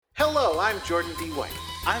Hello, I'm Jordan D. White.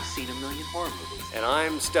 I've seen a million horror movies. And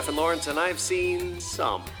I'm Stefan Lawrence, and I've seen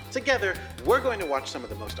some. Together, we're going to watch some of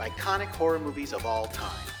the most iconic horror movies of all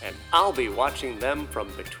time. And I'll be watching them from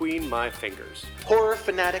between my fingers. Horror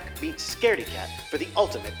fanatic meets scaredy cat for the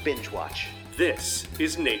ultimate binge watch. This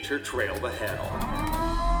is Nature Trail to Hell.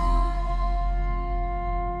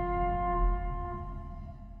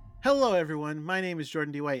 Hello, everyone. My name is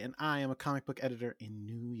Jordan D. White, and I am a comic book editor in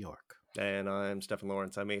New York. And I'm Stefan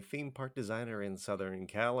Lawrence. I'm a theme park designer in Southern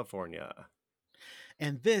California.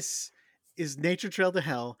 And this is Nature Trail to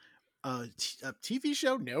Hell, a TV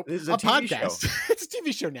show? Nope. This is a TV podcast. show. It's a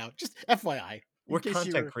TV show now. Just FYI. We're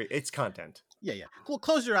content creators. It's content. Yeah. Well,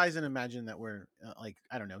 close your eyes and imagine that we're,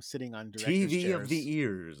 sitting on director's TV chairs. of the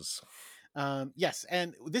ears. Yes,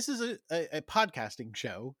 and this is a podcasting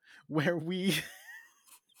show where we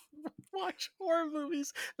watch horror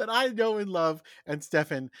movies that I know and love, and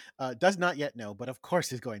Stefan does not yet know, but of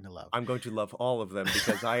course is going to love. I'm going to love all of them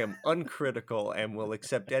because I am uncritical and will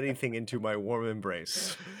accept anything into my warm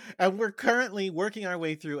embrace. And we're currently working our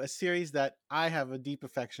way through a series that I have a deep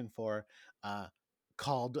affection for,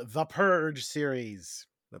 called the Purge Series.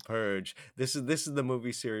 The Purge. This is the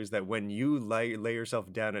movie series that when you lay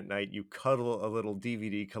yourself down at night, you cuddle a little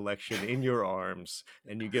DVD collection in your arms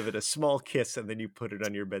and you give it a small kiss and then you put it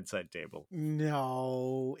on your bedside table.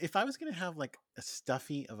 No. If I was going to have like a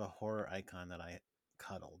stuffy of a horror icon that I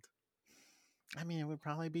cuddled, I mean, it would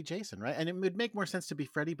probably be Jason, right? And it would make more sense to be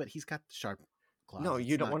Freddy, but he's got the sharp claws. No,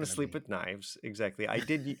 you don't want to sleep with knives. Exactly.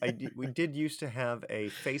 We did used to have a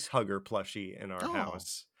face hugger plushie in our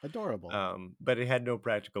house. Adorable. But it had no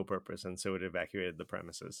practical purpose, and so it evacuated the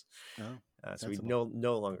premises. So we no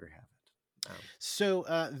longer have it. So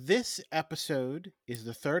this episode is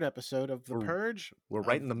the third episode of The Purge. We're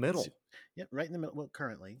right in the middle. Yeah, right in the middle. Well,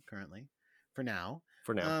 currently, for now.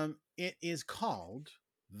 It is called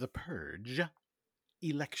The Purge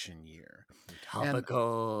Election Year.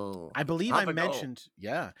 Topical. And I believe I mentioned,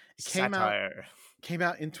 it came Satire.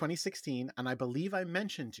 out in 2016, and I believe I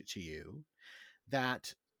mentioned to you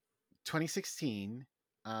that 2016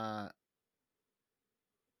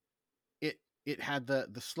 it had the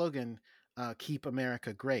slogan "Keep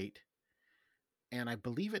America Great," and I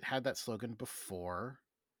believe it had that slogan before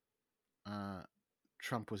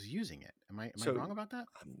Trump was using it. Am I wrong about that?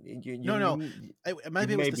 No.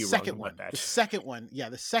 Maybe it was the second one. The second one,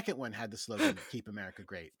 the second one had the slogan "Keep America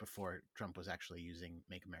Great" before Trump was actually using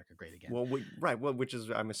 "Make America Great Again." Well, which is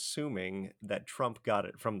I'm assuming that Trump got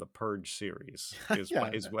it from the Purge series is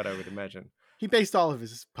what I would imagine. He based all of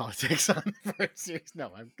his politics on the Purge series.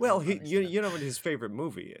 No, you know what his favorite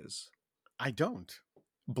movie is? I don't.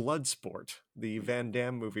 Bloodsport, the Van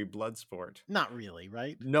Damme movie Bloodsport. Not really,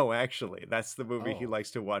 right? No, actually, that's the movie he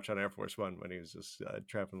likes to watch on Air Force One when he was just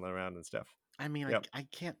traveling around and stuff. I mean, I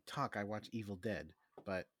can't talk. I watch Evil Dead,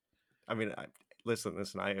 but I mean, listen.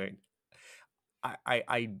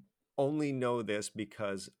 I only know this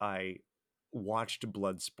because I watched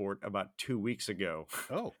Bloodsport about 2 weeks ago.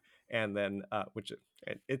 Oh, and then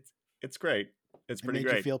it's great. It's pretty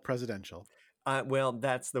great. You feel presidential. Well,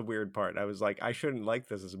 that's the weird part. I was like, I shouldn't like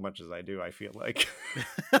this as much as I do, I feel like.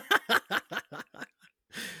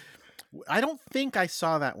 I don't think I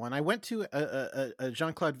saw that one. I went to a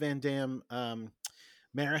Jean-Claude Van Damme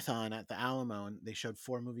marathon at the Alamo, and they showed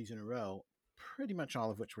 4 movies in a row, pretty much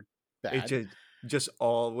all of which were bad. Just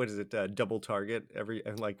all, what is it, Double Target?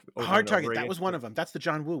 Hard Target, that was one of them. That's the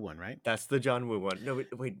John Woo one, right? That's the John Woo one. No,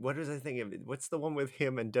 wait, what was I thinking of? What's the one with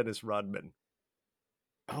him and Dennis Rodman?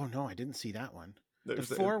 Oh no, I didn't see that one.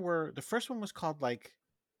 The first one was called like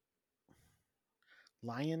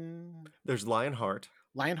Lion. There's Lionheart.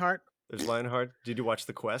 There's Lionheart. Did you watch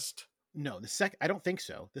The Quest? No, I don't think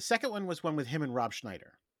so. The second one was one with him and Rob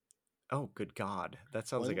Schneider. Oh, good God. That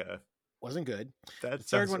sounds wasn't good. The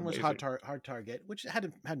third one was Hard Target, which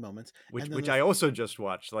had moments. Which I also just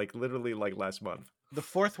watched, literally last month. The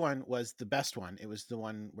fourth one was the best one. It was the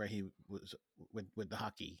one where he was with the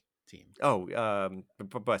hockey team. Oh,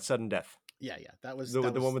 but Sudden Death. Yeah. That was the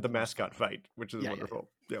one with the mascot fight, which is wonderful.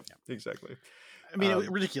 Yeah, exactly. I mean, it was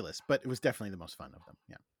ridiculous, but it was definitely the most fun of them.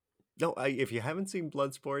 Yeah. No, if you haven't seen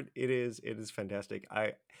Bloodsport, it is fantastic.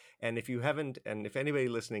 If anybody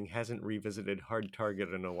listening hasn't revisited Hard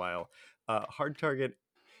Target in a while, Hard Target,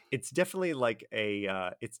 it's definitely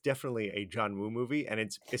a John Woo movie, and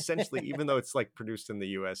it's essentially, even though it's produced in the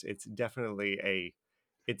U.S., it's definitely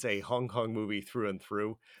it's a Hong Kong movie through and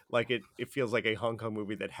through. Like it feels like a Hong Kong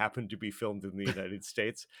movie that happened to be filmed in the United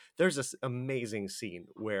States. There's this amazing scene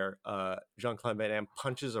where Jean-Claude Van Damme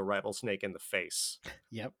punches a rattlesnake in the face.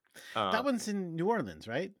 Yep. Uh, That one's in New Orleans,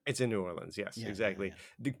 right? it's in New Orleans, yes, Yeah, exactly.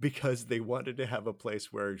 Because they wanted to have a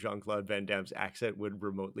place where Jean-Claude Van Damme's accent would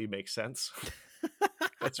remotely make sense.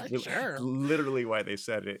 That's really, Sure. literally why they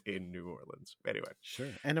said it in New Orleans. Anyway. Sure.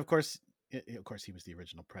 And of course he was the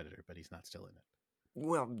original Predator, but he's not still in it.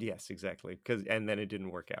 Well, yes, exactly. And then it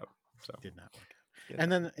didn't work out. So Did not work out. yeah.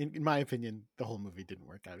 And then, in my opinion, the whole movie didn't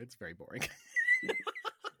work out. It's very boring.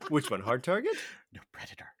 Which one? Hard Target? No,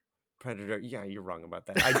 Predator. Predator. Yeah, you're wrong about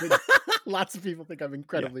that. I did. Lots of people think I'm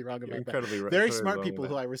incredibly wrong about that. Very incredibly smart wrong people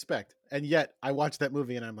about who I respect. And yet I watched that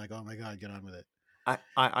movie and I'm like, oh my God, get on with it.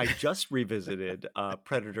 I just revisited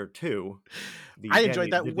Predator 2. I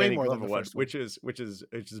enjoyed that the way Danny more than Glover the first one. which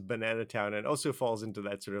is Banana Town, and also falls into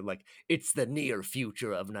that sort of like, it's the near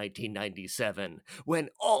future of 1997 when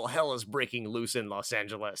all hell is breaking loose in Los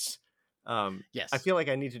Angeles. Yes. I feel like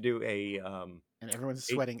I need to do a and everyone's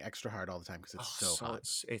sweating extra hard all the time because it's so hot.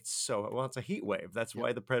 It's so well. It's a heat wave. That's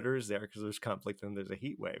why the Predator is there, because there's conflict and there's a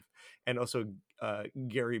heat wave. And also,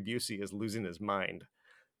 Gary Busey is losing his mind.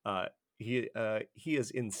 He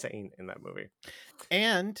is insane in that movie.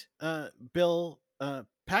 And Bill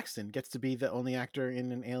Paxton gets to be the only actor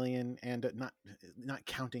in an Alien, and not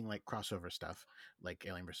counting like crossover stuff like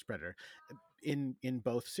Alien vs Predator, in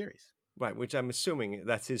both series. Right, which I'm assuming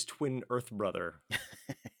that's his twin Earth brother.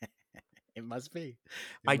 It must be.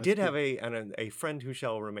 I did have a friend who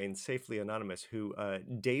shall remain safely anonymous who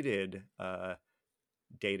dated,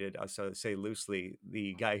 so say loosely,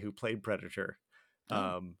 the guy who played Predator,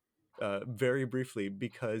 very briefly,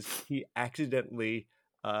 because he accidentally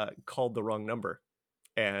called the wrong number,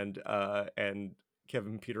 and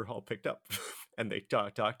Kevin Peter Hall picked up, and they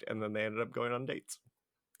talked, and then they ended up going on dates.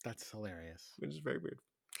 That's hilarious. Which is very weird.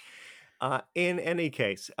 In any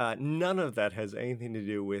case, none of that has anything to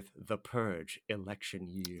do with the Purge election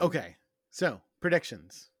year. Okay, so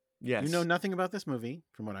predictions. Yes. You know nothing about this movie,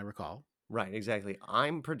 from what I recall. Right, exactly.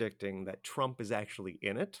 I'm predicting that Trump is actually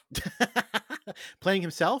in it. Playing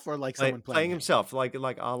himself, or like someone playing himself, like a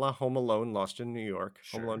la Home Alone, Lost in New York.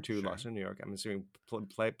 Sure, Home Alone 2, Lost in New York. I'm assuming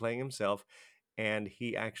playing himself, and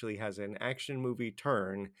he actually has an action movie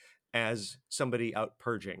turn as somebody out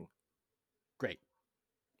purging. Great.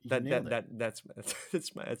 That's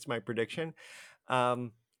my prediction.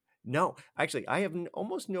 No, actually, I have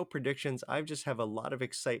almost no predictions. I just have a lot of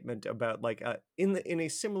excitement about, like, in a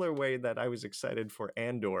similar way that I was excited for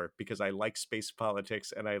Andor, because I like space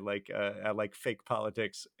politics and I like fake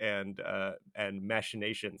politics and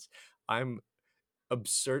machinations. I'm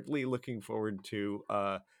absurdly looking forward to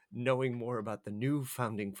knowing more about the new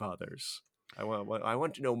founding fathers. I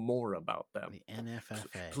want to know more about them. The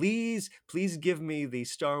NFFA. Please give me the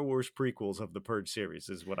Star Wars prequels of the Purge series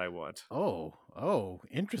is what I want. Oh,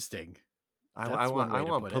 interesting. I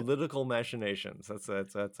want political machinations. That's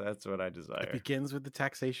what I desire. It begins with the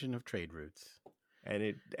taxation of trade routes, and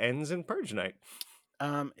it ends in Purge night.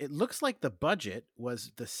 It looks like the budget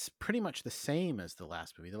was pretty much the same as the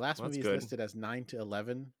last movie. The last movie is listed as 9 to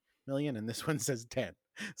 11 million, and this one says 10.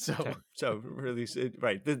 So really,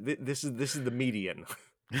 right. This is the median.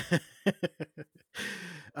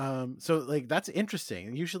 So like that's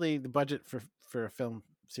interesting. Usually the budget for a film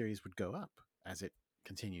series would go up as it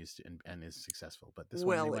continues and is successful, but this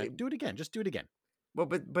one do it again. Just do it again. Well,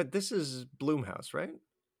 but this is Blumhouse, right?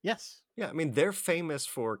 Yes. Yeah, I mean, they're famous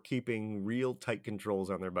for keeping real tight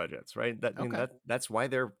controls on their budgets, right? That's why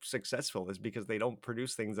they're successful, is because they don't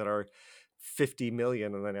produce things that are 50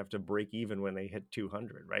 million and then have to break even when they hit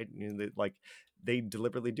 200, right? They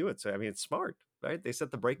deliberately do it. So I mean, it's smart, right? They set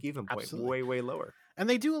the break even point Absolutely. way lower, and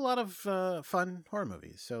they do a lot of fun horror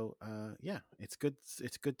movies. So yeah, it's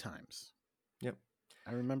good times. Yep.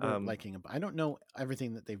 I remember liking them. I don't know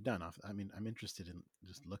everything that they've done. I mean, I'm interested in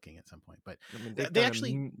just looking at some point. But I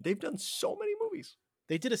mean, they've done so many movies.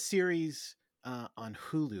 They did a series on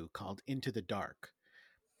Hulu called Into the Dark.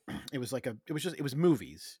 It was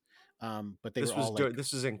movies. But they were all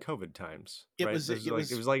this was in COVID times. It was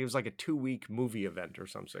like a 2-week movie event or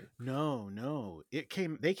something. No.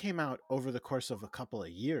 They came out over the course of a couple of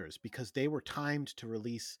years because they were timed to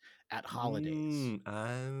release at holidays.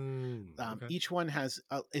 Okay. Each one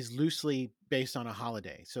is loosely based on a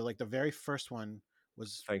holiday. So like the very first one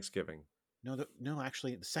was Thanksgiving. No,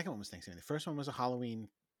 actually the second one was Thanksgiving. The first one was a Halloween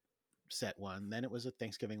set one, then it was a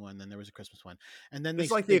Thanksgiving one, then there was a Christmas one, and then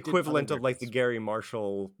it's like the equivalent of like the Gary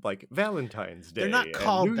Marshall like Valentine's Day. They're not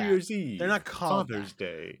called New Year's Eve. They're not called Father's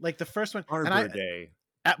Day. Like the first one, Arbor Day.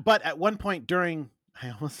 But at one point during I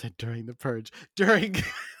almost said during the Purge. During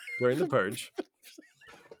the Purge.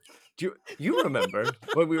 Do you remember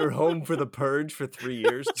when we were home for the Purge for 3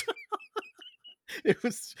 years? it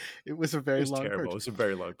was a It very was long terrible. Purge. It was a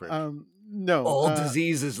very long Purge. No. All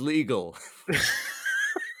disease is legal.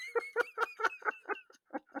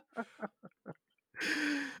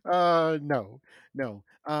 No.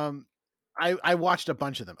 I watched a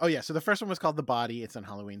bunch of them. Oh yeah, so the first one was called The Body. It's on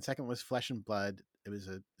Halloween. Second was Flesh and Blood. It was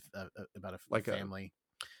about a family.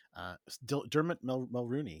 Dermot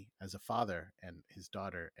Mulroney as a father and his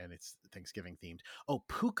daughter, and it's Thanksgiving themed. Oh,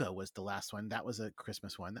 Puka was the last one. That was a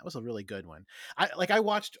Christmas one. That was a really good one. I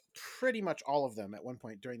watched pretty much all of them at one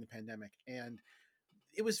point during the pandemic, and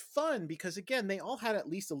it was fun because again, they all had at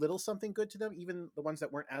least a little something good to them, even the ones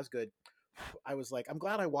that weren't as good. I was like, I'm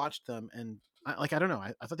glad I watched them, and I don't know,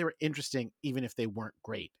 I thought they were interesting even if they weren't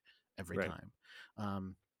great every time.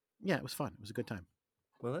 Yeah, it was fun. It was a good time.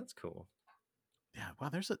 Well, that's cool. Yeah, wow.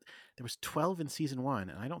 There was 12 in season 1,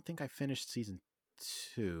 and I don't think I finished season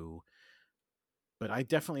 2, but I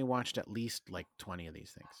definitely watched at least like 20 of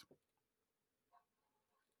these things.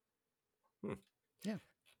 Yeah.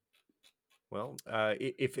 Well,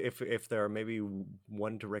 if there are maybe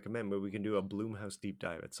one to recommend, maybe we can do a Blumhouse deep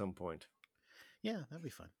dive at some point. Yeah, that'd be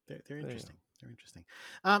fun. They're interesting. They're interesting.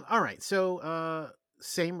 All right. So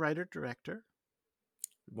same writer director.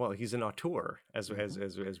 Well, he's an auteur, as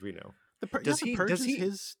we know. The Purge is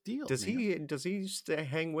his deal. Does he stay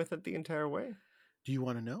hang with it the entire way? Do you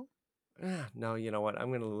want to know? No, you know what? I'm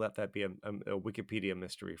going to let that be a Wikipedia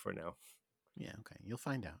mystery for now. Yeah, okay. You'll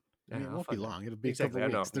find out. Yeah, it won't be long. It'll be exactly. a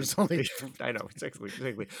couple weeks. There's only I know exactly.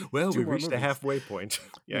 Well, we reached a halfway point.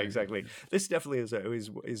 Yeah, exactly. This definitely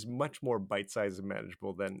is much more bite-sized and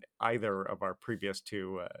manageable than either of our previous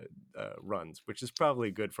 2 runs, which is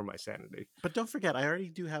probably good for my sanity. But don't forget, I already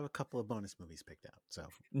do have a couple of bonus movies picked out. So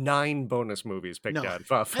 9 bonus movies picked out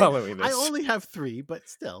following this. I only have 3, but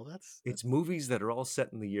still, it's movies that are all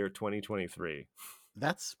set in the year 2023.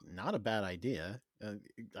 That's not a bad idea.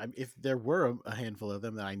 If there were a handful of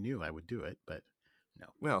them that I knew, I would do it, but no.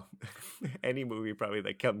 Well, any movie probably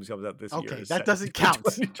that comes out this year. Okay, that doesn't count.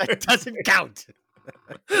 That doesn't count.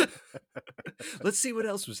 Let's see what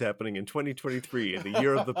else was happening in 2023 in the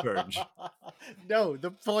year of the Purge. No,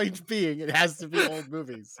 the point being, it has to be old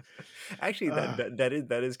movies. Actually,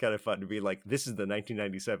 that is kind of fun to be like, this is the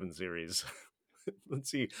 1997 series. Let's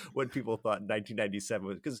see what people thought 1997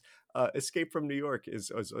 was, because Escape from New York is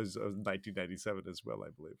 1997 as well, I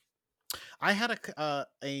believe. I had a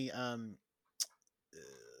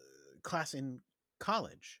class in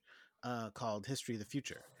college called History of the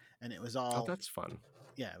Future, and it was all that's fun.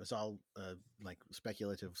 Yeah, it was all like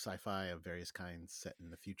speculative sci-fi of various kinds set in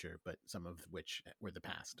the future, but some of which were the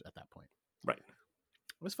past at that point. Right.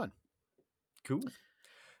 It was fun. Cool.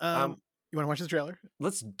 You want to watch the trailer?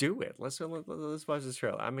 Let's do it. Let's watch this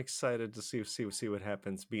trailer. I'm excited to see what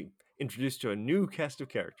happens. Be introduced to a new cast of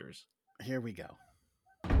characters. Here we go.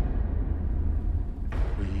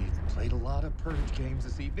 We played a lot of Purge games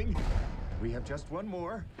this evening. We have just one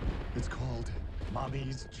more. It's called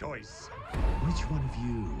Mommy's Choice. Which one of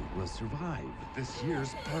you will survive this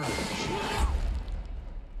year's Purge?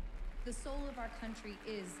 The soul of our country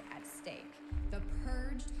is at stake. The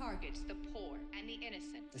Purge targets the poor and the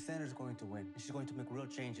innocent. The senator's going to win, and she's going to make real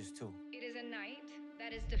changes, too. It is a night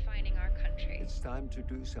that is defining our country. It's time to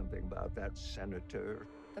do something about that, Senator.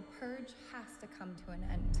 The Purge has to come to an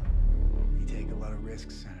end. You take a lot of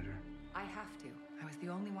risks, Senator. I have to. I was the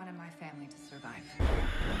only one in my family to survive.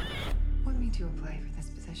 What made you apply for this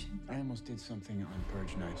position? I almost did something on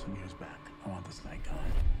Purge night some years back. I want this night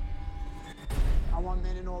gone. I want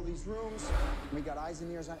men in all these rooms. We got eyes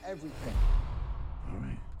and ears on everything. All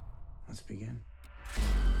right, let's begin.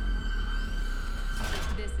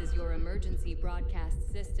 This is your emergency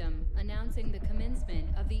broadcast system announcing the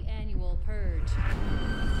commencement of the annual Purge.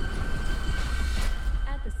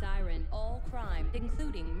 At the siren, all crime,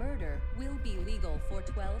 including murder, will be legal for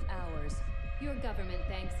 12 hours. Your government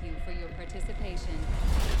thanks you for your participation.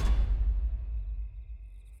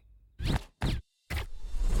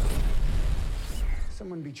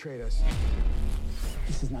 Someone betrayed us.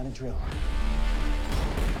 This is not a drill.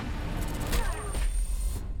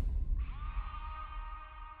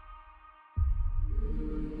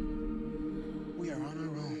 We are on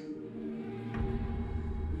our own.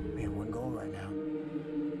 We have one goal right now.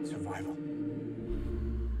 Survival.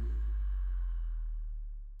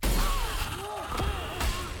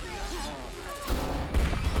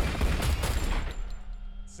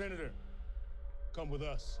 Senator, come with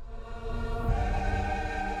us.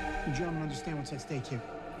 You gentlemen understand what's at stake here.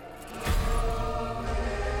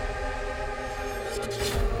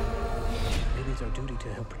 Maybe it's our duty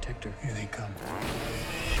to help protect her. Here they come.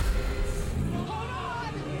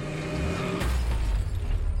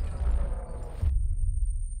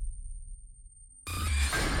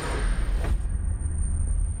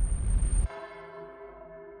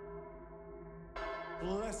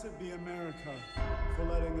 Blessed be America for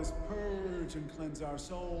letting us purge and cleanse our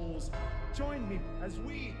souls. Join me as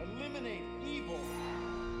we eliminate evil.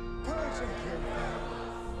 Purge and purify.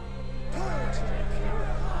 Purge and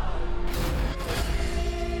purify.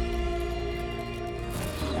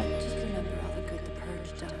 Just remember all the good the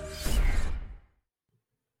Purge does.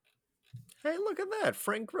 Hey, look at that.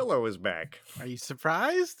 Frank Grillo is back. Are you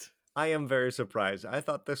surprised? I am very surprised. I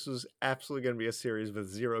thought this was absolutely going to be a series with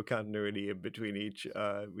zero continuity in between each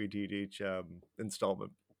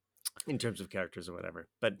installment in terms of characters or whatever.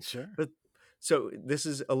 But sure. But so this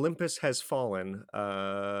is Olympus Has Fallen,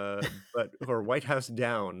 but or White House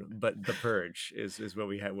Down, but The Purge is what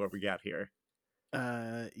we got here.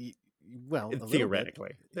 Well,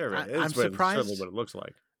 theoretically, I'm surprised. Certainly what it looks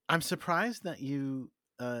like. I'm surprised that you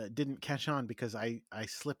didn't catch on because I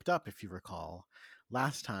slipped up, if you recall,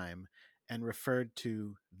 last time and referred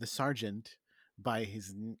to the sergeant by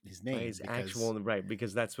his name, by his actual right,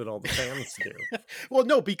 because that's what all the fans do. Well,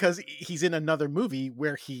 no, because he's in another movie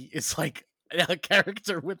where he is like a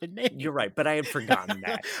character with a name. You're right, but I had forgotten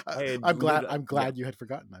that. I'm glad you had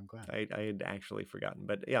forgotten. I'm glad. I had actually forgotten,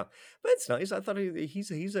 but yeah, but it's nice. I thought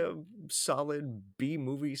he's a solid B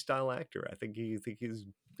movie style actor. I think he's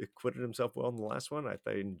acquitted himself well in the last one. I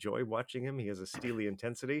enjoy watching him. He has a steely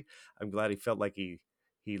intensity. I'm glad he felt like he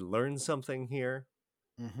learned something here.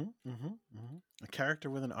 A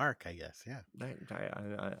character with an arc, I guess. Yeah,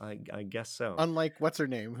 I guess so. Unlike what's her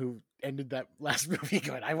name, who ended that last movie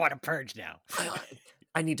going, "I want to purge now.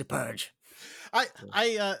 I need to purge." A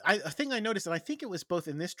thing I noticed, and I think it was both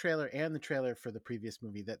in this trailer and the trailer for the previous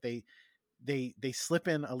movie, that they slip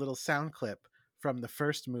in a little sound clip from the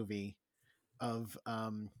first movie of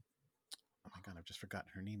oh my god, I've just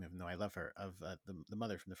forgotten her name, even though I love her, of the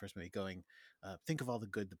mother from the first movie going, think of all the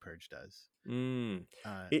good the Purge does.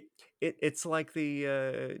 It's like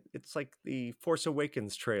the Force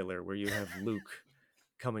Awakens trailer where you have Luke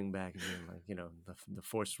coming back and being like, the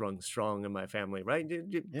Force rung strong in my family, right?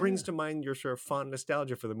 It brings to mind your sort of fond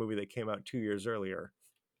nostalgia for the movie that came out 2 years earlier.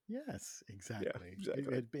 Yes, exactly. Yeah,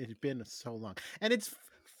 exactly. It had been so long, and it's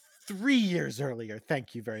 3 years earlier.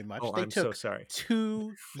 Thank you very much. Oh, I'm so sorry.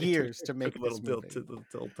 2 years to make a little this movie.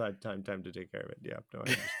 Time to take care of it. Yeah, no, I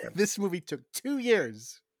understand. This movie took 2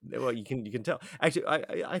 years. Well, you can tell. Actually,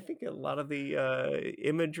 I think a lot of the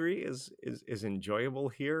imagery is enjoyable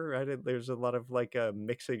here. Right? There's a lot of like a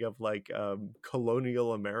mixing of like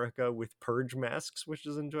colonial America with Purge masks, which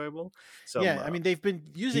is enjoyable. So yeah, I mean they've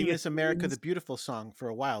been using this "America the Beautiful" song for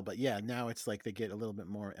a while, but yeah, now it's like they get a little bit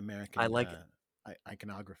more American. I like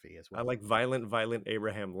iconography as well. I like violent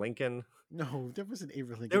Abraham Lincoln. No, there was an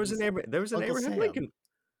Abraham Lincoln. There was an Abraham Lincoln.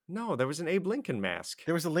 No, there was an Abe Lincoln mask.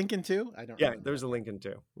 There was a Lincoln too? I don't know. Yeah, there was a Lincoln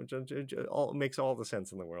too, which makes all the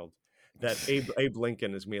sense in the world. That Abe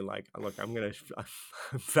Lincoln is me like, look, I'm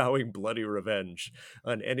vowing bloody revenge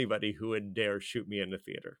on anybody who would dare shoot me in the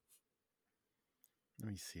theater. Let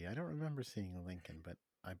me see. I don't remember seeing a Lincoln, but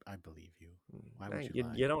I believe you. Why would you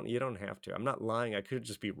lie? You don't have to. I'm not lying. I could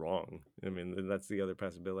just be wrong. I mean, that's the other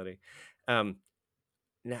possibility.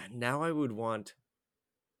 Now I would want,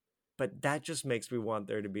 but that just makes me want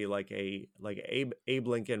there to be like Abe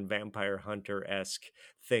Lincoln Vampire Hunter-esque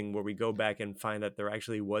thing where we go back and find that there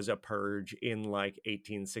actually was a purge in like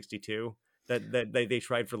 1862 that they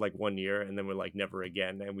tried for like 1 year and then we're like never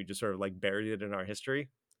again, and we just sort of like buried it in our history.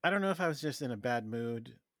 I don't know if I was just in a bad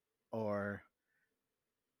mood or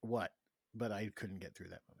what, but I couldn't get through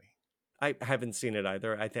that movie. I haven't seen it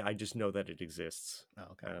either. I just know that it exists.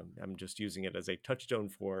 Oh, okay. I'm just using it as a touchstone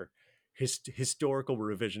for historical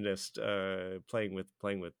revisionist playing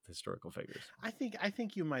with historical figures. I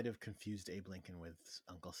think you might have confused Abe Lincoln with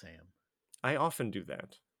Uncle Sam. I often do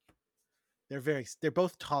that. They're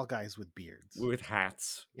both tall guys with beards, with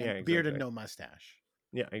hats. And yeah, exactly. Beard and no mustache.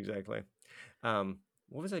 Yeah, exactly.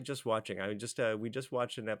 What was I just watching? We just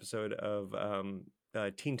watched an episode of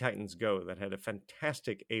Teen Titans Go that had a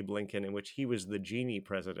fantastic Abe Lincoln in which he was the genie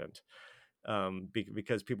president.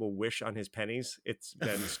 Because people wish on his pennies. It's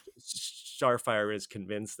then Starfire is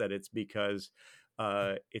convinced that it's because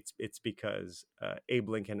Abe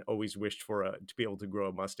Lincoln always wished to be able to grow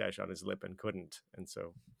a mustache on his lip and couldn't, and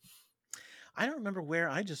so I don't remember where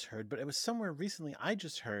I just heard, but it was somewhere recently. I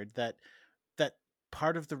just heard that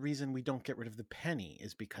part of the reason we don't get rid of the penny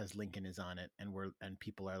is because Lincoln is on it, and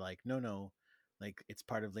people are like, no, like it's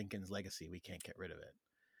part of Lincoln's legacy. We can't get rid of it.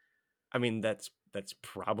 I mean, that's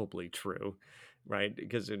probably true, right?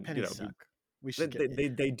 Because Pennies suck. We should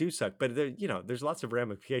they do suck, but there's lots of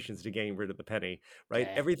ramifications to getting rid of the penny, right?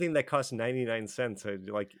 Yeah. Everything that costs 99 cents,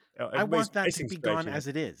 like I everybody's want that to pricing be gone strategy. as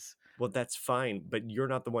it is. Well, that's fine, but you're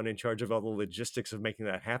not the one in charge of all the logistics of making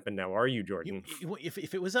that happen now, are you, Jordan?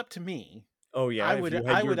 If it was up to me, Oh yeah, I if would you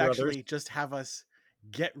had your brothers, actually just have us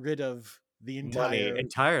get rid of the money entire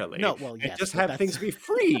entirely. No, well, and yes, just but have things be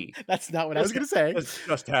free. that's not what I was going to say.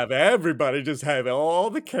 Just have everybody just have all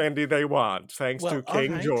the candy they want, thanks to all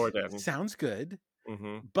King right. Jordan. Sounds good.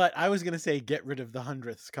 Mm-hmm. But I was going to say get rid of the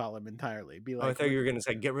hundredths column entirely. Be like, I thought you were going to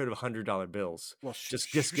say get rid of $100 bills. Well,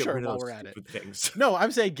 just get sure, rid of while those we're at it. stupid things. No,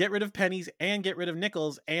 I'm saying get rid of pennies and get rid of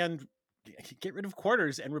nickels and get rid of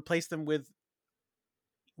quarters and replace them with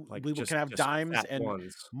we can have dimes and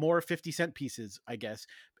more 50-cent pieces, I guess,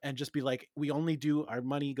 and just be like, we only do our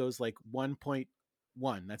money goes like 1.1.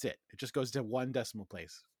 That's it. It just goes to one decimal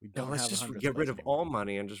place. We don't let's have just hundredths get rid of anymore. all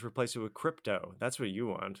money and just replace it with crypto. That's what you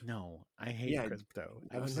want. No, I hate crypto.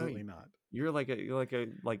 Absolutely not. You're like a crypto.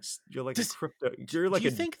 You're like do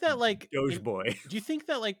you think that like Doge boy? Do you think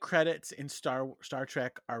that like credits in Star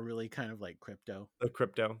Trek are really kind of like crypto? The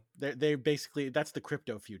crypto. They basically that's the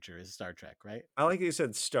crypto future is Star Trek, right? I like that you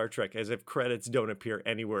said Star Trek as if credits don't appear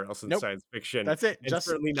anywhere else in science fiction. That's it. And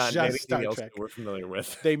certainly not just anything Star else Trek. that we're familiar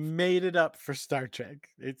with. They made it up for Star Trek.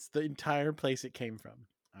 It's the entire place it came from.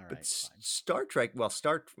 All right. Star Trek,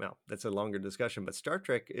 that's a longer discussion, but Star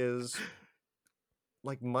Trek is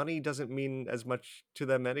like money doesn't mean as much to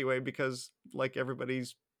them anyway because like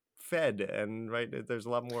everybody's fed and right there's a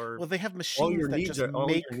lot more. Well, they have machines all your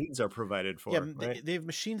needs are provided for. Yeah, right? they have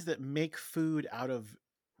machines that make food out of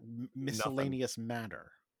miscellaneous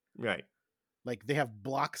matter. Right. Like they have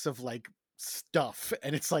blocks of like stuff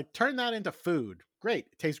and it's like turn that into food. Great.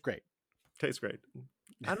 It tastes great. Tastes great.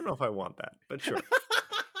 I don't know if I want that, but sure.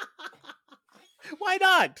 Why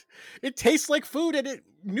not? It tastes like food and it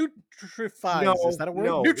nutrifies. No, is that a word?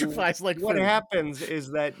 No. Nutrifies like what food. What happens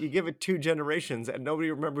is that you give it 2 generations and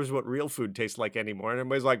nobody remembers what real food tastes like anymore. And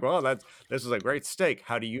everybody's like, well, this is a great steak.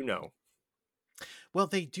 How do you know? Well,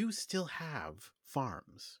 they do still have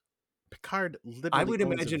farms. Picard literally I would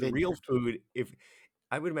owns imagine a real food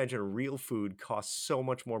real food costs so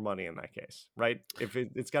much more money in that case, right? If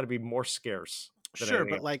it's got to be more scarce. Sure,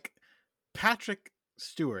 but like Patrick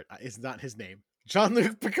Stewart is not his name.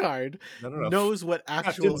 Jean-Luc Picard knows what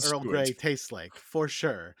actual Earl Grey tastes like for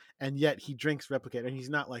sure, and yet he drinks Replicator, and he's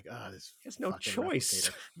not like, oh, this. He has no choice,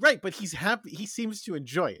 Replicator. Right? But he's happy. He seems to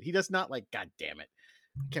enjoy it. He does not like, God damn it,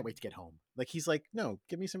 I can't wait to get home. Like he's like, no,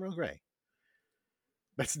 give me some Earl Grey.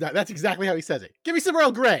 That's exactly how he says it. Give me some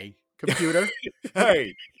Earl Grey, computer.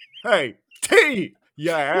 hey, tea,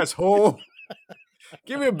 you asshole.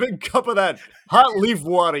 Give me a big cup of that hot leaf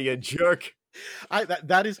water, you jerk.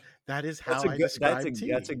 That is how I describe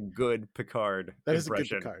tea. That's a good Picard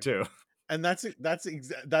impression too. And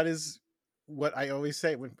that is what I always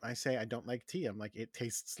say when I say I don't like tea. I'm like, it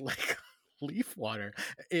tastes like leaf water.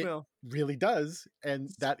 It really does, and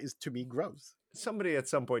that is to me gross. Somebody at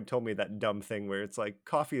some point told me that dumb thing where it's like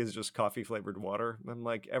coffee is just coffee flavored water. I'm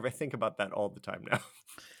like, I think about that all the time now.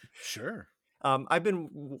 Sure. I've been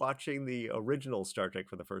watching the original Star Trek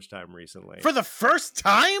for the first time recently. For the first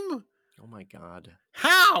time? Oh my God.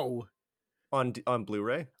 How? On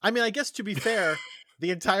Blu-ray? I mean, I guess to be fair,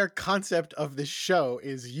 the entire concept of this show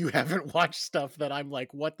is you haven't watched stuff that I'm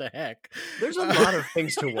like, what the heck? There's a lot of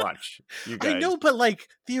things to watch, you guys. I know, but like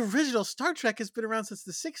the original Star Trek has been around since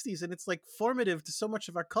the 60s and it's like formative to so much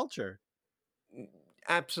of our culture.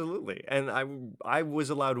 Absolutely. And I was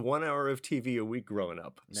allowed 1 hour of TV a week growing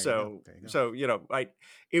up. So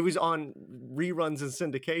it was on reruns and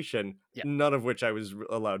syndication, none of which I was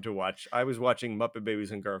allowed to watch. I was watching Muppet Babies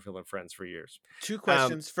and Garfield and Friends for years. 2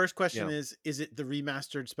 questions. First question is it the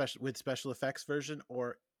remastered special effects version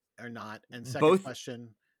or not? And second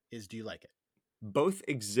question is, do you like it? Both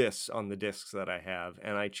exists on the discs that I have,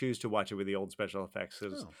 and I choose to watch it with the old special effects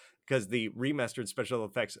because the remastered special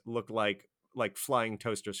effects look like flying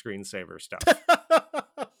toaster screensaver stuff.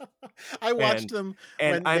 I watched them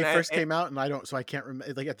when they first came out, and I can't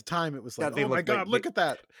remember. Like at the time, it was like, oh my God, look at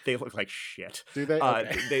that! They look like shit. Do they?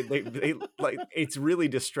 Okay. They like it's really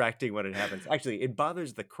distracting when it happens. Actually, it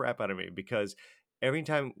bothers the crap out of me because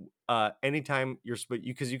anytime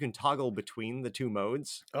because you can toggle between the 2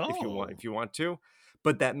 modes if you want to.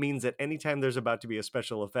 But that means that anytime there's about to be a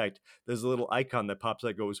special effect, there's a little icon that pops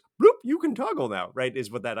that goes, bloop, you can toggle now, right? Is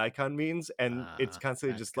what that icon means. And it's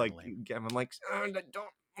constantly just like, I'm like, I don't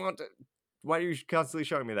want to. Why are you constantly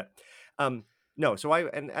showing me that? No, so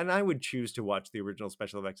I would choose to watch the original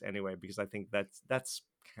special effects anyway, because I think that's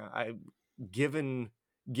given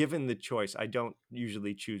given the choice, I don't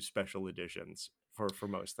usually choose special editions for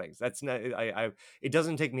most things. That's not I it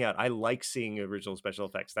doesn't take me out. I like seeing original special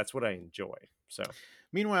effects. That's what I enjoy. So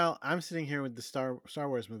Meanwhile, I'm sitting here with the Star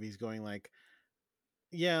Wars movies going like,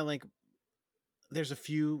 yeah, like there's a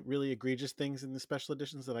few really egregious things in the special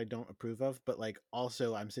editions that I don't approve of, but like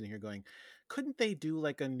also I'm sitting here going, couldn't they do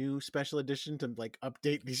like a new special edition to like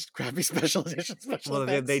update these crappy special edition special well,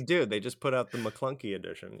 effects? they do. They just put out the McClunky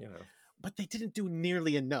edition, you know. But they didn't do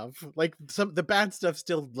nearly enough. Like the bad stuff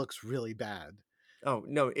still looks really bad. Oh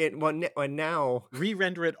no! And now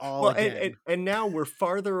re-render it all again. And now we're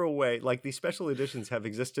farther away. Like these special editions have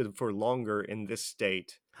existed for longer in this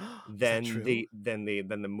state than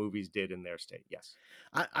the movies did in their state. Yes,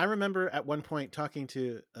 I remember at one point talking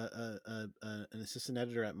to an assistant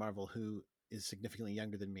editor at Marvel who is significantly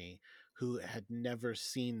younger than me, who had never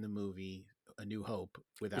seen the movie A New Hope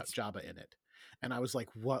without Jabba in it. And I was like,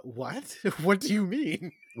 what? What do you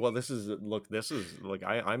mean? Well, this is like,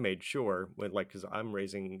 I made sure with like, cause I'm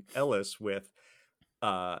raising Ellis with,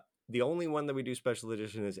 the only one that we do special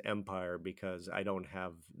edition is Empire because I don't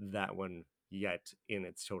have that one yet in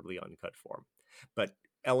its totally uncut form. But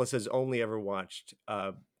Ellis has only ever watched,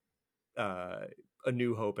 A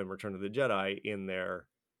New Hope and Return of the Jedi in their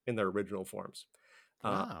original forms.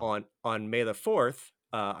 Wow. On May the 4th,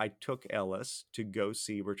 I took Ellis to go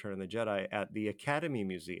see Return of the Jedi at the Academy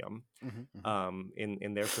Museum,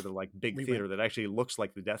 in their sort of like big theater that actually looks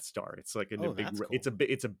like the Death Star. It's like cool.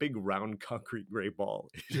 It's a big round concrete gray ball.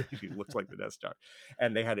 It actually looks like the Death Star,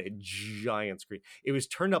 and they had a giant screen. It was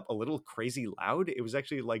turned up a little crazy loud. It was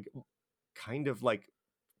actually like kind of like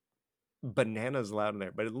bananas loud in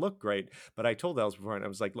there, but it looked great. But I told Ellis before, and I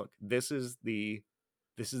was like, look, this is the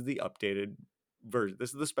updated version.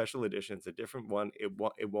 This is the special edition. It's a different one. It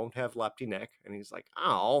won't have Lapti Neck. And he's like,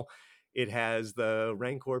 oh, it has the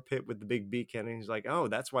Rancor pit with the big beak in it. And he's like, oh,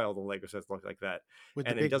 that's why all the Lego sets look like that. With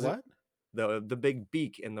and the big doesn't what? The big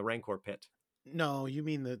beak in the Rancor pit. No, you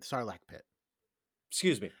mean the Sarlacc pit.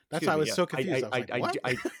 Excuse me. That's why I was so confused. I was like, what?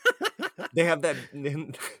 They have that.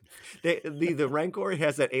 The Rancor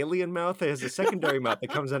has that alien mouth. It has a secondary mouth that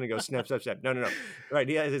comes in and goes snap, snap, snap. No. Right?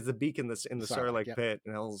 Yeah, there's the beak in the Sarlacc pit,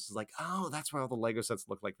 and I was like, oh, that's why all the Lego sets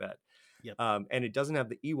look like that. Yep. And it doesn't have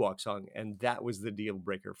the Ewok song, and that was the deal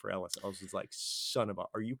breaker for Ellis. I was just like, son of a,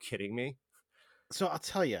 are you kidding me? So I'll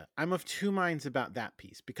tell you, I'm of two minds about that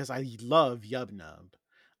piece because I love Yub Nub.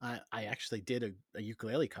 I actually did a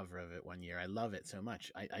ukulele cover of it one year. I love it so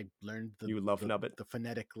much. I learned the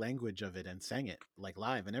phonetic language of it and sang it like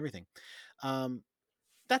live and everything.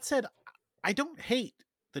 That said, I don't hate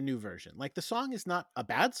the new version. Like the song is not a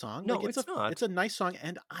bad song. No, like, it's not. It's a nice song,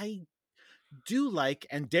 and I do like,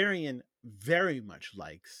 and Darian very much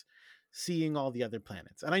likes, seeing all the other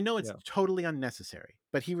planets. And I know it's totally unnecessary,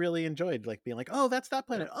 but he really enjoyed like being like, oh, that's that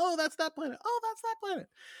planet. Yeah. Oh, that's that planet. Oh, that's that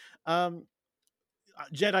planet.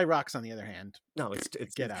 Jedi Rocks, on the other hand, no,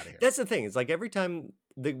 it's get out of here. That's the thing. It's like every time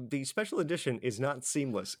the special edition is not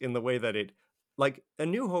seamless in the way that it, like A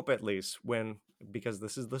New Hope, at least because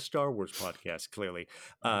this is the Star Wars podcast, clearly,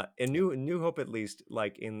 A New Hope, at least,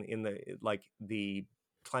 like in the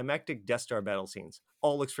climactic Death Star battle scenes,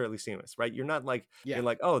 all looks fairly seamless, right? You're not like you're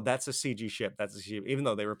like, oh, that's a CG ship, even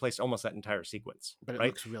though they replaced almost that entire sequence, but it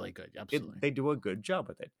looks really good. Absolutely, they do a good job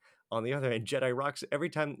with it. On the other hand, Jedi Rocks, every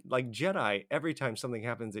time something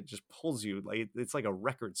happens, it just pulls you. Like it's like a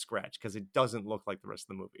record scratch because it doesn't look like the rest of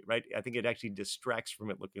the movie, right? I think it actually distracts from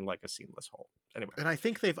it looking like a seamless whole. Anyway, and I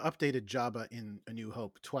think they've updated Jabba in A New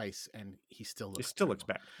Hope twice, and he still looks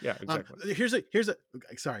bad. Yeah, exactly. Here's a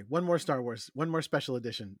sorry, one more special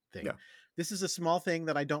edition thing. Yeah. This is a small thing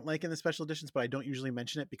that I don't like in the special editions, but I don't usually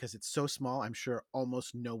mention it because it's so small. I'm sure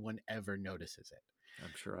almost no one ever notices it.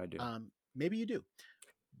 I'm sure I do. Maybe you do.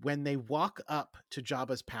 When they walk up to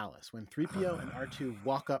Jabba's palace, when 3PO and R2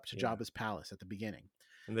 walk up to Jabba's palace at the beginning,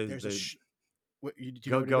 and there's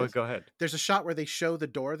go ahead. There's a shot where they show the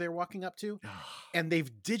door they're walking up to, and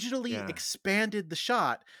they've digitally expanded the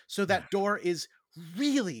shot so that door is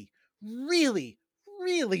really, really,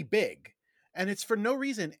 really big, and it's for no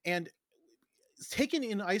reason. And taken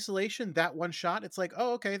in isolation, that one shot, it's like,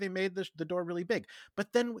 oh, okay, they made the door really big.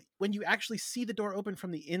 But then when you actually see the door open from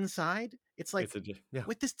the inside, it's like,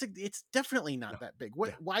 with this, it's definitely not that big.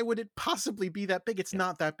 Why would it possibly be that big? It's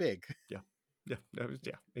not that big. Yeah,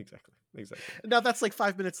 exactly. Now that's like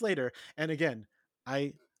 5 minutes later, and again,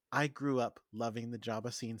 I grew up loving the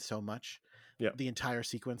Jabba scene so much, the entire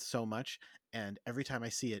sequence so much, and every time I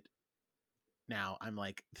see it now, I'm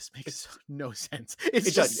like, this makes no sense.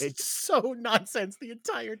 It's so nonsense the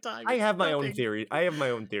entire time. I have my own theory. I have my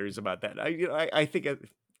own theories about that. I think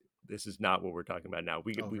this is not what we're talking about now.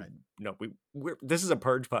 Right. This is a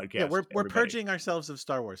Purge podcast. Yeah, we're everybody. purging ourselves of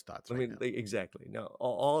Star Wars thoughts. Now. Exactly. No,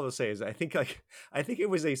 all I will say is I think it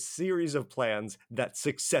was a series of plans that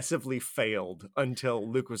successively failed until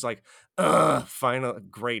Luke was like, final,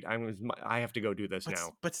 great. I have to go do this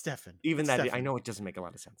now. But Stefan, I know it doesn't make a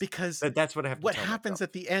lot of sense because that's what I have to what tell happens myself.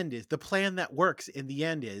 at the end is the plan that works in the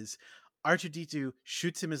end is R2-D2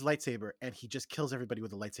 shoots him his lightsaber and he just kills everybody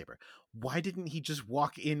with a lightsaber. Why didn't he just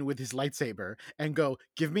walk in with his lightsaber and go,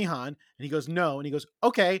 give me Han? And he goes, no. And he goes,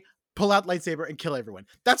 okay, pull out lightsaber and kill everyone.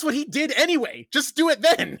 That's what he did anyway. Just do it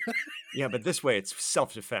then. Yeah, but this way it's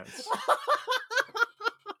self-defense.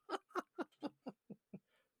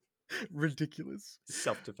 Ridiculous.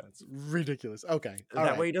 Self-defense. Ridiculous. Okay.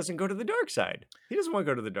 That way he doesn't go to the dark side. He doesn't want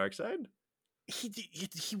to go to the dark side. He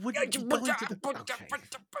wouldn't go into the... Okay.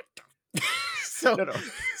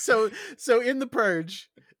 So in the Purge,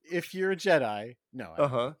 if you're a Jedi,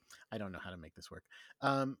 I don't know how to make this work.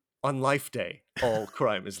 On Life Day, all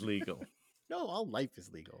crime is legal. No, all life is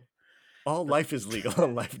legal. All life is legal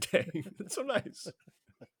on Life Day. That's so nice.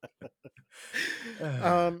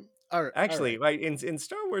 All right, actually, right. In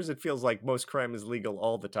Star Wars, it feels like most crime is legal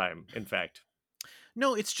all the time. In fact.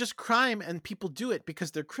 No, it's just crime, and people do it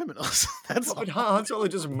because they're criminals. That's all. But Han Solo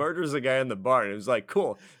just murders a guy in the bar, and it's like,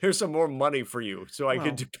 cool, here's some more money for you, so I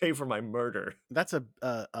get to pay for my murder. That's a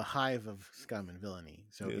hive of scum and villainy.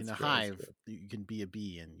 So in a hive, you can be a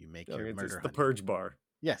bee, and you make your murder. It's the Purge bar.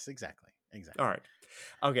 Yes, exactly. All right.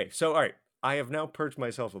 Okay, so all right. I have now purged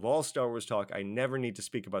myself of all Star Wars talk. I never need to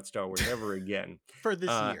speak about Star Wars ever again. For this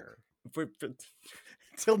year.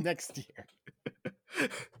 Till next year.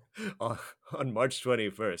 On March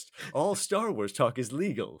 21st, all Star Wars talk is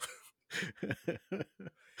legal.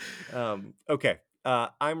 Okay.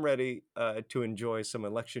 I'm ready to enjoy some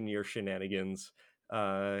election year shenanigans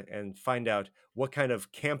and find out what kind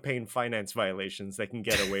of campaign finance violations they can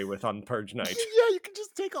get away with on Purge night. Yeah, you can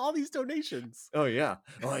just take all these donations. Oh yeah,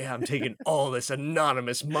 I'm taking all this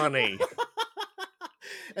anonymous money.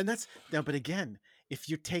 And that's now, but again, if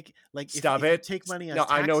you take if you take money as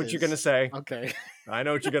taxes, I know what you're gonna say. Okay, I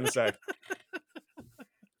know what you're gonna say.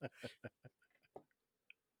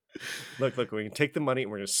 Look, we can take the money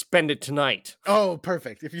and we're gonna spend it tonight. Oh,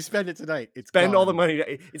 perfect. If you spend it tonight, it's spend gone. all the money.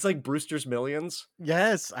 It's like Brewster's Millions.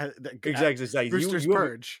 Yes, exactly. Brewster's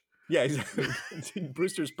Purge. Yeah, exactly.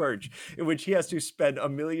 Brewster's Purge, in which he has to spend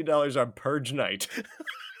 $1 million on Purge night.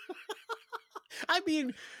 I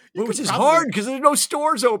mean, which is hard because there's no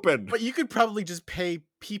stores open. But you could probably just pay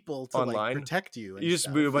people to online protect you. You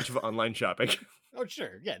just do a bunch of online shopping. Oh,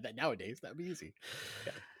 sure. Yeah, nowadays that'd be easy.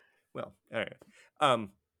 Yeah. Well, all right.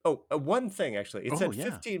 One thing actually. It said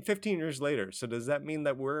 15 years later. So does that mean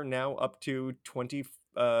that we're now up to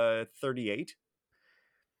 2038?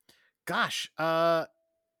 Gosh.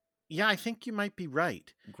 Yeah, I think you might be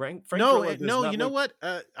right. Frank no, you know what?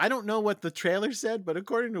 I don't know what the trailer said, but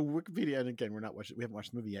according to Wikipedia, and again, we haven't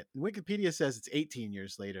watched the movie yet. Wikipedia says it's 18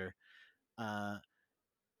 years later.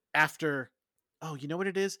 After, you know what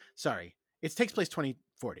it is? Sorry, it takes place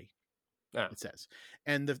 2040. It says,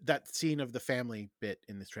 and that scene of the family bit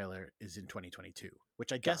in this trailer is in 2022,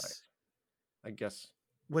 which I guess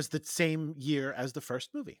was the same year as the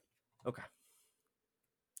first movie. Okay,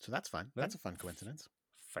 so that's fun. That's a fun coincidence.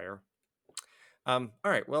 Fair. All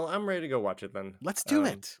right. Well, I'm ready to go watch it then. Let's do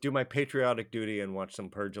it. Do my patriotic duty and watch some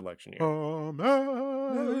Purge election year.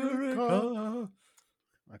 America.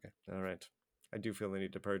 Okay. All right. I do feel the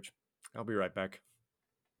need to purge. I'll be right back.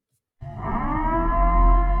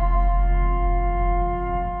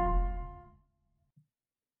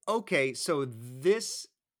 Okay, so this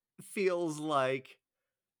feels like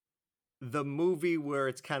the movie where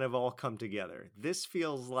it's kind of all come together. This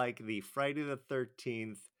feels like the Friday the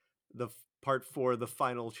 13th, the part 4, the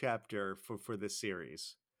final chapter for this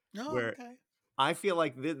series. Oh, where okay. I feel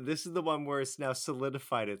like this is the one where it's now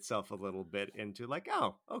solidified itself a little bit into like,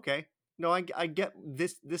 oh, okay. No, I get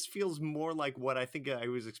this. This feels more like what I think I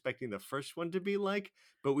was expecting the first one to be like,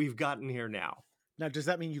 but we've gotten here now. Now, does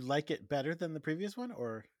that mean you like it better than the previous one,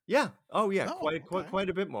 or? Yeah. Oh, yeah. Quite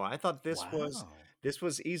a bit more. I thought this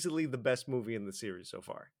was easily the best movie in the series so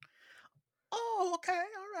far. Oh, okay.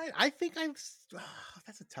 All right. I think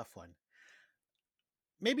that's a tough one.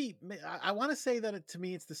 Maybe I want to say that to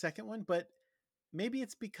me it's the second one, but maybe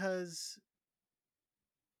it's because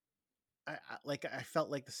I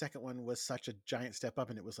felt like the second one was such a giant step up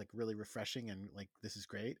and it was like really refreshing and like, this is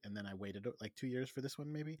great. And then I waited like 2 years for this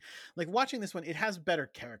one. Maybe like watching this one, it has better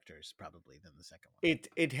characters probably than the second one.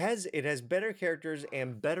 It has better characters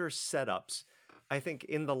and better setups. I think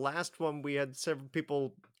in the last one we had several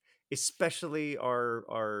people. especially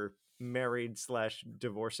our married /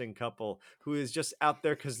 divorcing couple who is just out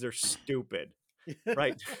there because they're stupid,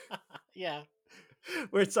 right? Yeah.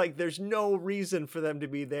 Where it's like there's no reason for them to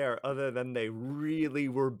be there other than they really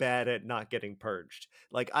were bad at not getting purged.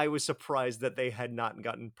 Like I was surprised that they had not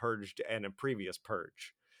gotten purged in a previous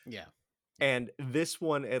purge. Yeah. And this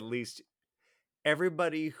one, at least,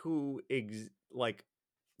 everybody who like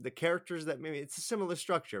the characters that maybe it's a similar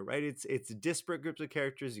structure, right? It's disparate groups of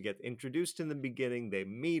characters. You get introduced in the beginning, they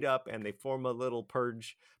meet up and they form a little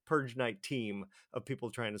purge night team of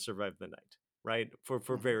people trying to survive the night, right? For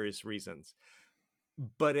various reasons.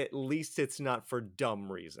 But at least it's not for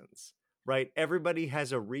dumb reasons, right? Everybody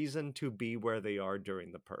has a reason to be where they are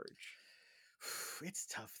during the purge. It's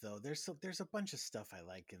tough though. There's a bunch of stuff I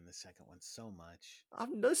like in the second one so much.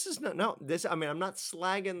 This is not this. I mean, I'm not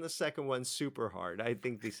slagging the second one super hard. I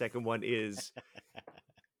think the second one is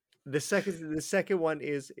the second one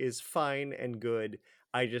is fine and good.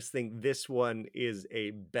 I just think this one is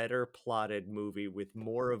a better plotted movie with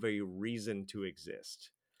more of a reason to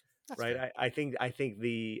exist. That's right. fair. I think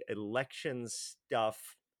the election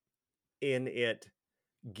stuff in it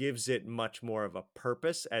gives it much more of a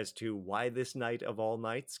purpose as to why this night of all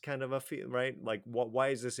nights kind of a feel, right? Like why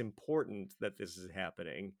is this important that this is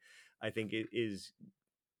happening? I think it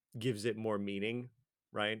gives it more meaning,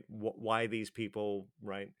 right? Why these people,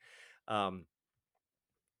 right?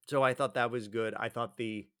 So I thought that was good. I thought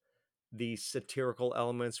the satirical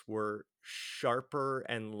elements were sharper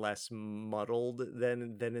and less muddled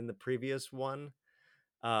than in the previous one.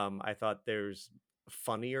 I thought there's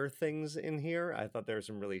funnier things in here. I thought there's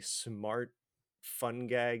some really smart, fun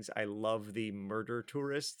gags. I love the murder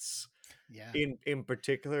tourists. Yeah. In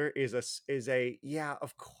particular is a yeah,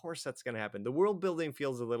 of course that's going to happen. The world building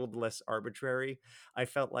feels a little less arbitrary. I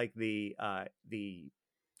felt like the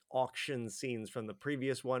auction scenes from the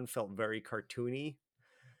previous one felt very cartoony.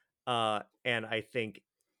 And I think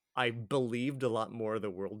I believed a lot more of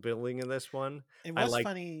the world building in this one. It was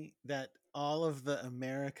funny that all of the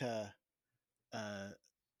America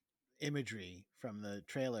imagery from the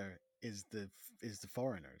trailer is the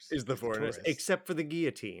foreigners, the foreigners, tourists. except for the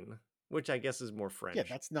guillotine, which I guess is more French. Yeah,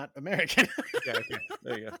 that's not American. Yeah, okay.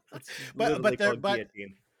 There you go. It's but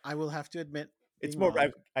guillotine. I will have to admit, it's more.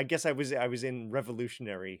 I guess I was in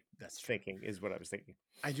revolutionary. That's thinking is what I was thinking.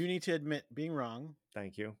 I do need to admit being wrong.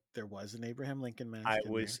 Thank you. There was an Abraham Lincoln mask.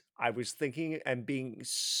 I was thinking and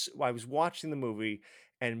I was watching the movie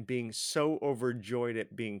and being so overjoyed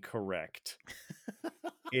at being correct.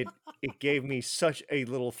 It gave me such a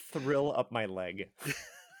little thrill up my leg.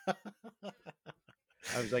 I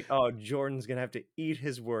was like, oh, Jordan's gonna have to eat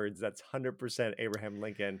his words. That's 100% Abraham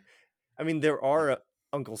Lincoln. I mean, there are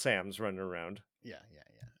Uncle Sams running around. Yeah.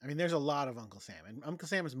 I mean, there's a lot of Uncle Sam, and Uncle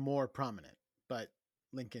Sam is more prominent, but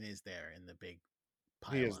Lincoln is there in the big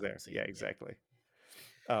pile. He is there. Scene. Yeah, exactly.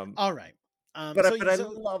 All right. I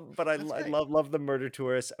love the murder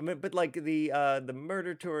tourists. I mean, but like the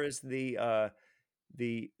murder tourists, the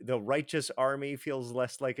righteous army feels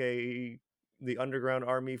less like the underground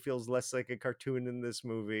army feels less like a cartoon in this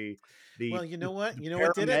movie. Well, you know what? You know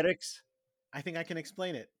what did it? I think I can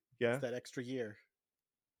explain it. Yeah. It's that extra year.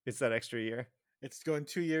 It's that extra year. It's going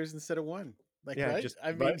 2 years instead of one. Like, yeah,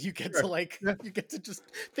 right? You get sure. to you get to just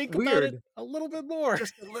think about it a little bit more.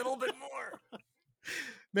 Just a little bit more.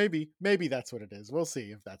 Maybe that's what it is. We'll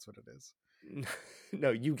see if that's what it is. No,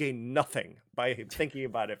 you gain nothing by thinking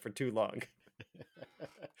about it for too long.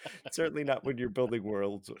 Certainly not when you're building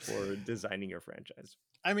worlds or designing your franchise.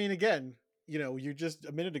 I mean, again, you just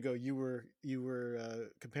a minute ago you were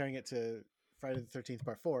comparing it to Friday the 13th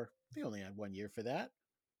Part 4. They only had 1 year for that.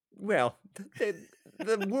 Well,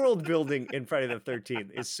 the world building in Friday the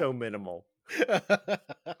 13th is so minimal.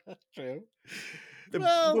 True.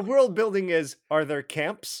 The world building is, are there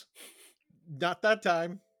camps? Not that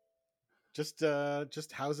time. Just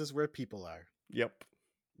houses where people are. Yep.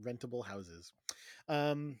 Rentable houses.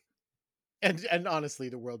 And honestly,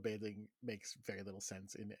 the world building makes very little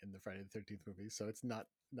sense in the Friday the 13th movie, so it's not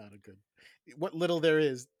a good. What little there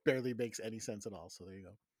is barely makes any sense at all. So there you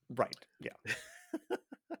go. Right. Yeah.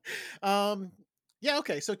 Yeah.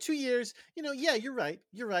 Okay. So 2 years. Yeah, you're right.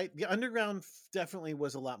 The underground definitely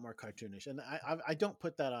was a lot more cartoonish, and I don't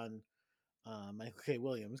put that on Michael K.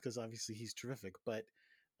 Williams because obviously he's terrific, but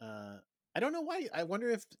I don't know why. I wonder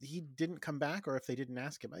if he didn't come back or if they didn't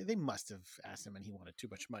ask him. They must have asked him, and he wanted too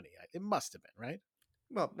much money. It must have been, right?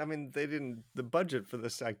 Well, I mean, they didn't. The budget for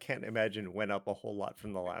this, I can't imagine, went up a whole lot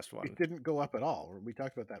from the last one. It didn't go up at all. We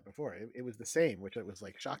talked about that before. It was the same, which it was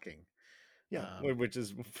like shocking. Yeah, which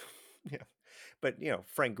is, yeah. But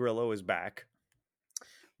Frank Grillo is back.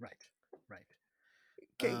 Right.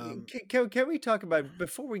 Can we talk about,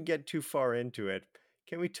 before we get too far into it,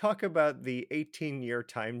 can we talk about the 18-year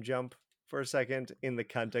time jump for a second in the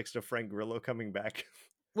context of Frank Grillo coming back?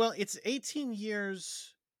 Well, it's 18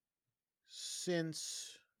 years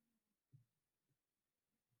since.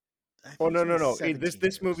 Oh, no. This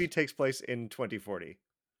years. movie takes place in 2040.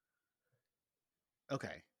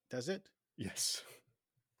 Okay, does it? Yes.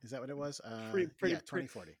 Is that what it was? Pretty,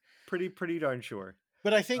 2040. Pretty darn sure.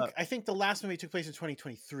 But I think the last movie took place in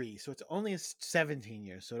 2023, so it's only 17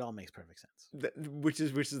 years, so it all makes perfect sense. Which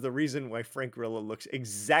is the reason why Frank Grillo looks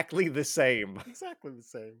exactly the same. Exactly the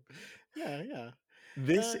same. Yeah.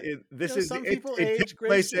 This some people age takes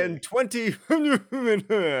place gracefully. in 20.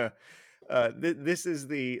 This is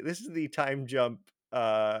the time jump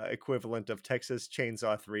equivalent of Texas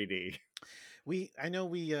Chainsaw 3D. I know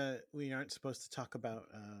we aren't supposed to talk about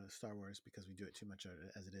Star Wars because we do it too much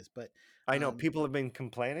as it is, but I know people have been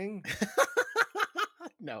complaining.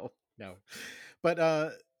 No, but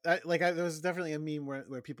there was definitely a meme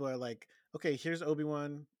where people are like, okay, here's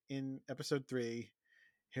Obi-Wan in episode 3,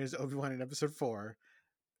 here's Obi-Wan in episode 4,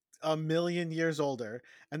 1,000,000 years older,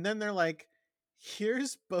 and then they're like,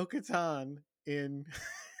 here's Bo-Katan in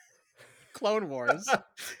Clone Wars,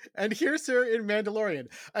 and here's her in Mandalorian,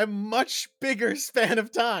 a much bigger span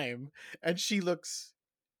of time, and she looks,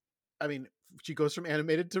 I mean, she goes from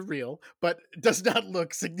animated to real, but does not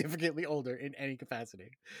look significantly older in any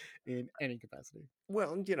capacity.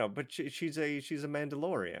 Well, but she's a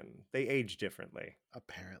Mandalorian. They age differently.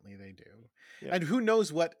 Apparently they do. Yeah. And who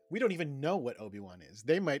knows we don't even know what Obi-Wan is.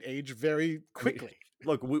 They might age very quickly.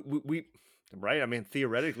 Look, we right? I mean,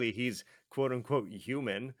 theoretically, he's quote unquote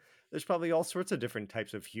human. There's probably all sorts of different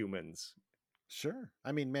types of humans. Sure.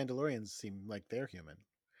 I mean, Mandalorians seem like they're human.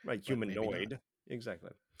 Right, humanoid.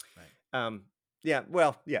 Exactly. Right. Yeah,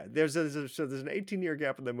 well, yeah, there's an 18-year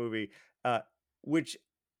gap in the movie, which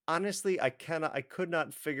honestly I could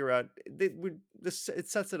not figure out. It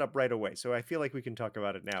sets it up right away, so I feel like we can talk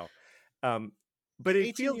about it now. But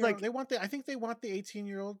it feels like I think they want the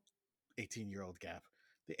 18-year-old gap.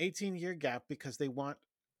 The 18-year gap because they want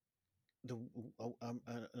an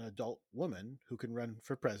adult woman who can run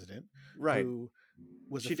for president, right, who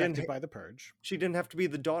was affected by the purge. She didn't have to be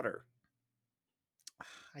the daughter.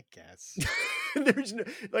 I guess.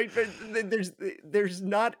 there's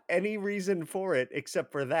not any reason for it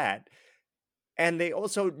except for that, and they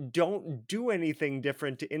also don't do anything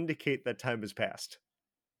different to indicate that time has passed.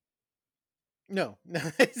 No,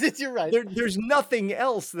 you're right. There's nothing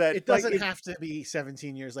else that it doesn't have to be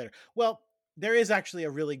 17 years later. Well, there is actually a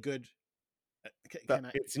really good.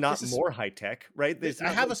 It's not more high tech, right?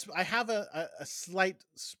 I have a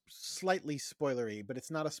slightly spoilery, but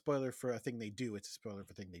it's not a spoiler for a thing they do. It's a spoiler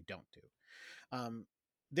for a thing they don't do.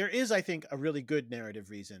 There is, I think, a really good narrative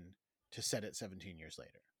reason to set it 17 years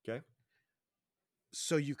later. Okay.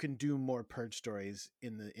 So you can do more Purge stories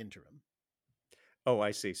in the interim. Oh,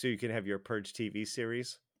 I see. So you can have your Purge TV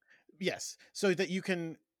series? Yes. So that you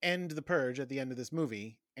can end the Purge at the end of this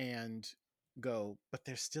movie and go, but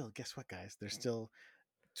there's still, guess what, guys? There's still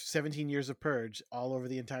 17 years of Purge all over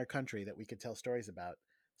the entire country that we could tell stories about.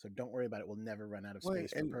 So don't worry about it. We'll never run out of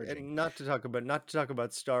space for purging. And not to talk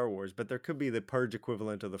about Star Wars, but there could be the Purge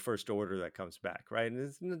equivalent of the First Order that comes back, right?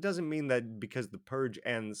 And it doesn't mean that because the Purge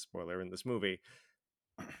ends, spoiler in this movie,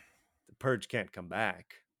 the Purge can't come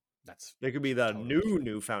back. There could be the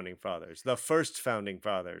new founding fathers, the first founding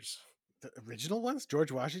fathers, the original ones,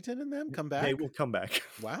 George Washington and them come back. They will come back.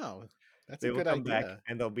 Wow, that's a good idea. Back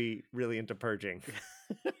and they'll be really into purging.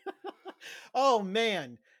 Oh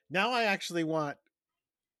man, now I actually want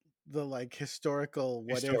the historical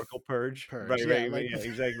purge. Right, yeah,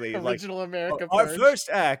 exactly. Original America. Our purge. First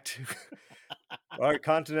act, our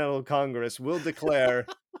Continental Congress will declare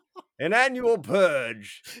an annual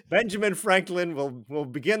purge. Benjamin Franklin will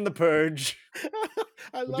begin the purge.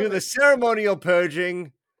 We'll do the ceremonial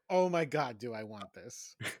purging. Oh my God, do I want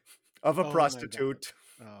this? Of a prostitute.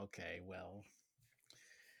 Okay, well,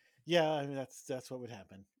 yeah, I mean that's what would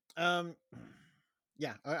happen.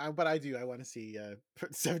 Yeah, but I do. I want to see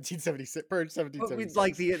 1776 Purge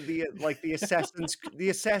 1776. Like the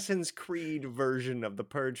Assassin's Creed version of the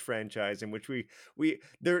Purge franchise, in which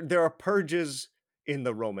there are purges in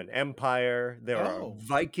the Roman Empire. There are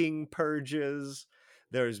Viking purges.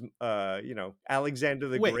 There's Alexander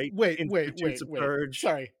the Great institutes a purge.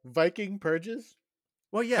 Sorry, Viking purges.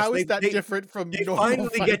 Well, yes. How is that different from normal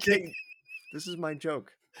Viking? This is my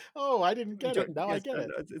joke. Oh, I didn't get it. Now I get it.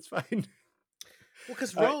 It's fine. Well,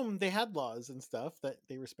 because Rome, they had laws and stuff that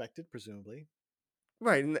they respected, presumably.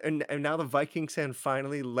 Right, and now the Vikings can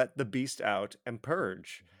finally let the beast out and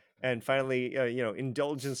purge. and finally,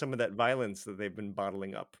 indulge in some of that violence that they've been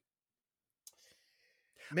bottling up.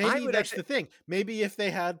 Maybe that's the thing. Maybe if they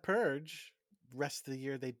had Purge, rest of the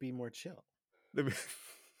year they'd be more chill.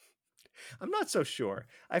 I'm not so sure.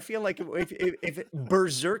 I feel like if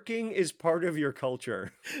berserking is part of your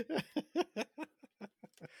culture,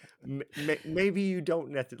 maybe you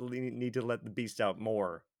don't need to let the beast out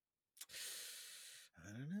more.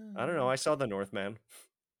 I don't know. I saw the Northman.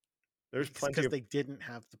 There's plenty because they didn't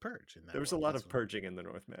have the Purge in that. There was a lot of purging in the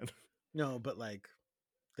Northman. No, but like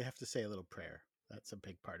they have to say a little prayer. That's a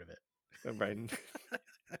big part of it. Right.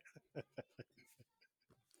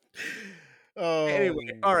 Oh. Anyway,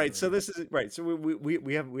 all right. So this is right. So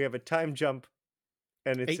we have a time jump,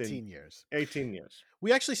 and it's 18 years. 18 years.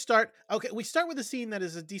 We actually start. Okay, we start with a scene that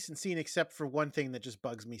is a decent scene, except for one thing that just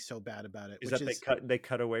bugs me so bad about it. Is that they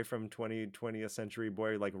cut away from 20th Century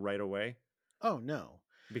Boy like right away? Oh no,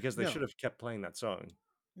 because they should have kept playing that song.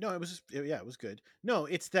 No, it was just, it was good. No,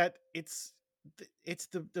 it's that it's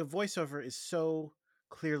the voiceover is so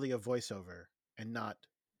clearly a voiceover and not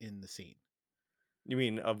in the scene. You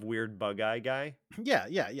mean of weird bug eye guy? Yeah.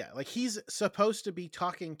 Like he's supposed to be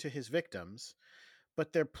talking to his victims,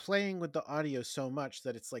 but they're playing with the audio so much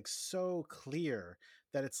that it's like so clear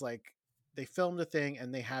that it's like they filmed a thing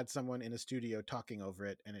and they had someone in a studio talking over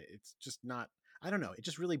it, and it's just not. I don't know. It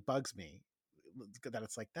just really bugs me that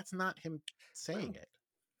it's like that's not him saying it.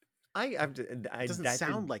 It doesn't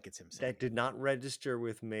sound like it's him saying that did not register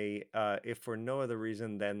with me, if for no other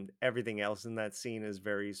reason than everything else in that scene is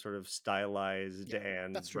very sort of stylized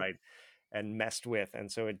and right and messed with, and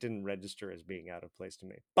so it didn't register as being out of place to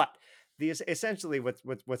me. But essentially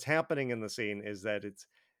what's happening in the scene is that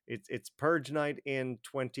it's Purge night in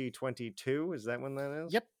 2022. Is that when that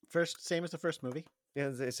is? Yep, same as the first movie.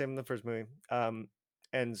 Yeah, same in the first movie.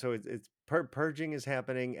 And so it's purging is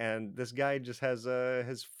happening, and this guy just has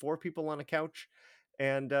 4 people on a couch,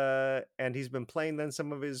 and he's been playing then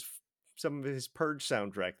some of his Purge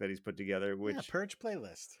soundtrack that he's put together, which Purge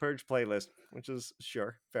playlist, which is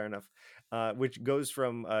sure fair enough, which goes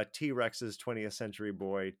from T-Rex's 20th Century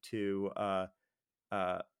Boy to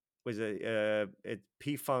was it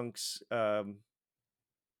P-Funk's what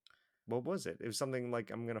was it? It was something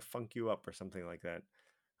like I'm Gonna Funk You Up or something like that.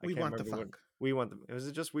 We Want the Funk. Was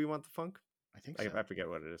it just We Want the Funk? I think so. I forget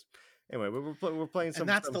what it is. Anyway, we're playing some. And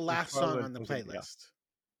that's the last song on the playlist,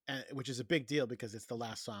 and which is a big deal because it's the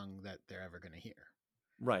last song that they're ever going to hear.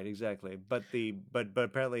 Right, exactly. But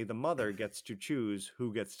apparently the mother gets to choose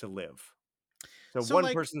who gets to live. So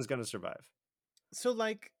one person's going to survive. So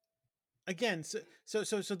like, again, so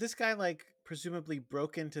this guy like presumably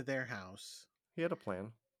broke into their house. He had a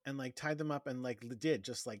plan. And like tied them up and like did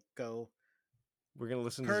just like go. We're gonna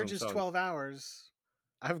listen Purge to some is 12 hours.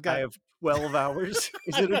 I have 12 hours.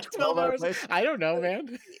 Is it a 12-hour play? I don't know,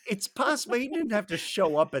 man. It's possible he didn't have to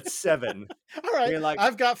show up at 7. All right, like,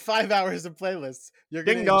 I've got 5 hours of playlists. You're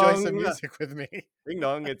gonna enjoy some music with me. Ding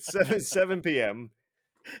dong! It's 7 p.m.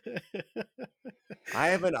 I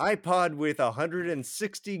have an iPod with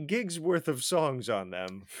 160 gigs worth of songs on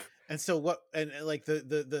them. And so what? And like the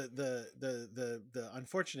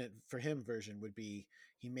unfortunate for him version would be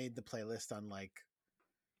he made the playlist on like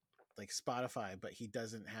Spotify, but he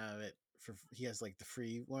doesn't have it for. He has like the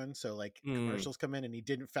free one, so like commercials come in, and he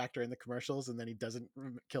didn't factor in the commercials, and then he doesn't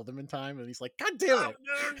kill them in time, and he's like, "God damn it!"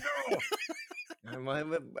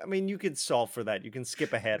 No. I mean, you could solve for that. You can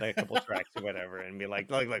skip ahead a couple tracks or whatever, and be like,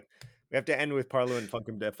 we have to end with Parliament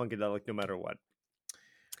Funkadelic no matter what.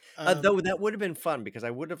 Though that would have been fun because I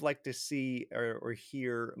would have liked to see or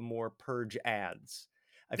hear more Purge ads.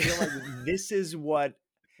 I feel like this is what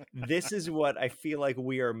I feel like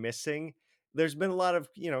we are missing. There's been a lot of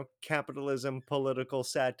capitalism, political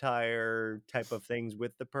satire type of things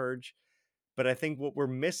with the Purge, but I think what we're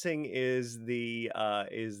missing is the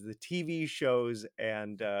TV shows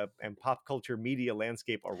and pop culture media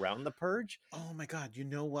landscape around the Purge. Oh my God! You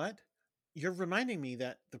know what? You're reminding me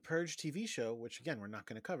that the Purge TV show, which again we're not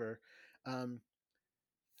going to cover,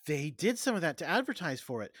 they did some of that to advertise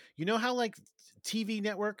for it. You know how like TV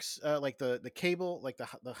networks, like the cable, like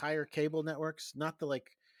the higher cable networks, not the like,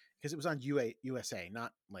 because it was on USA,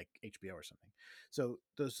 not like HBO or something. So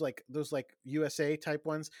those like USA type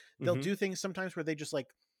ones, they'll do things sometimes where they just like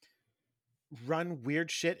run weird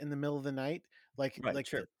shit in the middle of the night,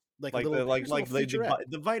 Sure.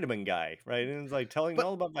 The vitamin guy, right? And it's like telling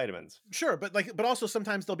all about vitamins. Sure, but also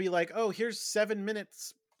sometimes they'll be like, oh, here's 7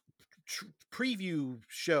 minutes preview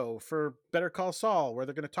show for Better Call Saul, where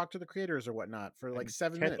they're going to talk to the creators or whatnot for like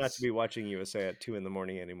 7 minutes. Not to be watching USA at 2 a.m.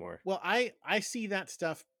 anymore. Well, I see that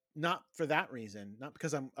stuff not for that reason, not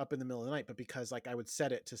because I'm up in the middle of the night, but because like I would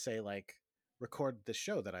set it to say like record the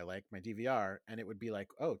show that I like, my DVR, and it would be like,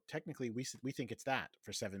 oh, technically we think it's that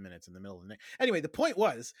for 7 minutes in the middle of the night. Anyway, the point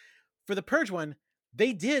was, for the Purge one,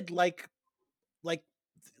 they did like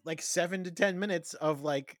 7 to 10 minutes of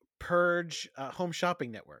like Purge home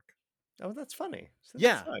shopping network. Oh, that's funny.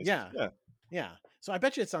 Yeah, That's nice. yeah. Yeah. So I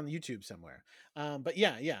bet you it's on YouTube somewhere. But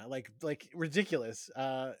yeah, like ridiculous.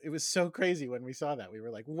 It was so crazy when we saw that. We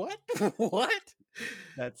were like, what? What?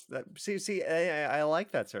 That's that. See, I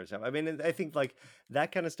like that sort of stuff. I mean, I think like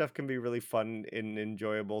that kind of stuff can be really fun and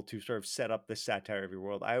enjoyable to sort of set up the satire of your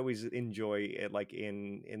world. I always enjoy it, like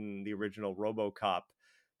in the original RoboCop,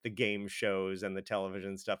 the game shows and the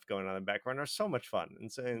television stuff going on in the background are so much fun,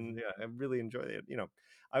 and so yeah, I really enjoy it. You know,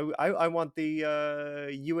 I want the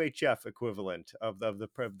UHF equivalent of the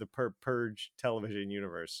Purge television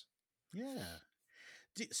universe. Yeah.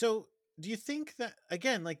 So do you think that,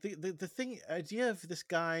 again, like the thing idea of this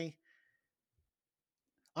guy,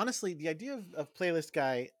 honestly, the idea of Playlist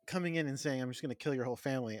Guy coming in and saying, I'm just going to kill your whole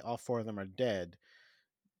family, all 4 of them are dead,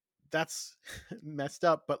 that's messed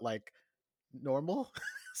up, but like normal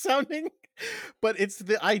sounding. But it's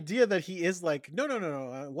the idea that he is like,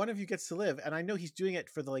 no, one of you gets to live, and I know he's doing it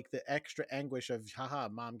for the extra anguish of, haha,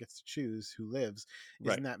 mom gets to choose who lives.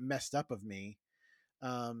 Isn't that messed up of me?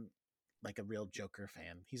 Like a real Joker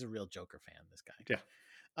fan. He's a real Joker fan, this guy.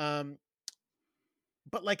 Yeah.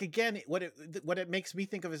 But like, again, what it makes me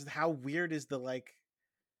think of is how weird is the like,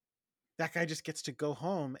 that guy just gets to go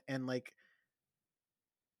home, and like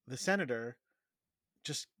the senator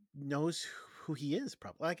just knows who he is.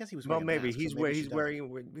 Probably, I guess he was wearing maybe a mask,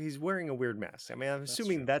 he's wearing a weird mask. I mean, I'm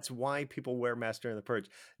assuming that's why people wear masks during the Purge,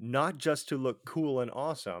 not just to look cool and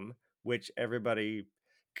awesome, which everybody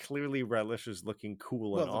clearly relishes looking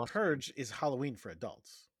cool and awesome. Well, the Purge is Halloween for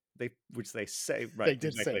adults. Which they say, right? They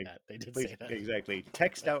did say that. They did say that. Exactly.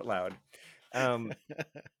 Text out loud.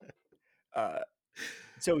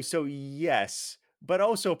 So yes, but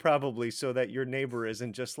also probably so that your neighbor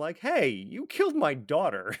isn't just like, hey, you killed my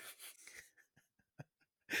daughter.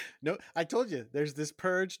 No, I told you, there's this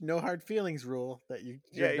Purge, no hard feelings rule that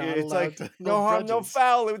you're not it's allowed like, to. No harm, no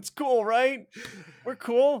foul. It's cool, right? We're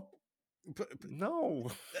cool. No,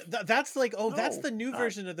 that's like, that's the new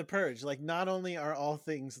version of the Purge. Like, not only are all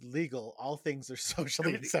things legal, all things are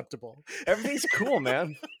socially acceptable. Everything's cool,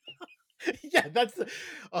 man. Yeah, that's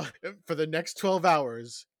for the next 12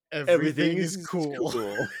 hours. Everything is cool.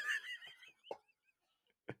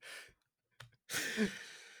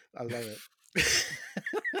 I love it.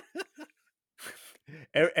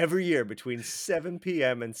 Every year between 7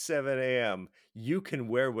 p.m. and 7 a.m., you can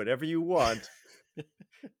wear whatever you want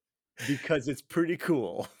because it's pretty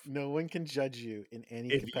cool. No one can judge you in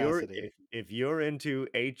any capacity. If you're into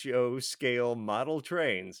HO scale model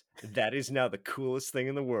trains, that is now the coolest thing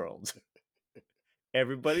in the world.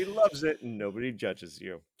 Everybody loves it and nobody judges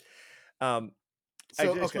you. I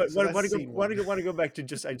just want to go back to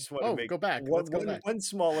just. I just want to make go back. Let's go back. One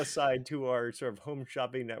small aside to our sort of home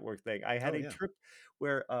shopping network thing. I had a trip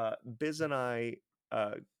where Biz and I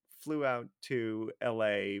flew out to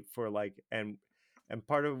LA for like, and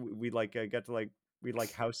part of we like got to like, we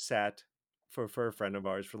like house sat for a friend of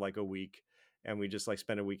ours for like a week, and we just like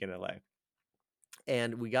spent a week in LA.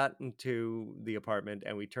 And we got into the apartment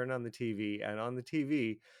and we turned on the TV, and on the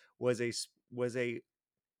TV was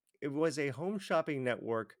a home shopping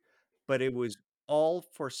network, but it was all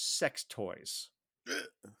for sex toys.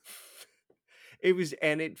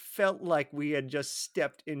 It felt like we had just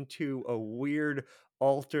stepped into a weird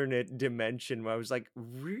alternate dimension where I was like,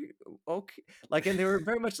 okay, like, and they were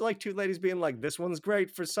very much like two ladies being like, this one's great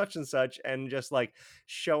for such and such, and just like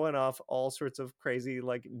showing off all sorts of crazy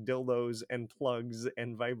like dildos and plugs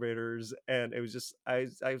and vibrators, and it was just I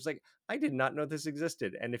was like, I did not know this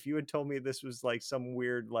existed. And if you had told me this was like some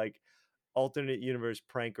weird like alternate universe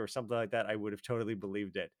prank or something like that, I would have totally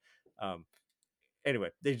believed it. Anyway,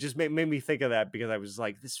 they just made me think of that because I was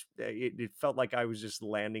like, this. It felt like I was just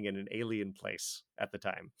landing in an alien place at the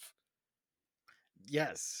time.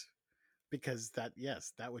 Yes, because that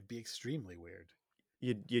would be extremely weird.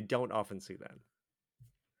 You don't often see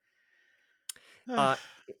that.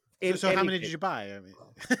 So how many did you buy?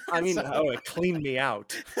 I mean, it cleaned me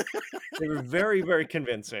out. They were very, very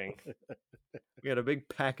convincing. We had a big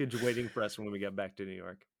package waiting for us when we got back to New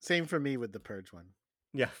York. Same for me with the Purge one.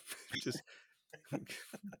 Yeah, just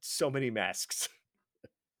so many masks.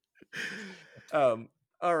 All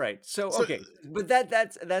right, so okay, but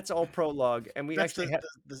that's all prologue, and we actually have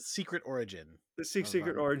the secret origin. The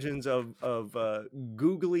secret origins of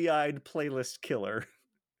googly-eyed playlist killer.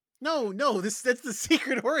 No, that's the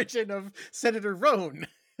secret origin of Senator Roan.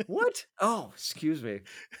 What? Oh, excuse me.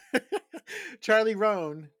 Charlie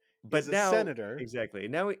Roan But is a now, senator. exactly.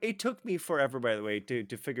 Now it took me forever, by the way,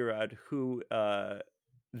 to figure out who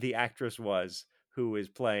the actress was who is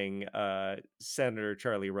playing Senator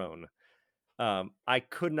Charlie Roan. I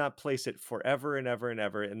could not place it forever and ever and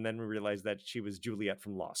ever, and then realized that she was Juliet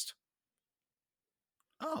from Lost.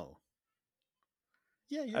 Oh,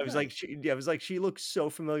 yeah, you're I was right. like, I was like, she looked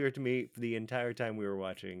so familiar to me the entire time we were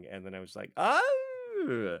watching, and then I was like, oh.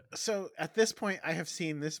 So at this point, I have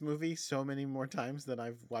seen this movie so many more times than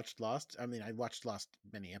I've watched Lost. I mean, I watched Lost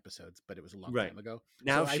many episodes, but it was a long time ago.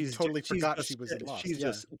 Now So I totally forgot she was in Lost. She's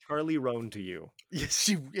just Charlie Roan to you. Yes,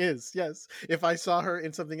 she is. Yes. If I saw her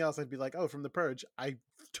in something else, I'd be like, oh, from The Purge. I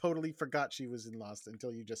totally forgot she was in Lost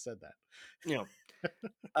until you just said that. Yeah.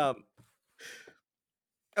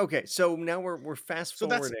 Okay, so now we're fast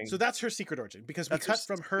forwarding. So that's her secret origin, because we cut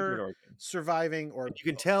from her surviving, or and you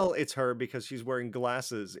can tell it's her because she's wearing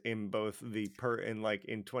glasses in both in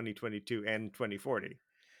 2022 and 2040.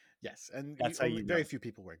 Yes, and that's how you very few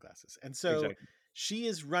people wear glasses. And so she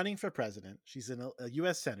is running for president. She's a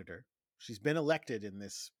U.S. senator. She's been elected in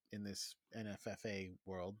this NFFA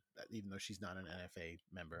world, even though she's not an NFA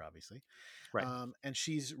member, obviously. Right. And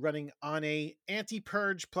she's running on a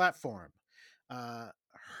anti-purge platform.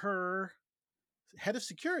 Her head of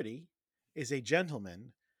security is a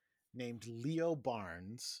gentleman named Leo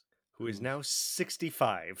Barnes, who is now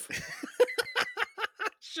 65.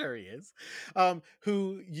 Sure he is.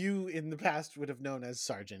 Who you in the past would have known as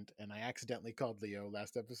Sergeant, and I accidentally called Leo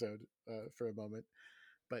last episode for a moment.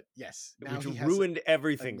 But yes, now which he has ruined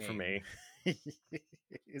everything for me.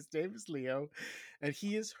 His name is Leo, and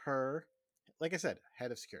he is her, like I said,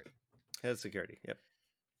 head of security. Head of security, yep.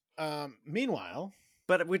 Meanwhile,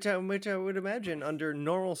 but which I would imagine under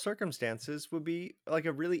normal circumstances would be like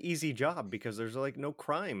a really easy job, because there's like no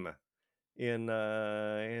crime in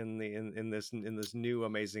this new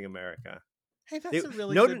amazing America. Hey, that's a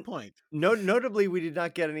really good point. Notably, we did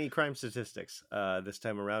not get any crime statistics this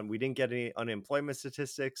time around. We didn't get any unemployment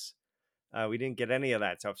statistics. We didn't get any of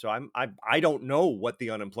that stuff. So I don't know what the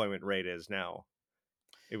unemployment rate is now.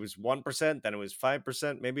 It was 1%, then it was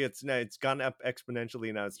 5%. Maybe it's gone up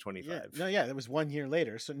exponentially. Now it's 25. Yeah, it was 1 year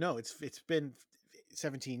later. So no, it's been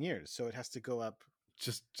 17 years. So it has to go up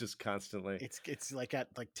just constantly. It's like at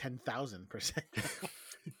like 10,000%.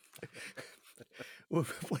 What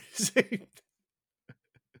is it?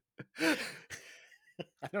 I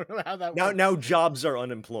don't know how that works. Now jobs are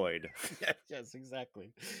unemployed. Yes,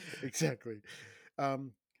 exactly.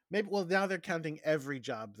 Maybe now they're counting every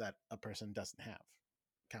job that a person doesn't have.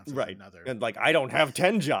 Counts as another. And like, I don't have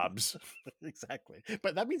 10 jobs. Exactly.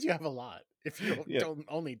 But that means you have a lot if you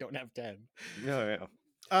don't have 10. Yeah.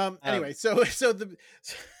 Anyway,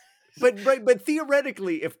 but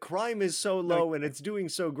theoretically, if crime is so low and it's doing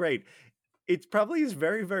so great, it probably is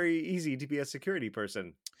very, very easy to be a security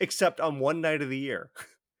person, except on one night of the year.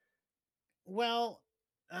 Well,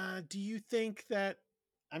 do you think that?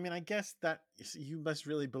 I mean, I guess that you must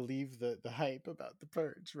really believe the hype about the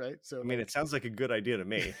Purge, right? So I mean, it sounds like a good idea to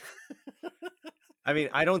me. I mean,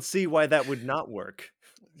 I don't see why that would not work.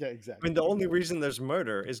 Yeah, exactly. I mean, the only reason there's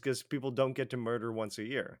murder is because people don't get to murder once a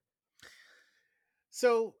year.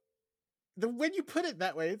 So, when you put it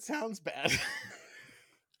that way, it sounds bad.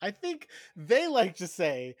 I think they like to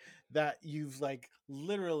say that you've like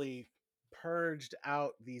literally purged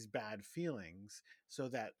out these bad feelings, so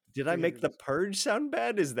that did I make the purge sound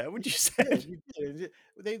bad? Is that what you said?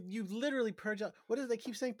 You literally purge out. What do they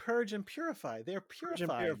keep saying? Purge and purify. They're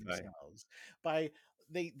purifying themselves by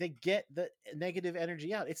they get the negative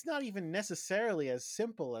energy out. It's not even necessarily as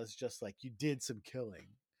simple as just like you did some killing,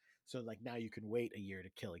 so like now you can wait a year to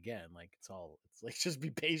kill again. Like it's like just be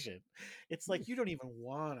patient. It's like you don't even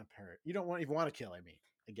want to purge. You don't even want to kill. I mean,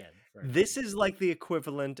 again, this is like the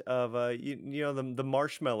equivalent of you know the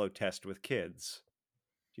marshmallow test with kids.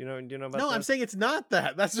 Do you know about No, that? I'm saying it's not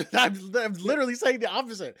that. I'm literally saying the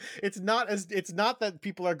opposite. It's not that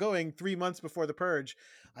people are going 3 months before the purge.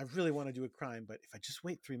 I really want to do a crime, but if I just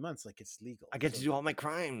wait 3 months, like it's legal. I get to do all my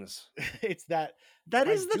crimes. It's that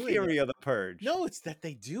is the theory of the purge. No, it's that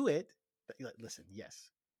they do it. Listen, yes,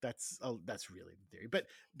 that's really the theory. But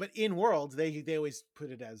in world, they always put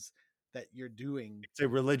it as that you're doing. It's a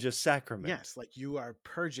religious sacrament. Yes, like you are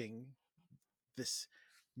purging this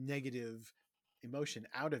negative emotion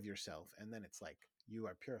out of yourself, and then it's like you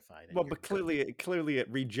are purified. Well, but clearly it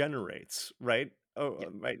regenerates, right?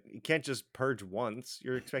 Right. You can't just purge once.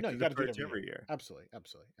 You're expected to purge every year. Absolutely.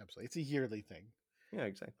 It's a yearly thing. Yeah,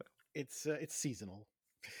 exactly. It's seasonal.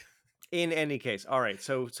 In any case, all right.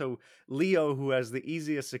 So Leo, who has the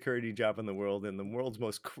easiest security job in the world, in the world's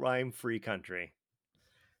most crime-free country,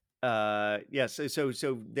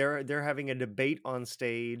 So they're having a debate on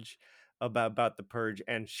stage about the purge,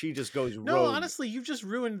 and she just goes No, rogue. honestly, you've just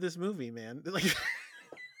ruined this movie, man. Like,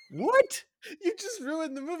 What? you just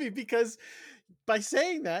ruined the movie because by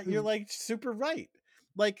saying that, you're like super right.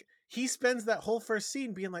 Like, he spends that whole first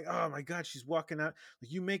scene being like, "Oh my god, she's walking out.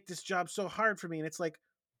 Like, you make this job so hard for me," and it's like,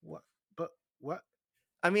 what? But what?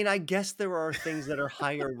 I mean, I guess there are things that are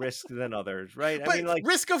higher risk than others, right? I But mean, like,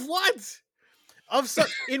 risk of what? Of some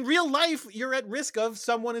in real life, you're at risk of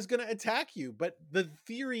someone is going to attack you. But the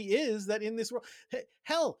theory is that in this world,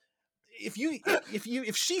 hell,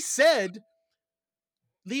 if she said,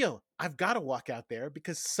 "Leo, I've got to walk out there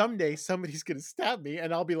because someday somebody's going to stab me,"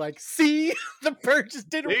 and I'll be like, "See, the purge just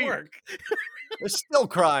didn't work." There's still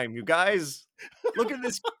crime, you guys. Look at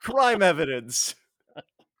this crime evidence.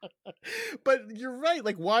 But you're right.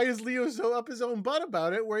 Like, why is Leo so up his own butt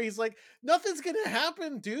about it? Where he's like, "Nothing's gonna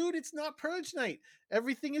happen, dude. It's not purge night.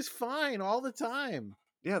 Everything is fine all the time."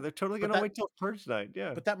 Yeah, they're totally gonna wait till purge night.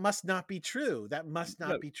 Yeah, but that must not be true. That must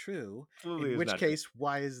not be true. Absolutely In is which not case,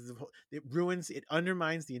 why is it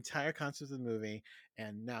undermines the entire concept of the movie,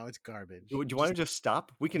 and now it's garbage. Do you want to just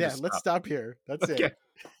stop? We can. Yeah, just let's stop here. That's Okay. it.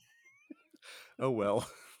 Oh well.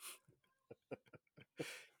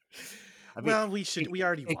 I mean, Well, we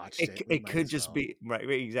already watched it. It could just be right.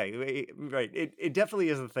 Exactly. Right. It definitely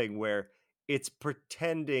is a thing where it's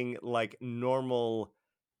pretending like normal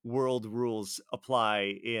world rules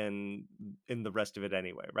apply in the rest of it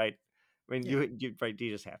anyway, right? I mean, Yeah. you right.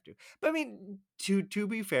 You just have to. But I mean, to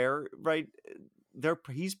be fair, right?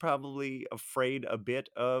 He's probably afraid a bit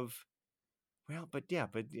of. Well, but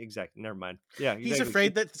exactly. Never mind. Yeah, He's exactly.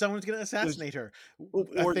 afraid that someone's going to assassinate her,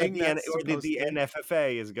 or that the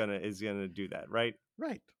NFFA is gonna do that, right?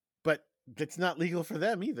 Right, but it's not legal for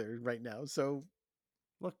them either right now. So,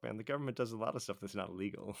 look, man, the government does a lot of stuff that's not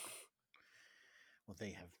legal. Well,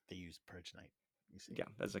 they use purge night. You see, yeah,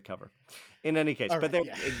 as a cover. In any case, but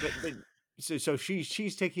so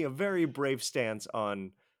she's taking a very brave stance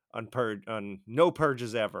on no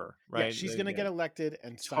purges ever, right? Yeah, she's gonna get elected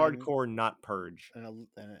and it's hardcore not purge. And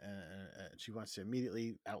she wants to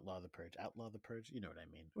immediately outlaw the purge. You know what I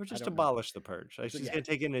mean? Or just abolish the purge. Like, she's gonna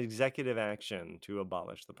take an executive action to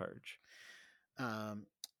abolish the purge.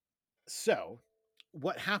 So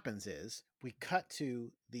what happens is we cut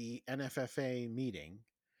to the NFFA meeting.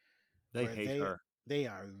 They hate her. They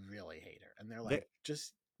really hate her, and they're like,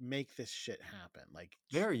 just make this shit happen. Like,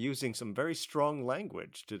 they're using some very strong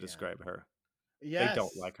language to describe her. Yes, they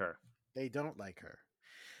don't like her. They don't like her.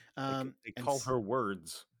 They call her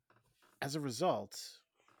words. As a result,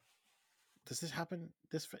 does this happen?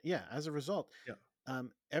 As a result,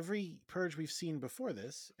 every purge we've seen before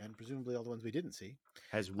this, and presumably all the ones we didn't see,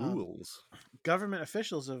 has rules. Government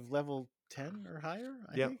officials of level 10 or higher,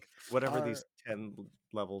 I think. Whatever these 10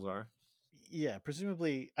 levels are. Yeah,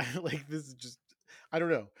 presumably, like, this is just, I don't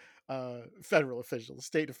know. Federal officials,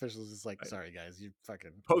 state officials is like, sorry guys, you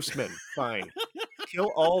fucking postmen. Fine.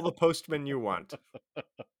 Kill all the postmen you want.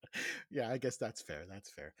 Yeah, I guess that's fair.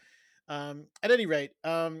 At any rate,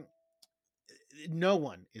 no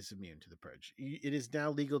one is immune to the purge. It is now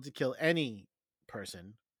legal to kill any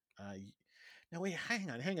person. Now wait, hang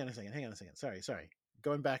on a second. Sorry.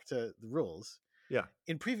 Going back to the rules. Yeah.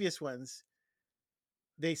 In previous ones,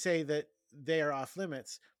 they say that they are off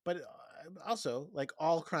limits, but also, like,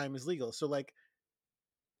 all crime is legal. So, like,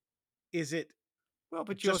 is it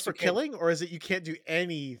just for killing, or is it you can't do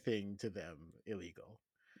anything to them illegal?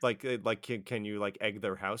 Like can you like egg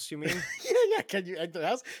their house, you mean? Yeah. Can you egg their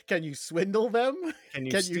house? Can you swindle them? Can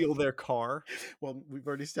you steal their car? Well, we've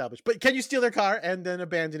already established. But can you steal their car and then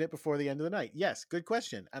abandon it before the end of the night? Yes, good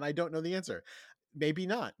question. And I don't know the answer. Maybe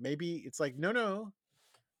not. Maybe it's like, no.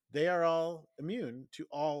 They are all immune to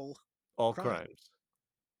all crimes.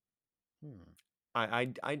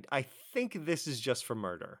 I think this is just for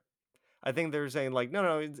murder. I think they're saying like,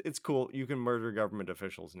 no, it's cool. You can murder government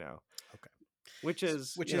officials now. Okay. Which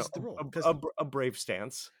is the rule. A brave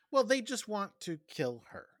stance. Well, they just want to kill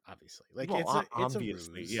her, obviously. Like, it's obviously, a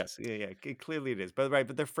ruse. Yes, yeah. Clearly it is.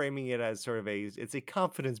 But they're framing it as sort of it's a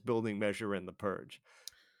confidence building measure in the purge.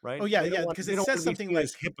 Right? Oh yeah, because it says something like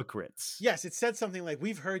hypocrites. Yes, it said something like,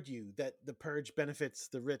 we've heard you that the purge benefits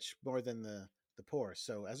the rich more than the poor.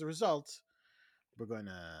 So as a result, we're going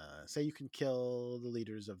to say you can kill the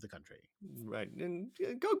leaders of the country. Right, and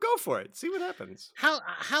go for it. See what happens.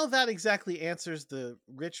 How that exactly answers the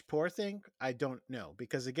rich poor thing, I don't know,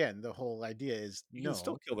 because again, the whole idea is you can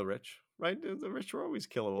still kill the rich, right? The rich are always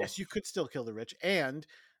killable. Yes, you could still kill the rich, and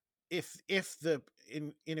if the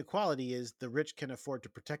inequality is the rich can afford to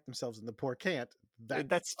protect themselves and the poor can't,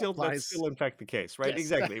 that's still in fact the case, right? Yes.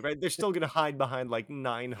 Exactly, right? They're still going to hide behind like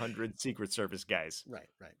 900 Secret Service guys. Right.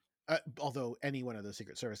 Although any one of those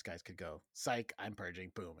Secret Service guys could go, psych, I'm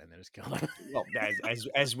purging, boom, and then just kill them. Well,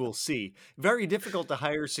 as we'll see, very difficult to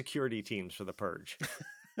hire security teams for the Purge.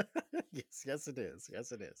 Yes, it is.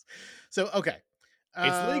 So, okay.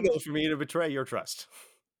 It's legal for me to betray your trust.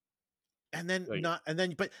 And then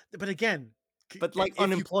but again, but like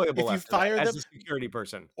unemployable if you fire them as a security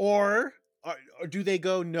person. Or do they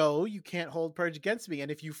go, no, you can't hold Purge against me? And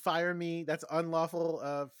if you fire me, that's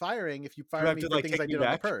unlawful firing. If you fire me for things I did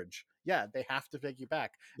on the Purge. Yeah, they have to take you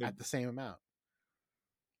back at the same amount.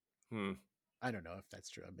 I don't know if that's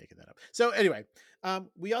true. I'm making that up. So anyway,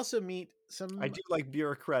 we also meet some. I do like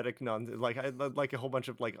bureaucratic I like a whole bunch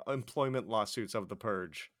of like employment lawsuits of the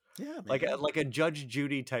Purge. Yeah, like a Judge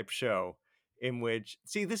Judy type show in which,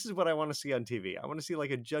 see, this is what I want to see on TV. I want to see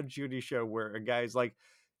like a Judge Judy show where a guy's like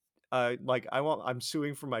I'm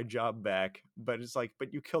suing for my job back, but it's like,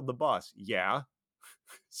 but you killed the boss. Yeah,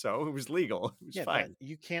 so it was legal. It was fine.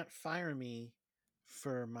 You can't fire me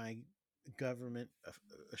for my government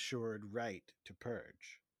assured right to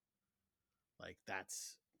purge. Like,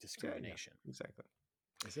 that's discrimination. Yeah, exactly.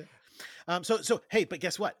 Is it? So hey, but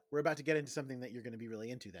guess what? We're about to get into something that you're going to be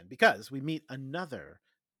really into then, because we meet another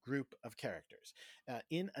group of characters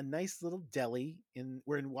in a nice little deli.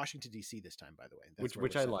 We're in Washington D.C. this time, by the way. That's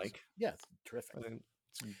which I like. Yeah, it's terrific.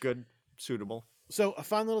 It's good, suitable. So a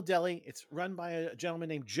fun little deli. It's run by a gentleman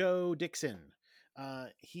named Joe Dixon.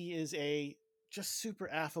 He is a just super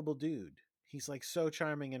affable dude. He's like so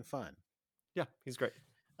charming and fun. Yeah, he's great.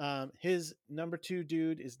 His number 2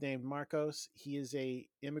 dude is named Marcos. He is a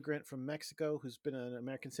immigrant from Mexico who's been an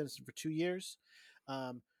American citizen for 2 years.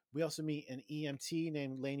 We also meet an EMT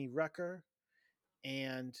named Lainey Rucker,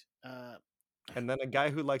 and then a guy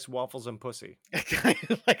who likes waffles and pussy. A guy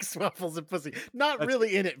who likes waffles and pussy. That's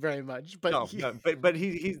really in it very much, but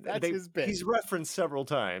he's referenced several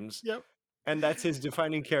times. Yep. And that's his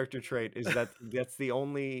defining character trait, is that's the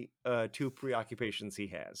only 2 preoccupations he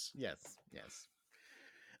has. Yes.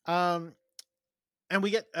 And we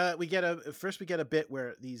get a bit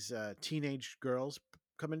where these teenage girls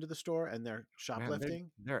come into the store and they're shoplifting.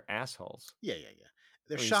 Man, they're assholes. Yeah.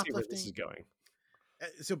 They're shoplifting. See where this is going.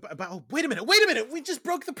 Wait a minute! We just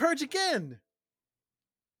broke the Purge again.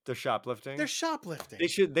 They're shoplifting.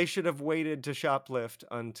 They should have waited to shoplift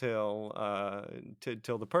until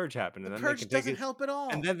till the Purge happened. And the Purge doesn't help at all.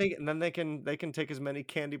 And then they can take as many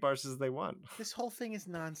candy bars as they want. This whole thing is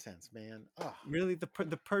nonsense, man. Ugh. Really, the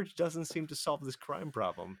Purge doesn't seem to solve this crime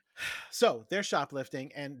problem. So they're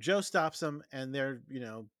shoplifting, and Joe stops them, and they're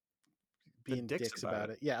being dicks about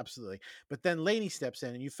it. Yeah, absolutely. But then Lainey steps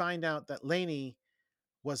in, and you find out that Lainey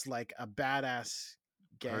was like a badass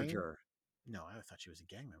gang. Purger. No, I thought she was a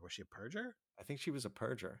gang member. Was she a purger? I think she was a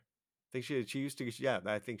purger. I think she used to. Yeah,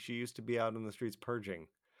 I think she used to be out in the streets purging.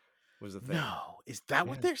 Was the thing? No, is that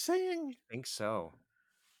what they're saying? I think so.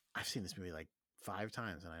 I've seen this movie like 5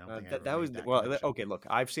 times, and I don't think that was okay. Look,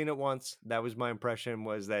 I've seen it once. That was my impression.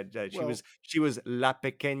 Was that she was La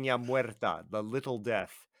Pequeña Muerta, the little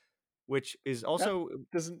death, which is also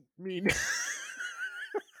doesn't mean.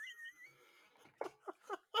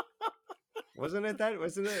 Isn't it?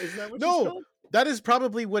 Isn't that what? No, that is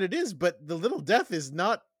probably what it is. But the little death is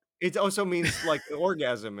not. It also means like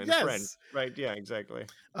orgasm in yes. French, right? Yeah, exactly.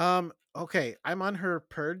 Okay, I'm on her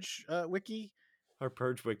Purge wiki. Her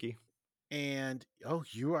Purge wiki. And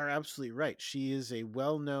you are absolutely right. She is a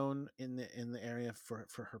well-known in the area for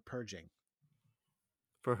her purging.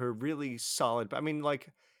 For her really solid. I mean,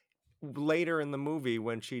 like later in the movie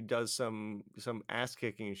when she does some ass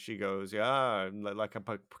kicking, she goes, "Yeah, like a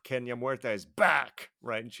Pequeña Muerta is back,"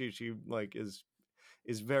 right? And she like is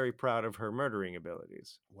very proud of her murdering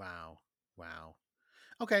abilities. Wow.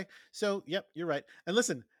 Okay, so yep, you're right. And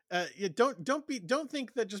listen, don't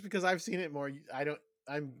think that just because I've seen it more,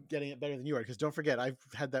 I'm getting it better than you are. Because don't forget, I've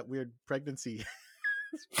had that weird pregnancy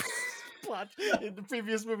plot in the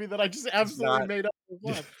previous movie that I just absolutely made up.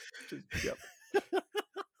 Yep.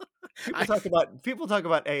 People talk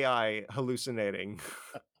about AI hallucinating,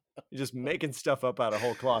 just making stuff up out of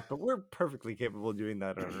whole cloth, but we're perfectly capable of doing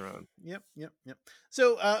that on our own. Yep.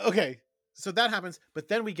 So, okay. So that happens, but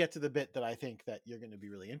then we get to the bit that I think that you're going to be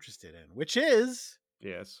really interested in, which is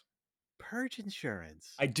Purge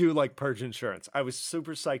insurance. I do like Purge insurance. I was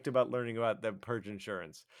super psyched about learning about the Purge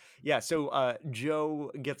insurance. Yeah. So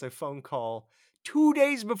Joe gets a phone call 2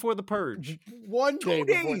 days before the Purge. 1 day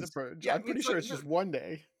before the Purge. Yeah, I'm pretty sure it's just 1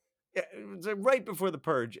 day. Yeah, it's right before the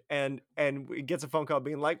Purge, and he gets a phone call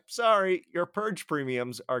being like, "Sorry, your Purge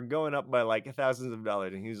premiums are going up by like thousands of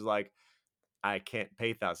dollars." And he's like, I can't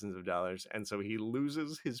pay thousands of dollars, and so he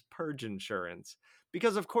loses his purge insurance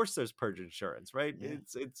because, of course, there's purge insurance, right? Yeah.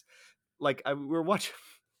 It's like we're watching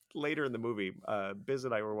later in the movie. Biz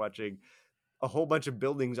and I were watching a whole bunch of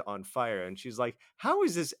buildings on fire, and she's like, "How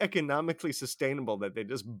is this economically sustainable that they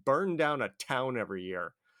just burn down a town every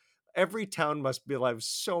year?" Every town must be have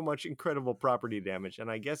so much incredible property damage, and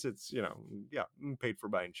I guess it's paid for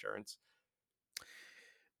by insurance.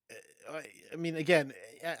 I mean, again,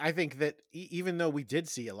 I think that even though we did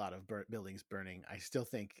see a lot of buildings burning, I still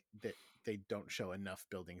think that they don't show enough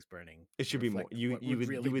buildings burning. It should be more. You would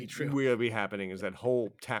really be happening is that whole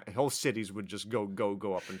cities would just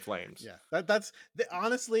go up in flames. Yeah, that's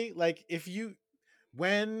honestly, like,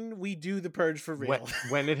 when we do the purge for real,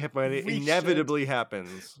 when it inevitably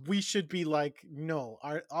happens, we should be like, no,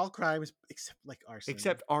 all crimes except like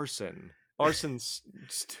arson. Arson's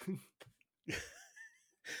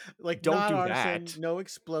like, don't not do arson, that. no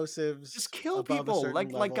explosives. Just kill people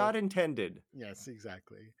like God intended. Yes,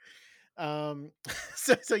 exactly.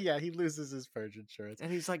 So yeah, he loses his purge insurance,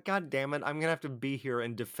 and he's like, God damn it, I'm gonna have to be here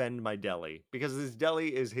and defend my deli because this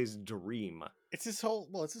deli is his dream. It's his whole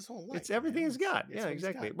life. It's everything he's got. Yeah,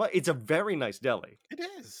 exactly. Got. Well, it's a very nice deli. It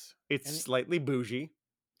is. It's slightly bougie.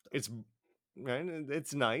 It's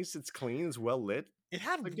nice. It's clean. It's well lit. It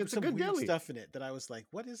had some weird deli stuff in it that I was like,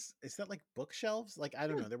 what is that, like bookshelves? Like, I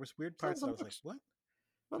don't know. There was weird parts that I was like, what?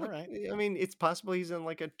 Well, all right. I mean, it's possible he's in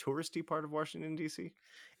like a touristy part of Washington, D.C.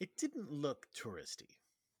 It didn't look touristy.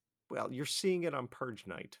 Well, you're seeing it on Purge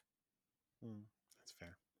night. That's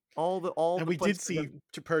fair. And we did see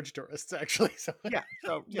to Purge tourists, actually. So yeah,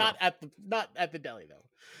 so not at the deli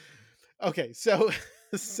though. Okay, so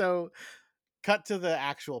cut to the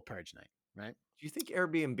actual Purge night, right? Do you think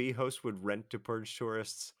Airbnb hosts would rent to Purge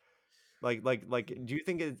tourists? Like, do you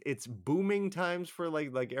think it's booming times for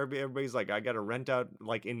like everybody's like, I got to rent out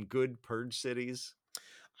like in good purge cities?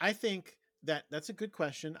 I think that's a good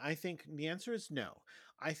question. I think the answer is no.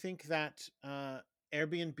 I think that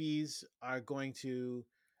Airbnbs are going to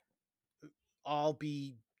all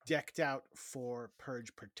be decked out for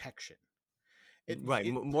purge protection.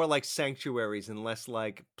 More like sanctuaries and less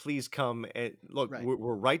like, please come and look. Right.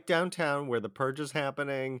 We're right downtown where the purge is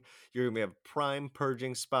happening. You're gonna have prime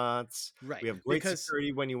purging spots. Right. We have great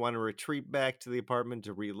security when you want to retreat back to the apartment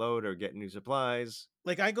to reload or get new supplies.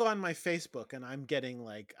 Like, I go on my Facebook and I'm getting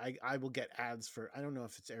like, I will get ads for, I don't know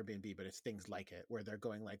if it's Airbnb, but it's things like it where they're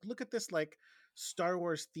going like, look at this like Star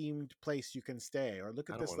Wars themed place you can stay, or look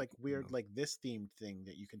at this like weird like this themed thing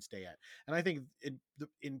that you can stay at. And I think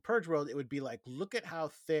in Purge World it would be like, look at how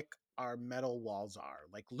thick our metal walls are.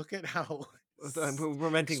 Like, look at how we're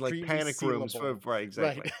renting like panic rooms for, right,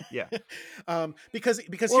 exactly. Right. Yeah. Because or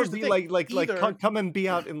here's the thing. like come and be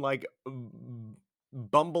out in like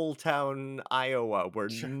Bumbletown, Iowa, where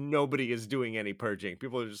nobody is doing any purging.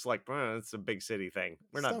 People are just like, it's a big city thing.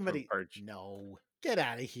 We're not for purge. No, get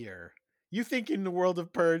out of here. You think in the world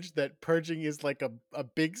of purge that purging is like a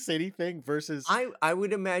big city thing versus... I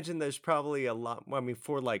would imagine there's probably a lot more, I mean,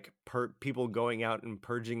 for like people going out and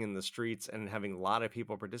purging in the streets and having a lot of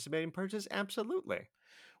people participate in purges, absolutely.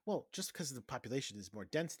 Well, just because the population is more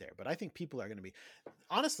dense there, but I think people are going to be...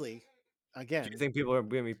 Honestly... Again, do you think people are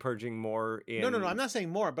going to be purging more in... No, I'm not saying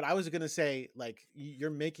more, but I was going to say, like, you're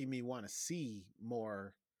making me want to see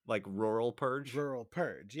more... Like rural purge? Rural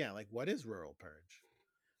purge, yeah. Like, what is rural purge?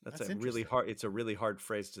 That's a really hard... It's a really hard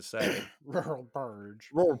phrase to say. Rural purge.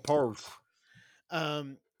 Rural purge.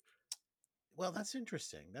 Well, that's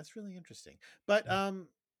interesting. That's really interesting. But,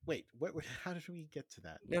 wait, how did we get to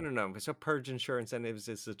that? No. It's a purge insurance, and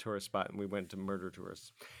it's a tourist spot, and we went to murder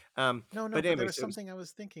tourists. No, but anyway, there was something I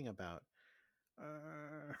was thinking about.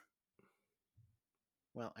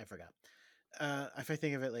 Well, I forgot. If I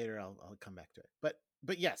think of it later, I'll come back to it.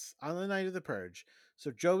 But yes, on the night of the purge, so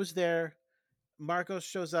Joe's there. Marcos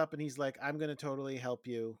shows up and he's like, "I'm going to totally help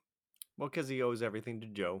you." Well, because he owes everything to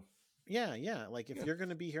Joe. Yeah. Like, if you're going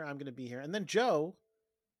to be here, I'm going to be here. And then Joe,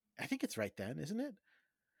 I think it's right then, isn't it?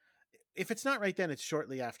 If it's not right then, it's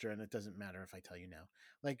shortly after, and it doesn't matter if I tell you now.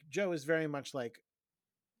 Like, Joe is very much like,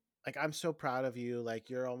 I'm so proud of you. Like,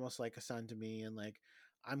 you're almost like a son to me. And like,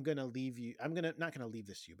 I'm going to leave you. I'm not going to leave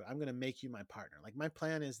this to you, but I'm going to make you my partner. Like, my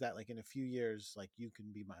plan is that like in a few years, like, you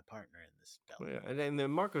can be my partner in this belly. Yeah. And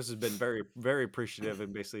then Marcos has been very, very appreciative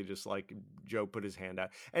and basically just like Joe put his hand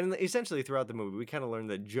out. And essentially throughout the movie, we kind of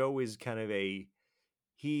learned that Joe is kind of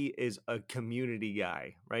he is a community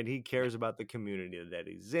guy, right? He cares about the community that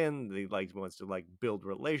he's in. He wants to like build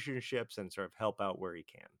relationships and sort of help out where he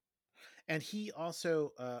can. And he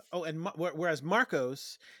also, whereas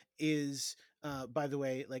Marcos is, by the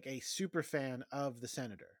way, like a super fan of the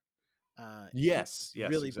senator. Yes,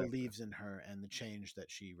 really exactly. believes in her and the change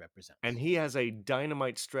that she represents. And he has a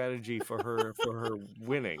dynamite strategy for her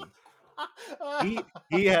winning.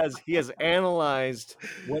 He has analyzed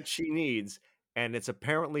what she needs, and it's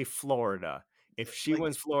apparently Florida. If she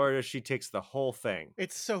wins Florida, she takes the whole thing.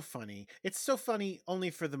 It's so funny. It's so funny only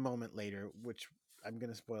for the moment later, which I'm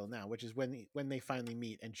going to spoil now, which is when they finally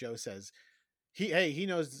meet and Joe says he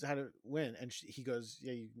knows how to win, and he goes,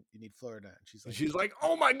 yeah, you need Florida, and she's like,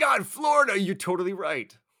 oh my god, Florida, you're totally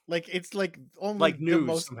right. Like it's like only like the news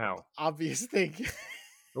most somehow. obvious thing.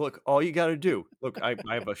 Look, all you got to do. Look, I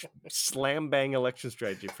have a slam bang election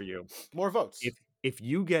strategy for you. More votes. If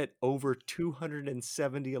you get over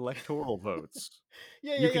 270 electoral votes,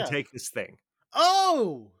 you can take this thing.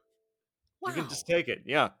 Oh, wow. You can just take it.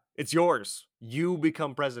 Yeah, it's yours. You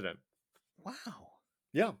become president. Wow.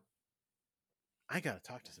 Yeah. I got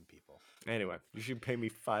to talk to some people. Anyway, you should pay me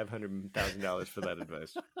 $500,000 for that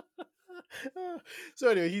advice. So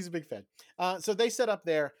anyway, he's a big fan. So they set up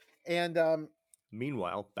there, and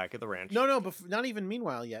meanwhile, back at the ranch. No, not even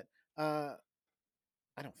meanwhile yet. I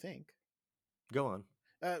don't think. Go on.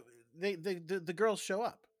 The girls show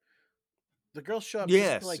up. The girls show up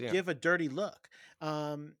yes, just to give a dirty look,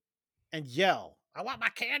 and yell, "I want my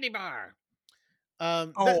candy bar."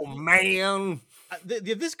 Man,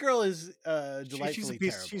 this girl is delightfully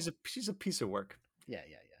terrible. She's a piece of work. Yeah.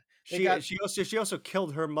 She also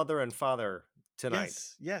killed her mother and father tonight.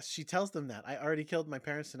 Yes, she tells them that I already killed my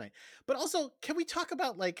parents tonight. But also, can we talk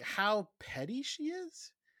about how petty she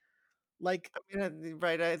is? Like, I mean,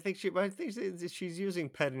 right? I think she's using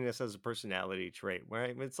pettiness as a personality trait.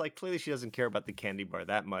 Right? It's like clearly she doesn't care about the candy bar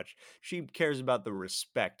that much. She cares about the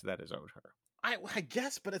respect that is owed her. I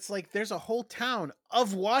guess, but it's like there's a whole town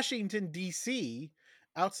of Washington D.C.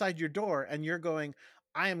 outside your door, and you're going,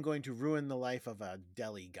 I am going to ruin the life of a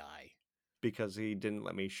deli guy because he didn't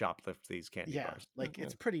let me shoplift these candy bars.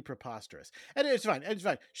 It's pretty preposterous, and it's fine.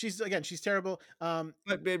 She's terrible.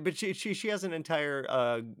 But she has an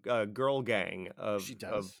entire girl gang of she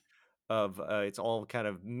does. Of it's all kind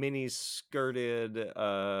of mini skirted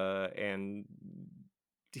and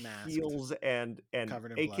masked, heels and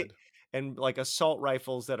covered in blood. And like assault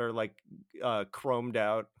rifles that are like chromed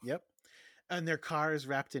out. Yep. And their cars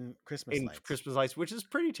wrapped in Christmas lights, which is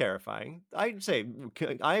pretty terrifying. I'd say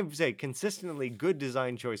consistently good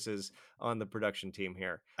design choices on the production team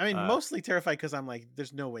here. I mean, mostly terrified because I'm like,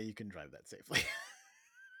 there's no way you can drive that safely.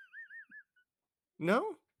 No?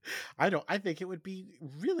 I don't. I think it would be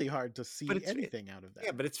really hard to see anything out of that.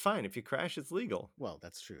 Yeah, but it's fine. If you crash, it's legal. Well,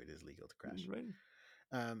 that's true. It is legal to crash. Right.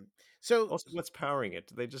 So also, what's powering it?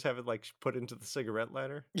 Do they just have it put into the cigarette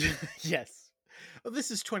lighter? Yes. Well, this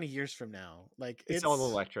is 20 years from now. It's all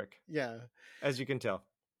electric. Yeah, as you can tell.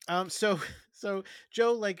 So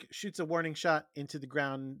Joe shoots a warning shot into the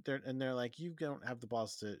ground, and they're like, "You don't have the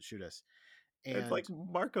balls to shoot us." And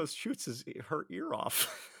Marcos shoots her ear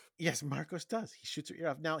off. Yes, Marcos does. He shoots her ear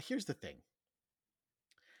off. Now, here's the thing.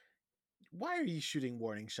 Why are you shooting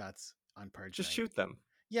warning shots on Purge Just night? Shoot them.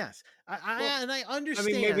 Yes, I understand.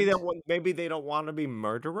 I mean, maybe they don't want to be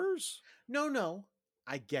murderers. No,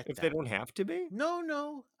 I get if that. They don't have to be.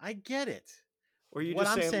 No, I get it. Or you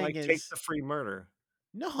just saying take the free murder?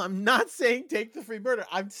 No, I'm not saying take the free murder.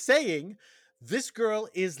 I'm saying this girl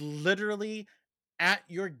is literally at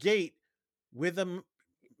your gate with a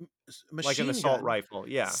machine like an assault gun, rifle,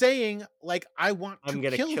 saying I'm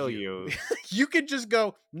gonna kill you. You can just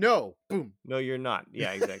go, no, boom. No, you're not.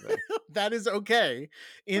 Yeah, exactly. That is okay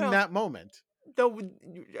in that moment. Though,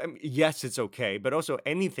 yes, it's okay, but also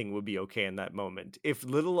anything would be okay in that moment. If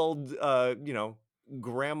little old,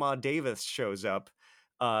 Grandma Davis shows up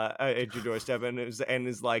at your doorstep and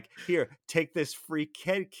is like, "Here, take this free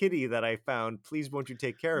kitty that I found. Please, won't you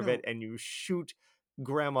take care of it?" And you shoot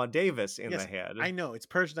Grandma Davis in the head. I know it's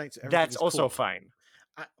Purge night. So that's also cool. fine.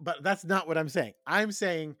 But that's not what I'm saying. I'm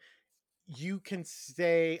saying you can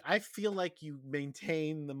say, I feel like you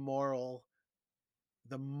maintain the moral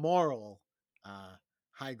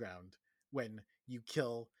high ground when you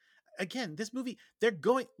kill. Again, this movie,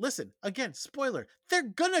 spoiler, they're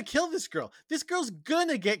gonna kill this girl. This girl's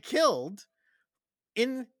gonna get killed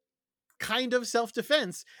in kind of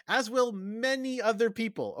self-defense, as will many other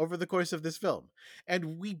people over the course of this film.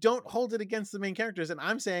 And we don't hold it against the main characters. And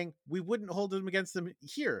I'm saying we wouldn't hold them against them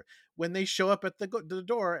here when they show up at the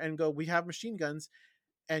door and go, "We have machine guns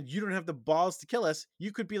and you don't have the balls to kill us."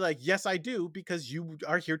 You could be like, "Yes, I do, because you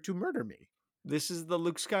are here to murder me." This is the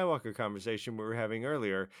Luke Skywalker conversation we were having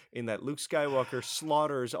earlier, in that Luke Skywalker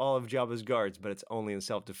slaughters all of Jabba's guards, but it's only in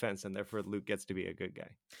self-defense, and therefore Luke gets to be a good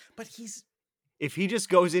guy. But he's if he just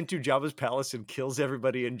goes into Jabba's palace and kills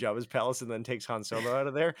everybody in Jabba's palace and then takes Han Solo out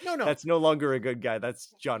of there, No. that's no longer a good guy.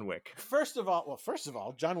 That's John Wick. First of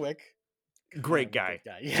all, John Wick, Great guy. good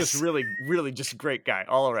guy. Yes. Just really, really just a great guy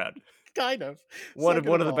all around. Kind of. One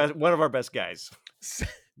of our best guys.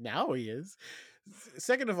 Now he is.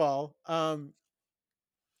 Second of all,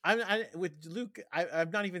 with Luke, I'm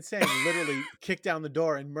not even saying literally kick down the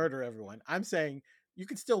door and murder everyone. I'm saying you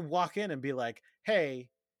can still walk in and be like, "Hey,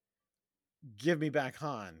 give me back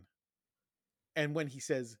Han." And when he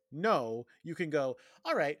says no, you can go,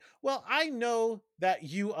 "All right, well, I know that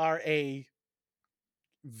you are a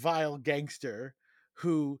vile gangster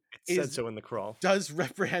who said so in the crawl, does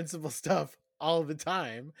reprehensible stuff all the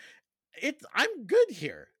time. I'm good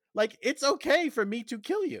here. Like, it's okay for me to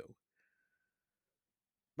kill you.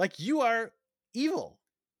 Like, you are evil."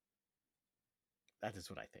 That is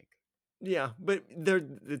what I think. Yeah, but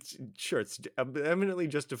it's eminently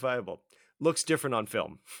justifiable. Looks different on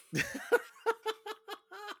film.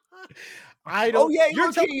 I don't. Oh yeah,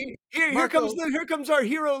 here comes our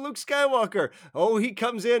hero Luke Skywalker. Oh, he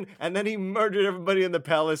comes in and then he murdered everybody in the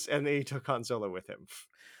palace and then he took Han Solo with him.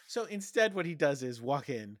 So instead, what he does is walk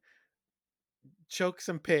in, choke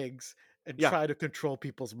some pigs, and try to control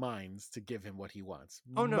people's minds to give him what he wants.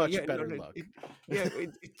 Oh no, much better luck.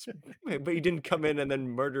 But he didn't come in and then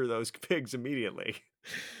murder those pigs immediately.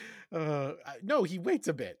 No, he waits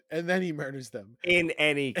a bit and then he murders them. In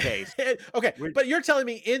any case, okay, but you're telling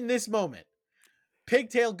me in this moment,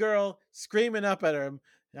 pigtail girl screaming up at him.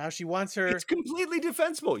 Now she wants her. It's completely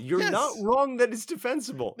defensible. You're not wrong that it's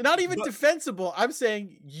defensible. Not even defensible. I'm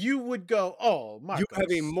saying you would go, "Oh, Marcos, you have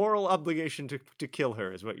a moral obligation to kill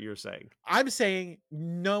her," is what you're saying. I'm saying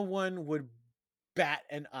no one would bat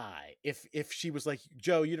an eye if she was like,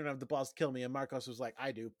 "Joe, you don't have the balls to kill me," and Marcos was like,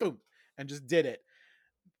 "I do," boom, and just did it.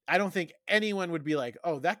 I don't think anyone would be like,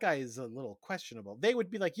 "Oh, that guy is a little questionable." They would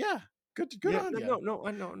be like, "Yeah, good on you."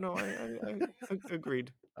 No, I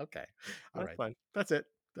agreed. Okay, all right, fine. That's it.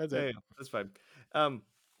 That's it. Yeah, that's fine.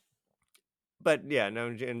 But yeah,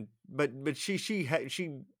 no, but she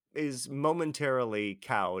is momentarily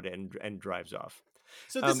cowed and drives off.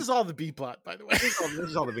 So this is all the B plot, by the way. This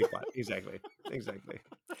is all the B plot. Exactly.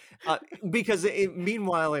 Because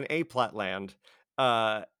meanwhile in A plot land,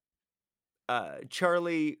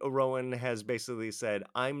 Charlie Rowan has basically said,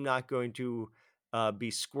 "I'm not going to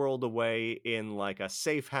be squirreled away in like a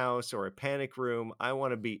safe house or a panic room. I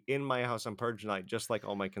want to be in my house on Purge night, just like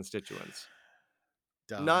all my constituents."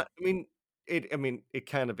 Dumb. It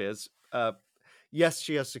kind of is. Yes,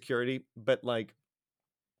 she has security, but like,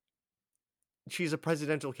 she's a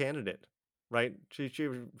presidential candidate, right? She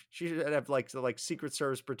should have like Secret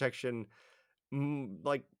Service protection,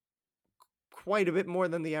 like quite a bit more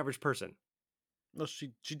than the average person. Well,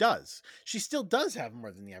 she does. She still does have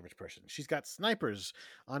more than the average person. She's got snipers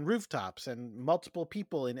on rooftops and multiple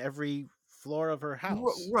people in every floor of her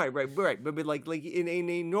house. Right. But like in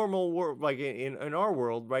a normal world, like in our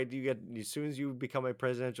world, right? You get, as soon as you become a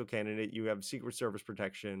presidential candidate, you have Secret Service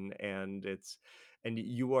protection, and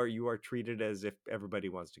you are treated as if everybody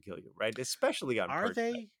wants to kill you, right? Especially on Are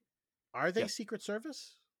they yes. Secret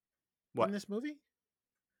Service in this movie?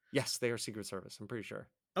 Yes, they are Secret Service. I'm pretty sure.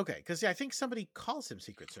 Okay, because I think somebody calls him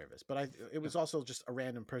Secret Service, but it was also just a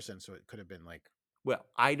random person, so it could have been like. Well,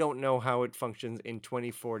 I don't know how it functions in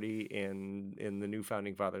 2040 in the new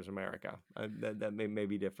Founding Fathers America. That may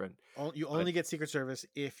be different. You only get Secret Service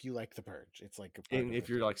if you like the Purge. It's like if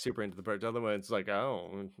you're like super into the Purge. Otherwise, it's like,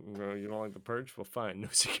 oh, you don't like the Purge? Well, fine, no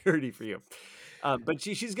security for you. But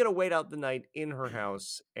she's gonna wait out the night in her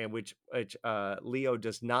house, and which Leo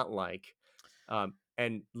does not like.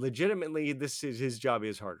 And legitimately, his job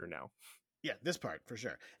is harder now. Yeah, this part for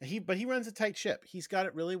sure. And he runs a tight ship. He's got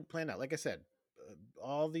it really planned out. Like I said,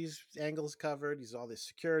 all these angles covered. He's all this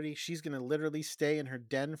security. She's gonna literally stay in her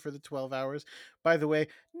den for the 12 hours. By the way,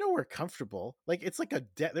 nowhere comfortable. Like, it's like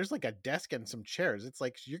there's like a desk and some chairs. It's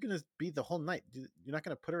like you're gonna be the whole night. You're not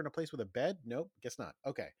gonna put her in a place with a bed? Nope, guess not.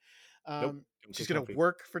 Okay. Nope, she's gonna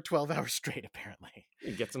work for 12 hours straight, apparently.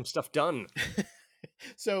 You get some stuff done.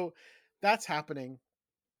 So that's happening.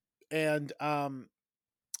 And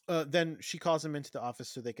then she calls him into the office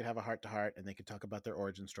so they could have a heart-to-heart and they could talk about their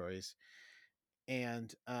origin stories.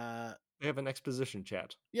 And they have an exposition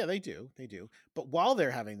chat. Yeah, they do. But while they're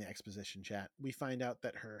having the exposition chat, we find out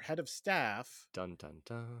that her head of staff, dun dun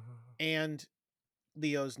dun, and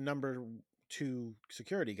Leo's number 2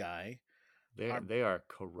 security guy, they are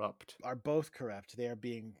corrupt. Are both corrupt. They are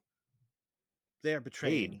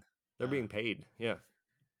betraying. They're being paid. Yeah.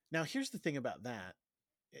 Now here's the thing about that.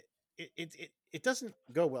 It doesn't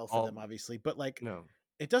go well for them, obviously, but like, no,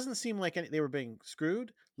 it doesn't seem like they were being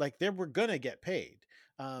screwed. Like they were gonna get paid,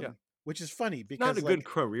 which is funny because not a good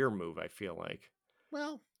career move. I feel like.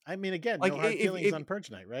 Well, I mean, again, Like no hard feelings on Purge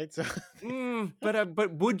Night, right? So,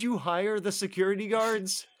 but would you hire the security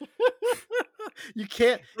guards? You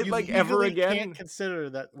can't, you like ever again? Can't consider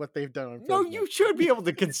that what they've done on Purge No, Night. you should be able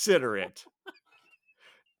to consider it.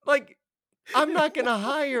 Like, I'm not going to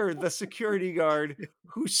hire the security guard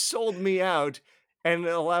who sold me out and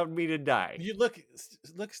allowed me to die. You look,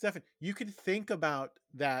 Stefan, you can think about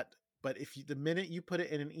that, but the minute you put it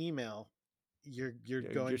in an email, you're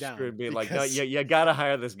going down. You're be like, no, you got to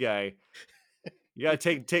hire this guy. You got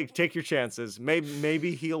to take your chances.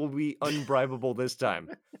 Maybe he'll be unbribable this time.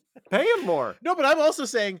 Pay him more. No, but I'm also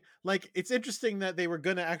saying, like, it's interesting that they were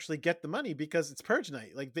going to actually get the money because it's Purge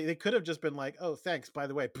Night. Like, they could have just been like, oh, thanks, by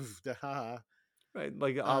the way. Poof, right,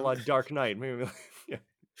 like a la Dark Knight. Maybe, yeah.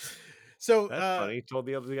 So that's funny. He told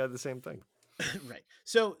the other guy the same thing. Right.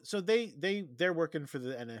 So they're working for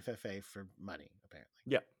the NFFA for money, apparently.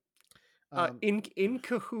 Yeah. In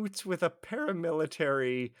cahoots with a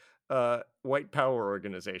paramilitary white power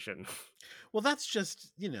organization. Well, that's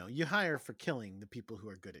just, you hire for killing the people who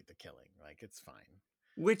are good at the killing. Like, it's fine.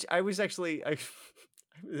 Which I was actually,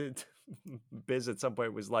 Biz at some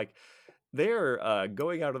point was like, they're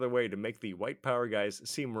going out of their way to make the white power guys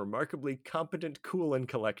seem remarkably competent, cool, and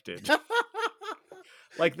collected.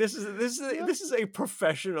 Like this is a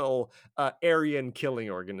professional Aryan killing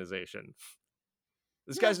organization.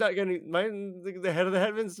 This guy's not going to, the head of the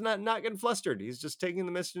heavens, not getting flustered. He's just taking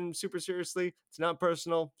the mission super seriously. It's not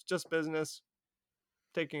personal. It's just business.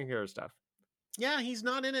 Taking care of stuff. Yeah, he's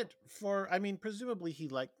not in it for, I mean, presumably he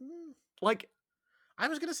like, I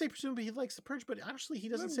was going to say presumably he likes the Purge, but actually he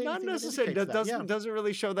doesn't say anything. Not necessarily. Doesn't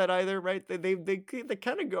really show that either, right? They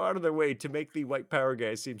kind of go out of their way to make the white power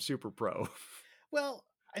guy seem super pro. Well,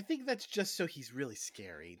 I think that's just so he's really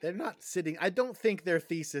scary. They're not sitting, I don't think their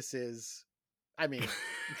thesis is, I mean,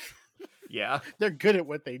 yeah, they're good at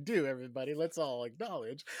what they do, everybody. Let's all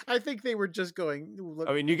acknowledge. I think they were just going, look,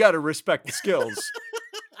 I mean, you got to respect the skills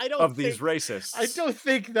these racists. I don't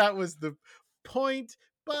think that was the point,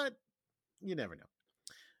 but you never know.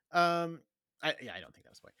 I don't think that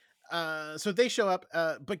was the point. So they show up,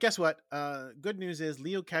 but guess what? Good news is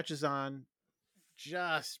Leo catches on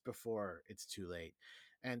just before it's too late.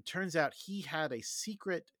 And turns out he had a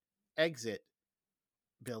secret exit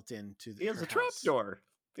built into the He has a trapdoor.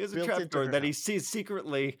 He has a trapdoor that he sees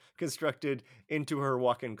secretly constructed into her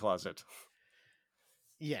walk-in closet.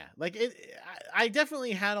 Yeah, like I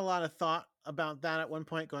definitely had a lot of thought about that at one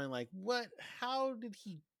point, going like, what? How did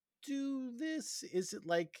he do this? Is it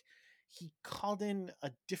like he called in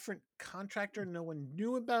a different contractor no one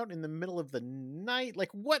knew about in the middle of the night?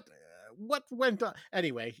 Like what went on?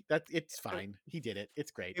 Anyway, it's fine. He did it.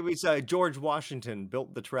 It's great. It was George Washington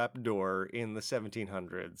built the trapdoor in the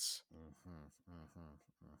 1700s.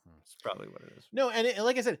 It's probably what it is. No, and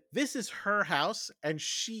like I said, this is her house, and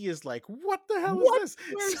she is like, "What the hell is this?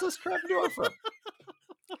 Where's this trapdoor from?"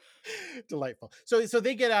 Delightful. So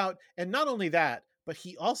they get out, and not only that, but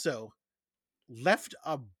he also left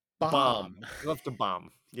a bomb. He left a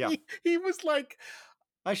bomb. Yeah, he was like,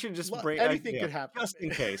 "I should just bring anything could happen just in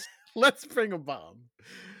case. Let's bring a bomb."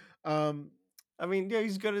 I mean, yeah,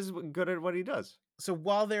 he's good at what he does. So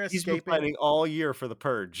while they're escaping, he's been planning all year for the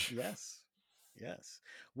Purge. Yes.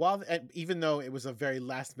 Even though it was a very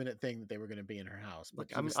last minute thing that they were going to be in her house, but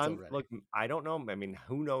look, I don't know. I mean,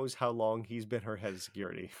 who knows how long he's been her head of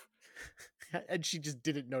security? And she just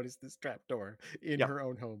didn't notice this trapdoor in her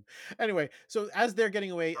own home. Anyway, so as they're getting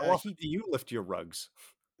away, how often do you lift your rugs?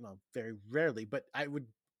 Well, very rarely, but I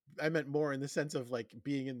meant more in the sense of like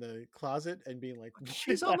being in the closet and being like,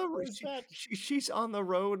 she's on the road. She's on the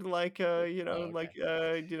road, like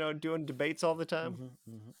doing debates all the time.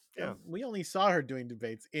 Yeah, we only saw her doing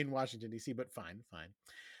debates in Washington D.C., but fine.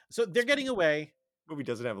 So they're getting away. Movie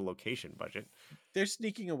doesn't have a location budget. They're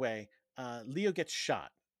sneaking away. Leo gets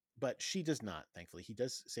shot, but she does not. Thankfully, he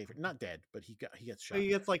does save her. Not dead, but he gets shot. He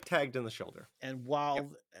gets like tagged in the shoulder. And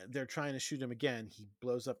while they're trying to shoot him again, he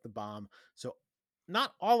blows up the bomb. So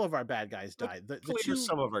not all of our bad guys die.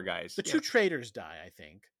 Some of our guys. The two traitors die, I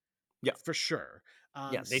think. Yeah, for sure.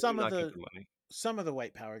 They do not get the money. Some of the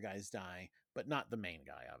white power guys die, but not the main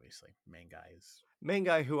guy. Obviously, main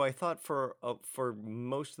guy who I thought for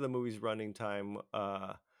most of the movie's running time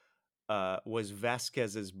was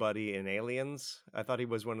Vasquez's buddy in Aliens. I thought he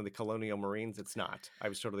was one of the Colonial Marines. It's not. I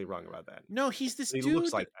was totally wrong about that. No, he's this dude. He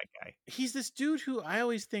looks like that guy. He's this dude who I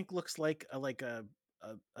always think looks like a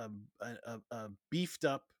beefed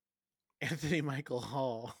up Anthony Michael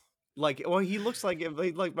Hall. Like, well, he looks like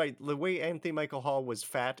the way Anthony Michael Hall was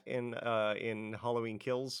fat in Halloween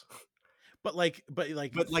Kills, but like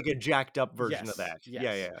a jacked up version of yes, that. yes.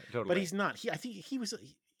 Yeah, totally. But he's not. I think he was.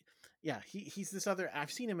 He's this other.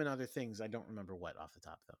 I've seen him in other things. I don't remember what off the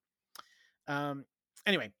top though.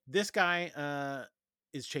 Anyway, this guy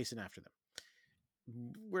is chasing after them.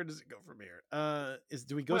 Where does it go from here?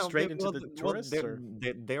 Do we go straight into the tourists?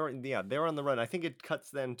 They're on the run. I think it cuts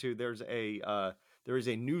then to there is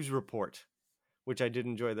a news report, which I did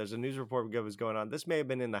enjoy. There's a news report that was going on. This may have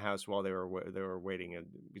been in the house while they were waiting, and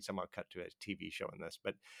we somehow cut to a TV show in this.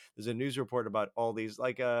 But there's a news report about all these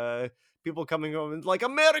people coming home and like,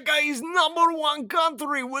 America is #1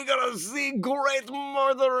 country. We gotta see great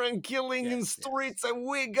murder and killing in streets, and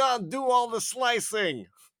we gotta do all the slicing.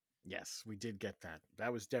 Yes, we did get that.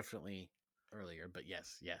 That was definitely earlier, but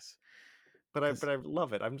yes. But I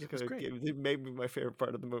love it. I'm just gonna give it maybe my favorite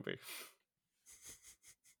part of the movie.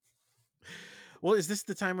 Well, is this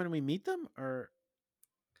the time when we meet them, or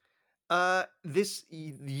this?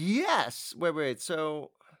 Yes. Wait.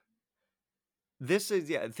 So this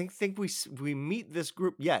is I think we meet this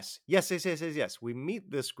group. Yes. We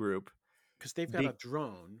meet this group because they've got a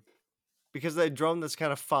drone. Because the drone that's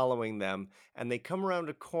kind of following them, and they come around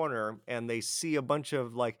a corner and they see a bunch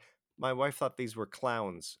of my wife thought these were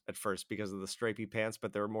clowns at first because of the stripy pants,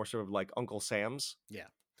 but they were more sort of like Uncle Sam's. Yeah.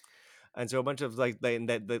 And so a bunch of they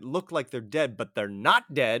look like they're dead, but they're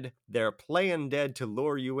not dead. They're playing dead to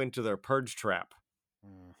lure you into their purge trap.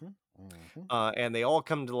 And they all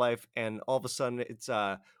come to life, and all of a sudden it's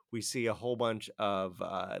we see a whole bunch of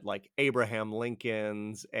Abraham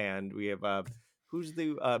Lincolns, and we have who's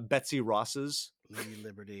the Betsy Ross's? Lady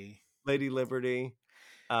Liberty.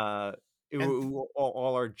 Who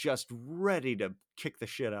all are just ready to kick the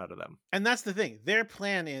shit out of them. And that's the thing. Their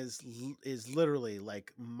plan is literally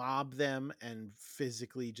like mob them and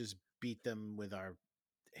physically just beat them with our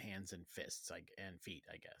hands and fists and feet,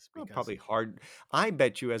 I guess. Probably hard. I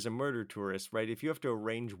bet you as a murder tourist, right, if you have to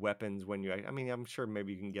arrange weapons when you, I mean, I'm sure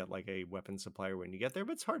maybe you can get a weapon supplier when you get there,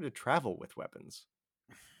 but it's hard to travel with weapons.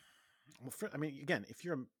 Well, again, if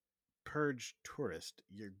you're a purge tourist,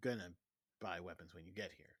 you're gonna buy weapons when you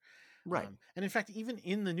get here, right? And in fact, even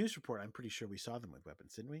in the news report, I'm pretty sure we saw them with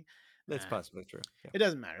weapons, didn't we? That's possibly true. Yeah. It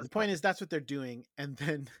doesn't matter. The point is that's what they're doing, and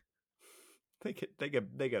then they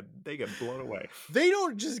get blown away. They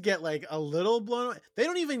don't just get a little blown away. They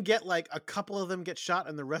don't even get a couple of them get shot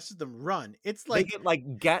and the rest of them run. It's they get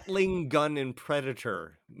Gatling gun and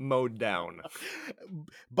Predator mowed down.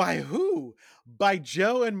 By who? By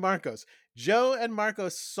Joe and Marcos. Joe and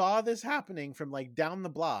Marcos saw this happening from down the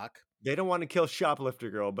block. They don't want to kill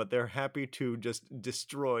Shoplifter Girl, but they're happy to just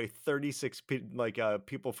destroy 36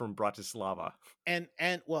 people from Bratislava. And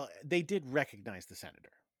well, they did recognize the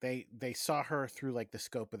senator. They saw her through the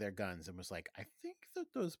scope of their guns and was like, I think that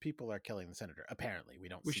those people are killing the senator. Apparently,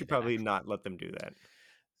 we should probably not let them do that.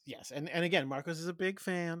 Yes, and again, Marcos is a big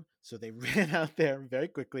fan, so they ran out there very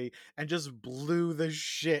quickly and just blew the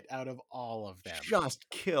shit out of all of them. Just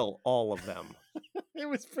kill all of them. It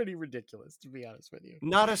was pretty ridiculous, to be honest with you.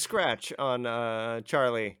 Not a scratch on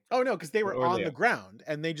Charlie. Oh no, because they were on the ground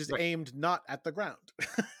and they just aimed not at the ground.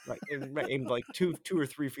 Right, aimed 2 or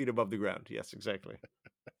 3 feet above the ground. Yes, exactly.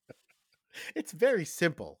 It's very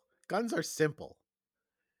simple. Guns are simple.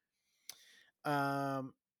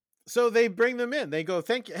 So they bring them in. They go,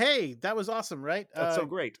 thank you. Hey, that was awesome, right? That's so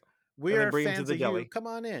great. We're fans of you. Come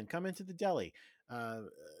on in. Come into the deli.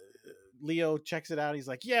 Leo checks it out. He's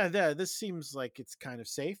like, yeah, this seems like it's kind of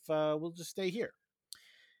safe. We'll just stay here.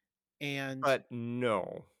 But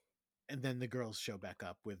no. And then the girls show back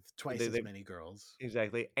up with twice as many girls.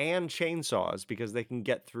 Exactly. And chainsaws because they can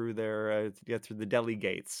get through the deli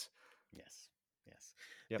gates. Yes.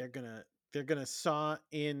 Yep. They're gonna saw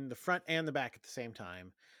in the front and the back at the same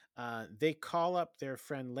time. They call up their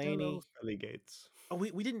friend Lainey. Deli gates. Oh,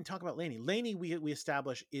 we didn't talk about Lainey. Lainey, we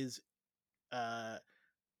establish is,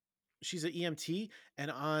 she's an EMT,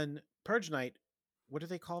 and on Purge Night, what do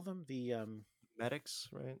they call them? The medics,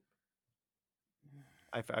 right?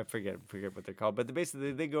 I forget what they're called, but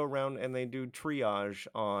basically they go around and they do triage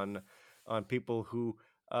on people who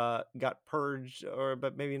got purged,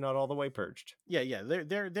 but maybe not all the way purged. Yeah.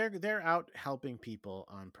 They're out helping people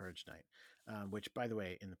on Purge Night, which, by the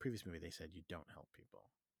way, in the previous movie they said you don't help people.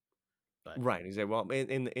 But right, he said, well,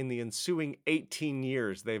 in the ensuing 18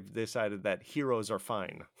 years, they've decided that heroes are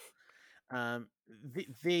fine. Sorry,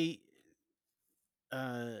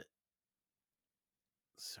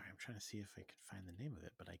 I'm trying to see if I can find the name of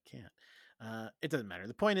it, but I can't. It doesn't matter.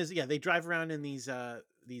 The point is, yeah, they drive around in these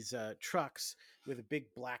trucks with a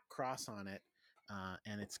big black cross on it,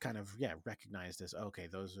 And it's kind of recognized as, okay,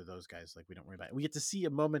 those are those guys. Like, we don't worry about it. We get to see a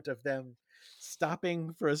moment of them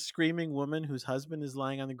stopping for a screaming woman whose husband is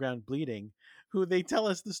lying on the ground bleeding, who they tell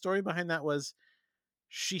us the story behind that was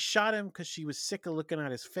she shot him because she was sick of looking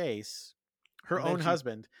at his face, her own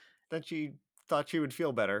husband. Then she thought she would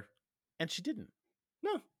feel better, and she didn't.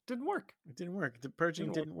 No, didn't work. It didn't work. The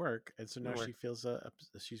purging didn't work. And so now she feels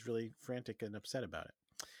she's really frantic and upset about it.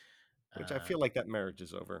 Which I feel like that marriage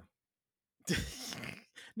is over.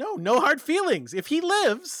 No hard feelings. If he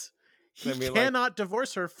lives, he cannot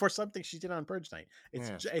divorce her for something she did on Purge Night.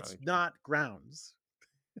 It's not grounds.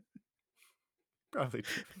 Probably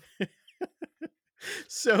true.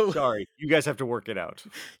 So sorry, you guys have to work it out.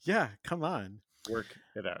 Yeah, come on. Work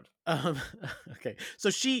it out. Okay.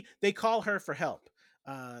 So they call her for help.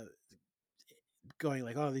 Going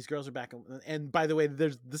like, oh, these girls are back. And by the way,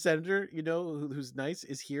 there's the senator, who's nice,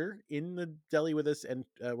 is here in the deli with us, and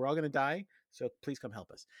we're all going to die. So please come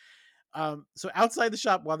help us. So outside the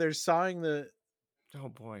shop, while they're sawing the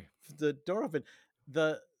door open,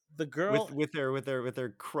 the girl with their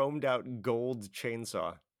chromed out gold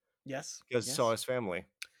chainsaw. Yes. Because saw his family.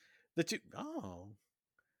 The two. Oh.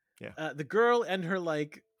 Yeah. The girl and her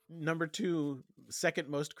number 2, second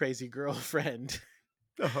most crazy girlfriend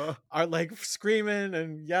are screaming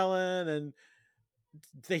and yelling, and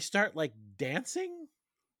they start dancing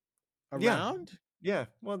around. Yeah.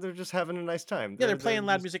 Well, they're just having a nice time. They're playing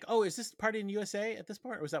loud music. Oh, is this Party in USA at this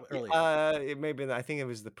point, or was that earlier? It may be. I think it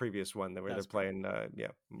was the previous one where they're playing.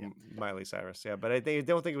 Miley Cyrus. Yeah, but I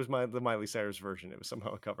don't think it was the Miley Cyrus version. It was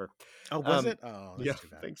somehow a cover. Oh, was it? Oh, that's too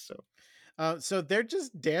bad. I think so. So they're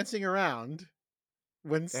just dancing around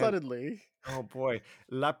when suddenly, oh boy,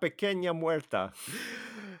 La Pequeña Muerta,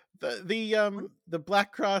 the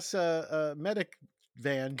Black Cross medic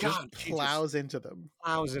van just plows into them.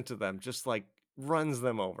 Just runs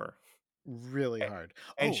them over really hard.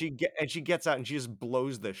 And she gets out and she just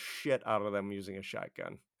blows the shit out of them using a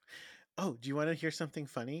shotgun. Oh, do you want to hear something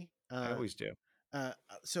funny? I always do.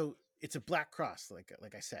 So it's a Black Cross,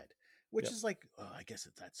 like I said, which is I guess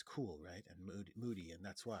that's cool, right? And moody, and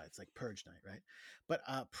that's why it's Purge Night, right? But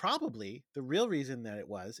probably the real reason that it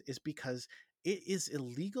is because it is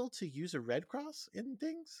illegal to use a Red Cross in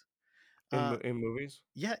things. In movies?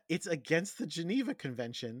 Yeah, it's against the Geneva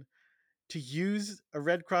Convention to use a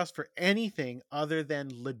Red Cross for anything other than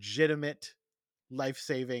legitimate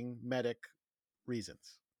life-saving medic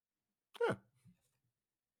reasons. Huh.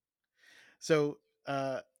 So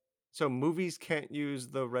movies can't use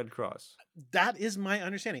the Red Cross. That is my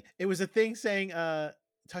understanding. It was a thing saying,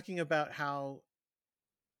 talking about how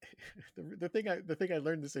the thing I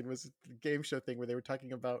learned this in was the game show thing where they were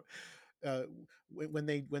talking about when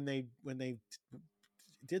they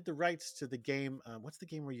did the rights to the game. What's the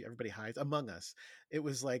game where everybody hides? Among Us. It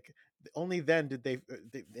was only then did they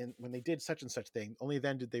when they did such and such thing, only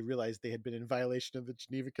then did they realize they had been in violation of the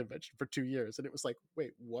Geneva Convention for 2 years. And it was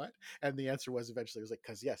wait, what? And the answer was eventually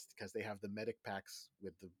because they have the medic packs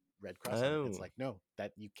with the Red Cross. Oh. It's no,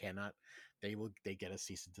 that you cannot. They get a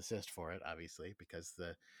cease and desist for it, obviously, because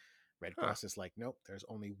the Red Cross is nope, there's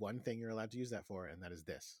only one thing you're allowed to use that for, and that is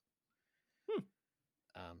this.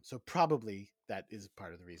 So probably that is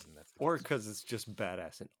part of the reason that's the or because it's just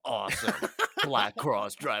badass and awesome. Black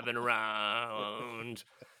Cross driving around.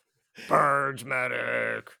 Purge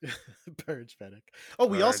medic. Purge medic. Oh,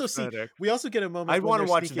 we also get a moment. I'd want to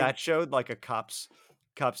watch that show, like a cop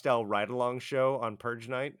style ride along show on Purge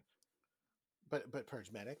Night. But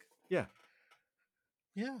Purge medic. Yeah.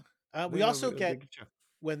 We also get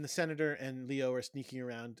when the senator and Leo are sneaking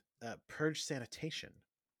around Purge sanitation.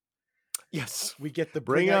 Yes, we get the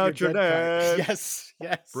bring out your dad. Yes,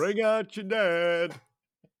 bring out your dad.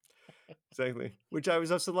 Exactly. Which I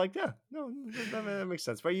was also that makes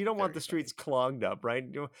sense. But you don't want the streets clogged up, right?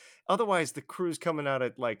 Otherwise, the crew's coming out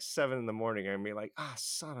at 7 a.m. and be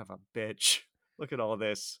son of a bitch. Look at all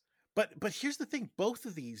this. But here's the thing: both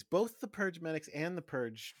the Purge medics and the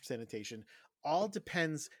Purge sanitation, all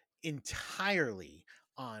depends entirely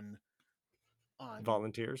on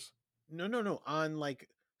volunteers. No, on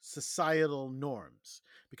societal norms,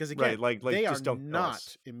 because again, they are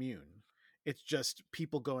not immune. It's just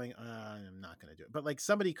people going, I'm not going to do it. But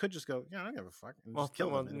somebody could just go, yeah, I don't give a fuck, and just kill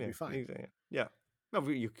them, and it'll be fine. Yeah, no,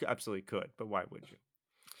 you absolutely could, but why would you?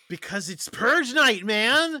 Because it's Purge Night,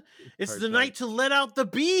 man. It's the night to let out the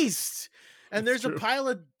beast. And there's a pile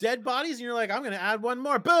of dead bodies, and you're like, I'm going to add one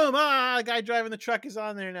more. Boom! The guy driving the truck is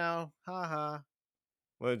on there now. Ha ha.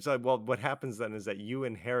 Well, it's what happens then is that you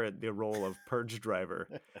inherit the role of Purge driver.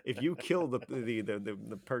 If you kill the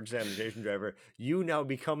Purge sanitation driver, you now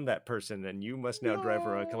become that person, and you must now drive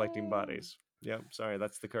around collecting bodies. Yeah, sorry,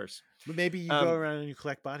 that's the curse. But maybe you go around and you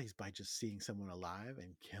collect bodies by just seeing someone alive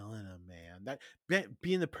and killing them, man. That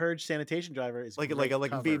being the Purge sanitation driver is like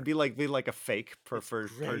cover. be like a fake It's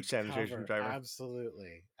Purge great sanitation cover. driver.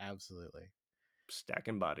 Absolutely.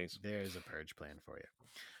 Stacking bodies. There's a Purge plan for you.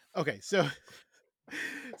 Okay, so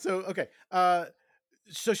okay.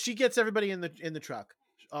 So she gets everybody in the truck.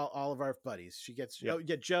 All of our buddies. She gets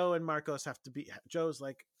Joe and Marcos have to be. Joe's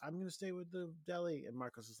like, I'm gonna stay with the deli, and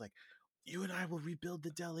Marcos is like, you and I will rebuild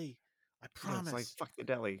the deli. I promise. It's like, fuck the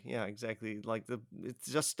deli. Yeah, exactly. Like it's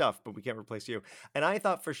just stuff, but we can't replace you. And I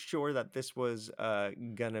thought for sure that this was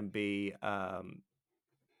gonna be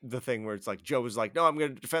the thing where it's like Joe was like, no, I'm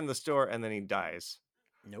gonna defend the store, and then he dies.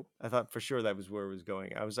 Nope. I thought for sure that was where it was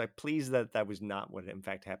going. I was like pleased that was not what in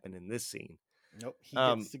fact happened in this scene. Nope. He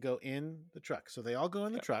gets to go in the truck. So they all go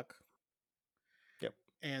in the truck. Yep.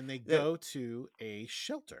 And they go to a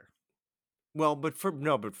shelter. Well, but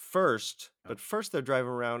first they're driving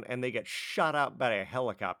around and they get shot out by a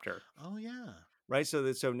helicopter. Oh yeah. Right.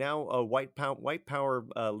 So now a white power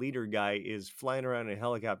leader guy is flying around in a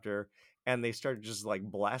helicopter, and they start just like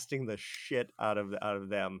blasting the shit out of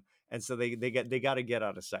them. And so they got to get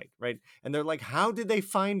out of sight, right? And they're like, "How did they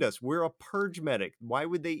find us? We're a purge medic. Why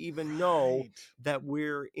would they even know that we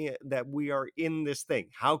are in this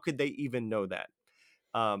thing? How could they even know that?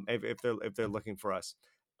 If they're looking for us?"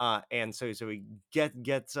 And so he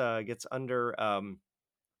gets under an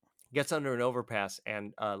overpass,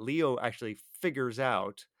 and Leo actually figures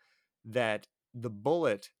out that the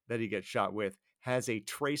bullet that he gets shot with has a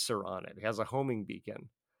tracer on it. It has a homing beacon.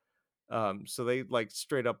 So they like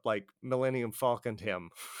straight up like Millennium Falconed him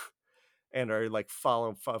and are like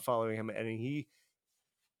following him. And he,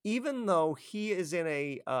 even though he is in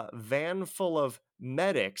a van full of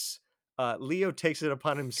medics, Leo takes it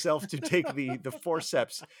upon himself to take the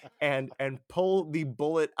forceps and pull the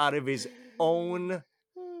bullet out of his own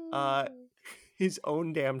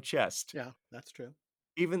damn chest. Yeah, that's true.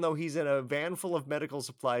 Even though he's in a van full of medical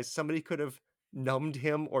supplies, somebody could have numbed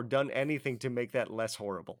him or done anything to make that less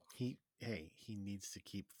horrible. He needs to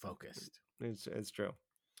keep focused. It's true.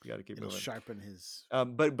 You got to keep It'll moving. Sharpen his.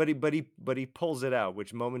 But he pulls it out,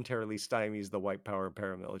 which momentarily stymies the white power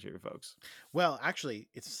paramilitary folks. Well, actually,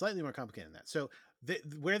 it's slightly more complicated than that. So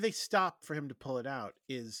where they stop for him to pull it out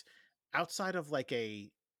is outside of like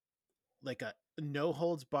a no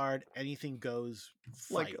holds barred, anything goes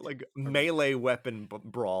fight. like melee weapon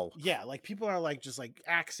brawl. Yeah, like people are like just like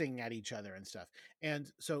axing at each other and stuff. And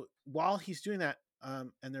so while he's doing that,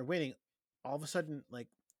 and they're waiting, all of a sudden, like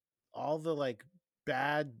all the like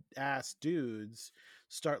bad ass dudes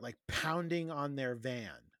start like pounding on their van,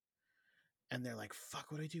 and they're like,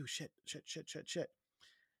 "Fuck, what do I do? Shit!"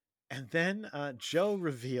 And then Joe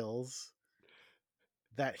reveals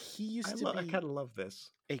that he used to be. I kind of love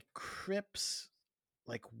this. A Crips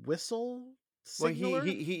like whistle signaler? Well,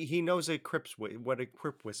 he knows what a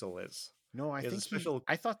Crip whistle is. No, I think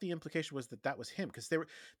I thought the implication was that was him, because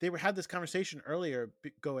they had this conversation earlier,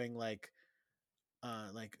 going like,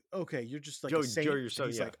 okay, you're just like a saint. Joe, you're so,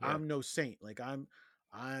 he's like, I'm no saint. Like I've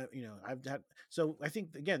had. So I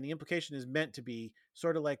think again the implication is meant to be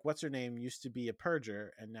sort of like what's her name used to be a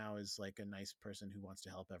purger and now is like a nice person who wants to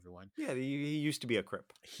help everyone. Yeah, he used to be a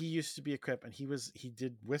Crip. He used to be a Crip, and he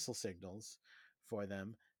did whistle signals for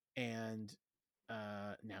them, and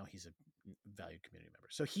now he's a valued community member.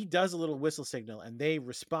 So he does a little whistle signal, and they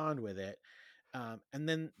respond with it, and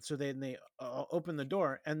then they open the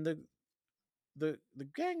door, and the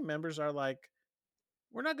gang members are like,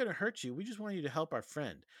 "We're not going to hurt you. We just want you to help our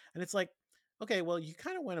friend." And it's like, okay, well, you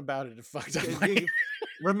kind of went about it a fucked up way.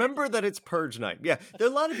 Remember that it's Purge Night. Yeah, there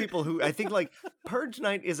are a lot of people who I think like Purge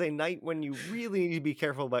Night is a night when you really need to be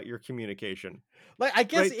careful about your communication. Like, I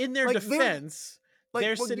guess in their defense,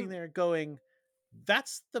 they're sitting there going,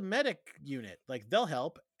 "That's the medic unit. Like, they'll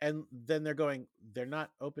help." And then they're going, "They're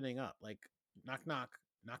not opening up. Like, knock, knock,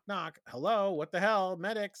 knock, knock. Hello, what the hell,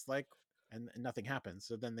 medics?" Like, and nothing happens.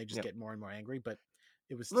 So then they just get more and more angry. But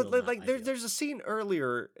it was still like there's a scene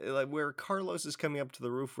earlier like where Carlos is coming up to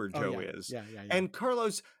the roof where Joe is. Yeah. And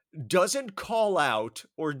Carlos doesn't call out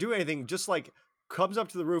or do anything, just like comes up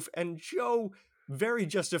to the roof, and Joe very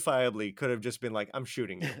justifiably could have just been like, "I'm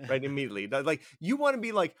shooting you," right? Immediately. Like, you want to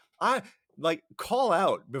be like, call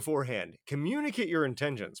out beforehand, communicate your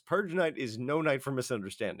intentions. Purge Night is no night for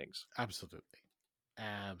misunderstandings. Absolutely.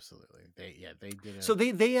 They did. So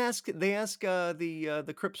they ask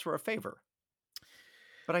the Crips for a favor.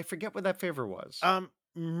 But I forget what that favor was.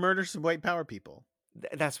 Murder some white power people.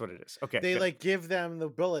 That's what it is. Okay, They good. like give them the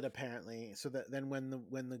bullet apparently, so that then when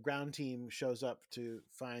the ground team shows up to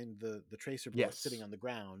find the tracer bullet sitting Yes. on the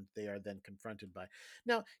ground, they are then confronted by.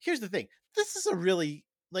 Now, here's the thing. This is a really,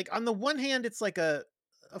 like, on the one hand, it's like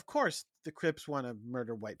of course the Crips want to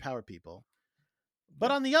murder white power people,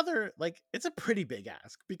 but Yeah. on the other, like, it's a pretty big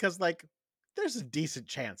ask because, like, there's a decent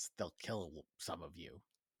chance they'll kill some of you.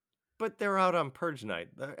 But they're out on purge night.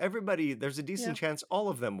 Everybody, there's a decent chance all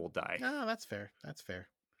of them will die. No, that's fair. That's fair.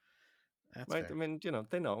 That's right? fair. I mean, they know.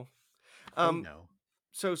 They know.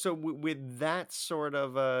 So with that sort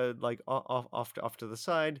of like off to the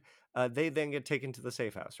side, they then get taken to the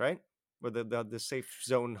safe house, right? Or the safe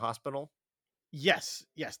zone hospital. Yes,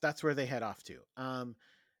 that's where they head off to.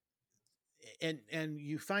 And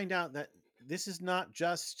you find out that this is not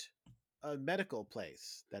just a medical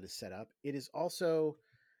place that is set up. It is also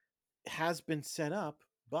has been set up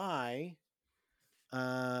by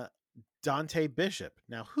Dante Bishop.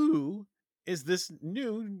 Now, who is this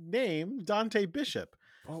new name, Dante Bishop?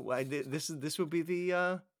 Oh, this would be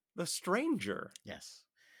the stranger. Yes.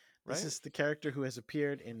 Right? This is the character who has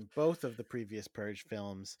appeared in both of the previous Purge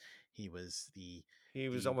films. He was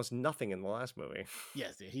almost nothing in the last movie.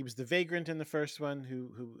 Yes, he was the vagrant in the first one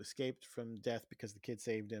who escaped from death because the kid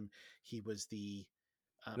saved him. He was the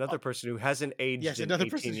another person who hasn't aged in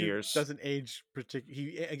 18 years. Who doesn't age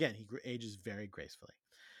particularly. He ages very gracefully.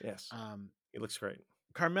 Yes. He looks great.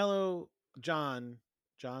 Carmelo Johns,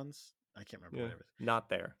 I can't remember whatever. Not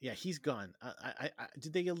there. Yeah, he's gone. I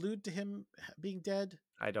did they allude to him being dead?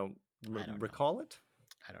 I don't recall it.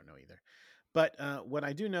 I don't know either. But what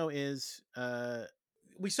I do know is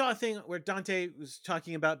we saw a thing where Dante was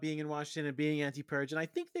talking about being in Washington and being anti-purge, and I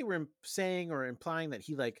think they were saying or implying that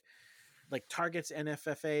he like targets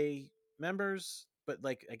NFFA members, but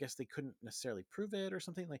like I guess they couldn't necessarily prove it or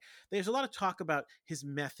something. Like there's a lot of talk about his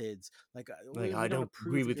methods. Like I don't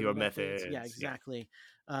agree with your methods. Yeah, exactly.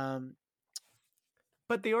 Yeah.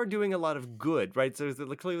 But they are doing a lot of good, right? So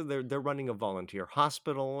clearly they're running a volunteer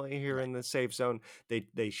hospital here in the safe zone.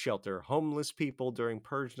 They shelter homeless people during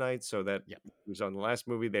purge night, so that it was on the last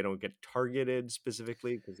movie. They don't get targeted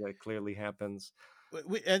specifically because that clearly happens.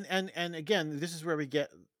 And again, this is where we get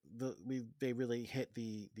they really hit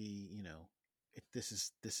the this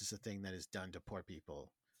is a thing that is done to poor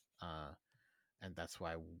people, and that's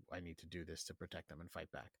why I need to do this to protect them and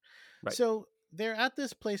fight back. Right. So they're at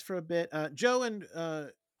this place for a bit. Joe and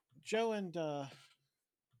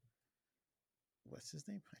what's his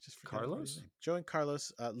name? I just forgot his name. Joe and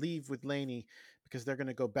Carlos leave with Lainey because they're going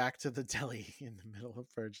to go back to the deli in the middle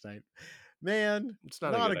of Purge night. Man, it's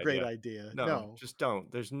not a great idea. No, just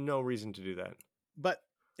don't. There's no reason to do that. But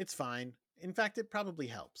it's fine. In fact, it probably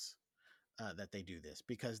helps that they do this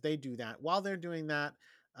because they do that. While they're doing that,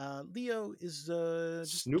 Leo is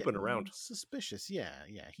just snooping around. Suspicious. Yeah.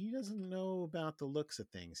 He doesn't know about the looks of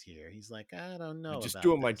things here. He's like, I don't know. I'm just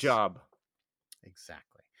doing my job.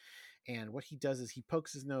 Exactly. And what he does is he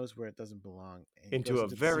pokes his nose where it doesn't belong. Into a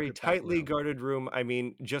very tightly guarded room. I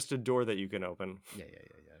mean, just a door that you can open. Yeah.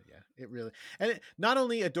 It really, and not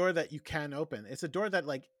only a door that you can open, it's a door that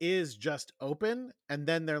like is just open. And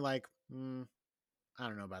then they're like, I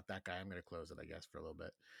don't know about that guy. I'm going to close it, I guess, for a little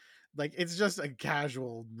bit. Like it's just a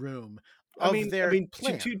casual room. To be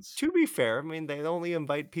fair, I mean, they only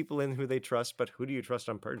invite people in who they trust, but who do you trust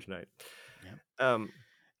on Purge night? Yeah.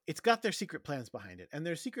 It's got their secret plans behind it, and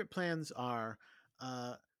their secret plans are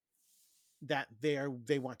that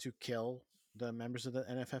they want to kill the members of the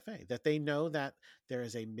NFFA. That they know that there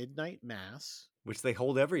is a midnight mass, which they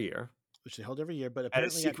hold every year. But apparently at a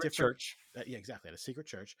secret church. Yeah, exactly, at a secret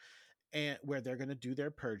church, and where they're going to do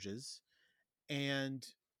their purges, and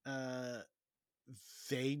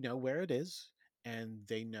they know where it is, and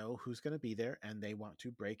they know who's going to be there, and they want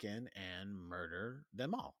to break in and murder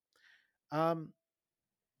them all.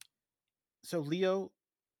 So Leo,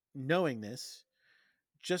 knowing this,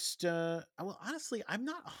 just honestly, I'm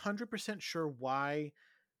not 100% sure why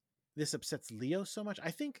this upsets Leo so much. I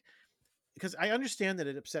think because I understand that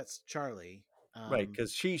it upsets Charlie, right?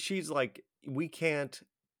 Because she's like, we can't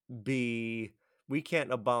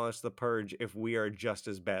abolish the purge if we are just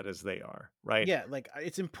as bad as they are, right? Yeah, like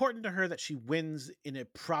it's important to her that she wins in a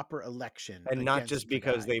proper election, and not just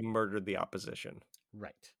because they murdered the opposition,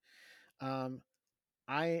 right?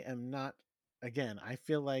 I am not. Again, I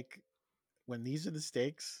feel like when these are the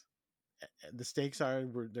stakes are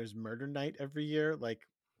where there's murder night every year. Like,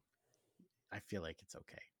 I feel like it's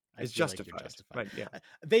okay. It's justified. Right? Yeah.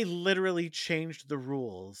 They literally changed the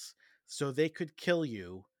rules so they could kill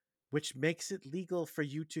you, which makes it legal for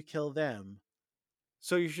you to kill them.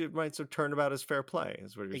 So you should so turnabout is fair play,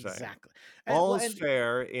 is what you're saying. Exactly. All's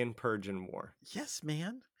fair in Purge and War. Yes,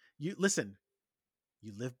 man. You listen.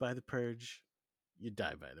 You live by the purge, you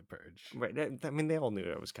die by the purge. Right. I mean, they all knew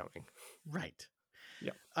it was coming. Right.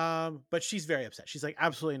 Yeah. But she's very upset. She's like,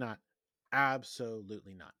 absolutely not.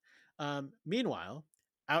 Absolutely not. Meanwhile,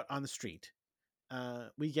 out on the street,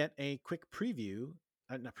 we get a quick preview,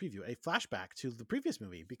 not preview, a flashback to the previous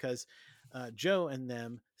movie because Joe and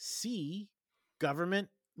them see government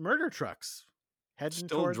murder trucks heading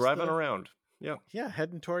towards driving around. Yeah. Yeah,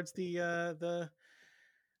 heading towards the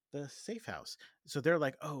safe house. So they're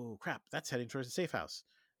like, oh crap, that's heading towards the safe house.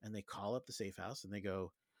 And they call up the safe house and they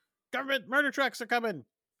go, government murder trucks are coming.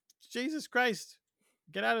 Jesus Christ,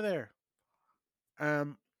 get out of there.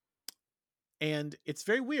 And it's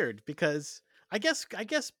very weird because I guess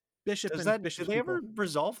Bishop Bishop's did they ever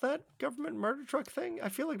resolve that government murder truck thing? I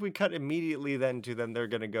feel like we cut immediately then to them. They're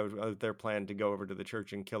going to go their plan to go over to the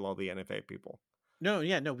church and kill all the NFA people. No,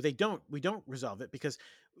 they don't. We don't resolve it because,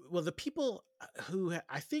 well, the people who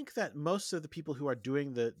I think that most of the people who are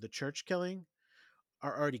doing the church killing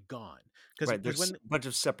are already gone. Right, there's a bunch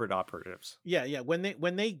of separate operatives. Yeah. When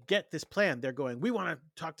they get this plan, they're going, we want to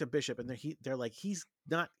talk to Bishop, and they're like, he's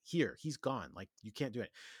not here, he's gone. Like, you can't do it.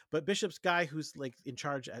 But Bishop's guy, who's like in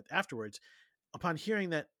charge afterwards, upon hearing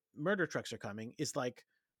that murder trucks are coming, is like,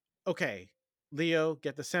 okay, Leo,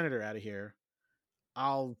 get the senator out of here.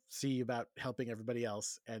 I'll see about helping everybody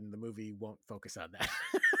else, and the movie won't focus on that.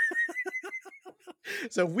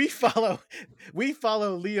 So we follow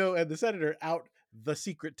Leo and the senator out the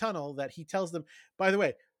secret tunnel that he tells them. By the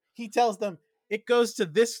way, he tells them it goes to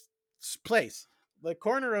this place, the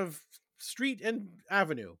corner of Street and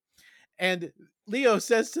Avenue. And Leo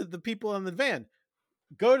says to the people in the van,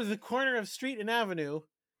 go to the corner of Street and Avenue.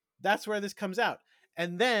 That's where this comes out.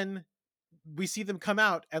 And then we see them come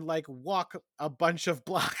out and like walk a bunch of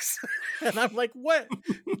blocks. And I'm like, what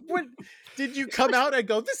did you come out and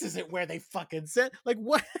go, this isn't where they fucking said? Like,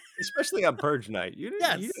 what? Especially on Purge night. You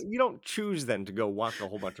don't choose then to go walk a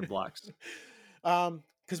whole bunch of blocks.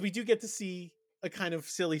 Because we do get to see a kind of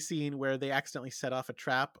silly scene where they accidentally set off a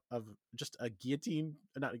trap of just a guillotine,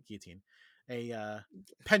 not a guillotine, a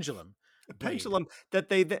pendulum. A pendulum that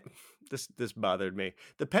this bothered me.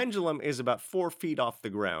 The pendulum is about 4 feet off the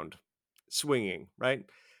ground, swinging, right?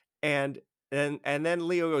 And then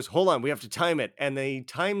Leo goes, hold on, we have to time it. And then he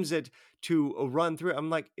times it to run through. I'm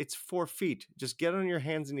like, it's 4 feet. Just get on your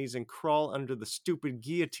hands and knees and crawl under the stupid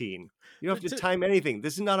guillotine. You don't have to time anything.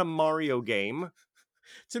 This is not a Mario game.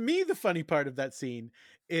 To me, the funny part of that scene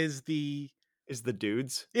is the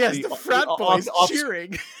dudes. Yes, the frat boys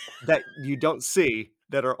cheering. That you don't see,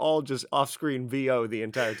 that are all just off-screen VO the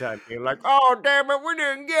entire time, being like, oh, damn it, we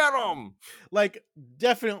didn't get them. Like,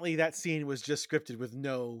 definitely that scene was just scripted with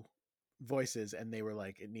no voices, and they were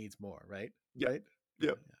like, it needs more, right? Yeah. Right?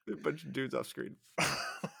 Yeah. A bunch of dudes off-screen.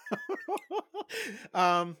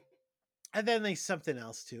 And then they something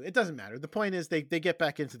else, too. It doesn't matter. The point is they get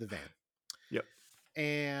back into the van. Yep.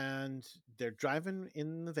 And they're driving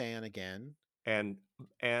in the van again. And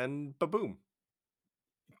ba-boom.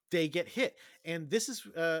 They get hit. And this is,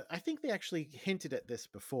 I think they actually hinted at this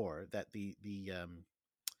before, that the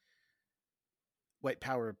White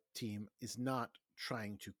Power team is not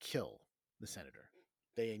trying to kill the senator.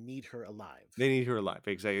 They need her alive. They need her alive.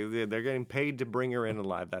 Exactly. They're getting paid to bring her in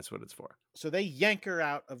alive. That's what it's for. So they yank her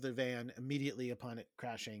out of the van immediately upon it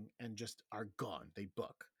crashing and just are gone. They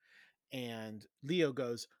book. And Leo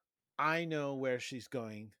goes, I know where she's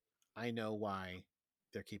going. I know why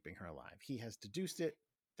they're keeping her alive. He has deduced it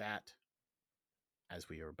that, as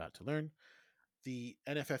we are about to learn, the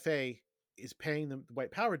NFFA is paying the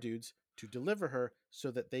White Power dudes to deliver her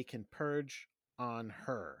so that they can purge on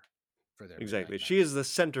her for their exactly. She is the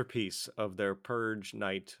centerpiece of their Purge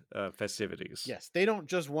night festivities. Yes, they don't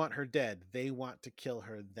just want her dead; they want to kill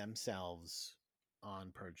her themselves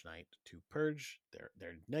on Purge night to purge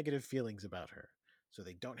their negative feelings about her, so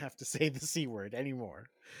they don't have to say the C word anymore.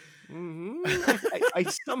 Mm-hmm. I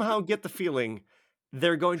somehow get the feeling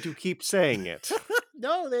they're going to keep saying it.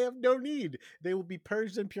 No, they have no need. They will be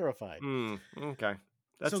purged and purified. Okay.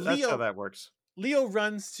 That's how that works. Leo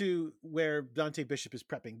runs to where Dante Bishop is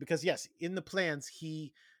prepping because, yes, in the plans,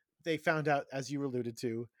 they found out, as you alluded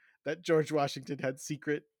to, that George Washington had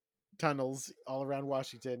secret tunnels all around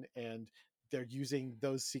Washington, and they're using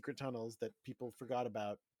those secret tunnels that people forgot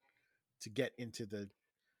about to get into the...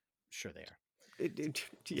 Sure they are.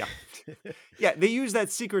 Yeah. Yeah, they use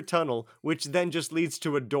that secret tunnel, which then just leads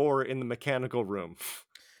to a door in the mechanical room.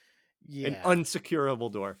 Yeah. An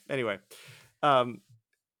unsecurable door. Anyway,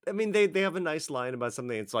 I mean, they have a nice line about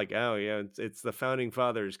something. It's like, oh yeah, it's the founding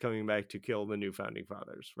fathers coming back to kill the new founding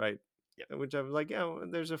fathers, right? Yeah. Which I was like, yeah, well,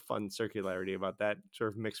 there's a fun circularity about that,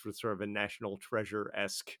 sort of mixed with sort of a national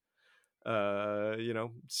treasure-esque,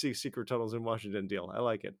 secret tunnels in Washington deal. I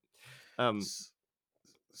like it.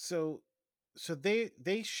 So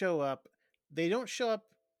they show up. They don't show up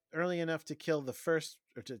early enough to kill the first,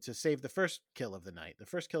 or to save the first kill of the night. The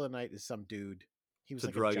first kill of the night is some dude. He was It's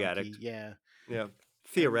like a drug junkie. addict. Yeah. Yeah.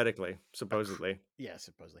 Theoretically, supposedly. Yeah,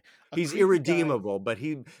 supposedly. He's irredeemable, but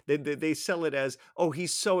they sell it as, oh,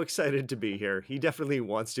 he's so excited to be here. He definitely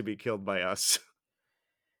wants to be killed by us.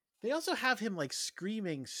 They also have him like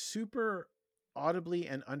screaming super audibly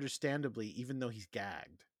and understandably, even though he's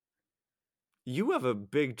gagged. You have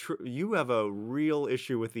you have a real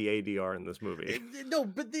issue with the ADR in this movie. No,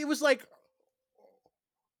 but it was like,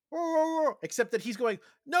 except that he's going,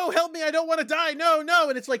 no, help me, I don't want to die, no,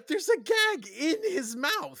 and it's like there's a gag in his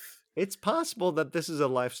mouth. It's possible that this is a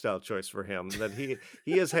lifestyle choice for him, that he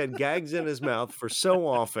has had gags in his mouth for so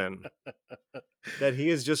often that he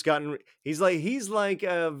has just gotten, he's like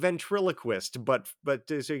a ventriloquist, but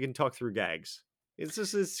so he can talk through gags. It's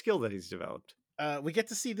just a skill that he's developed. We get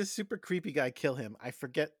to see this super creepy guy kill him. I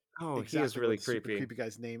forget exactly he is really what the creepy. Super creepy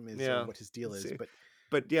guy's name is, yeah. or what his deal is,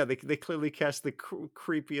 but yeah, they clearly cast the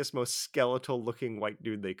creepiest, most skeletal looking white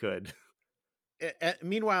dude they could.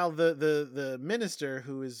 Meanwhile, the minister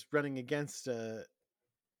who is running against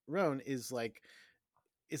Roan is like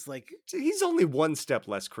he's only one step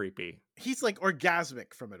less creepy. He's like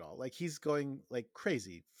orgasmic from it all. Like he's going like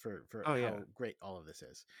crazy for how great all of this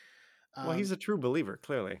is. Well, he's a true believer,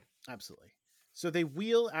 clearly. Absolutely. So they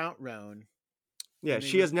wheel out Roan. Yeah,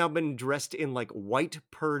 she has now been dressed in like white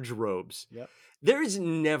purge robes. Yep. There is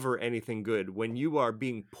never anything good when you are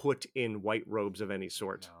being put in white robes of any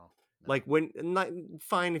sort. No. Like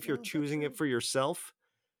fine if you're choosing it for yourself,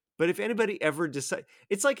 but if anybody ever decide,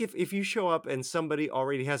 it's like if you show up and somebody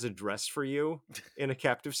already has a dress for you in a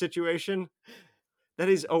captive situation, that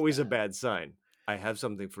is always a bad sign. I have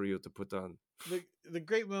something for you to put on. The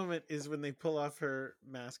great moment is when they pull off her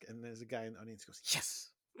mask and there's a guy in the audience who goes,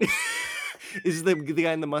 yes. Is the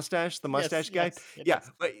guy in the mustache guy? Yes.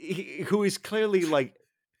 But who is clearly like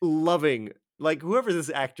loving, like whoever this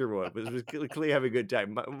actor was clearly having a good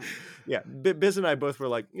time. Yeah, Biz and I both were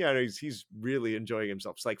like, yeah, he's really enjoying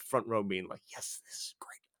himself. It's like front row being like, yes, this is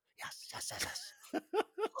great. Yes. Love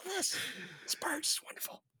this. This Purge is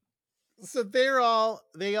wonderful. So they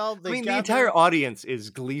the entire audience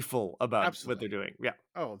is gleeful about what they're doing. Yeah.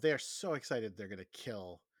 Oh, they're so excited they're gonna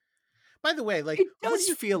kill. By the way, like it does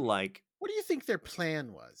feel like. What do you think their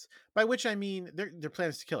plan was? By which I mean their plan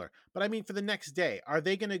is to kill her. But I mean for the next day, are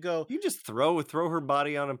they gonna go? You just throw her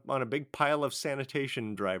body on a big pile of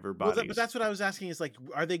sanitation driver bodies. Well, but that's what I was asking. Is like,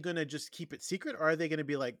 are they gonna just keep it secret, or are they gonna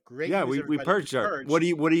be like, great? Yeah, we purged her. What are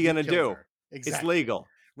you gonna do? Exactly. It's legal.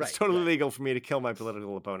 Right, it's totally legal for me to kill my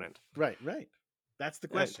political opponent. Right. That's the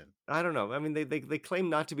question. I don't know. I mean, they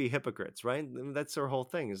claim not to be hypocrites, right? That's their whole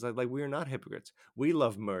thing. Is like we are not hypocrites. We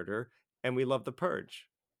love murder and we love the purge.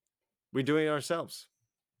 We're doing it ourselves.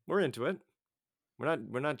 We're into it.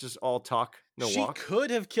 We're not just all talk, no walk. She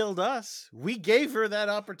could have killed us. We gave her that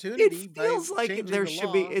opportunity. It feels like there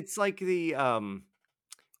should be. It's like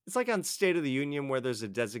it's like on State of the Union where there's a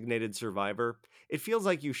designated survivor. It feels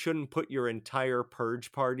like you shouldn't put your entire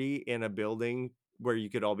purge party in a building where you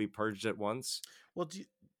could all be purged at once. Well, do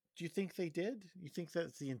you think they did? You think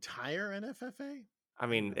that's the entire NFFA? I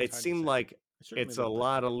mean, it seemed like it's a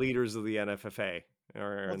lot of leaders of the NFFA.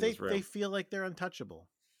 Well, they feel like they're untouchable.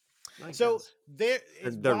 So they're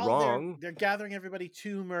wrong. They're gathering everybody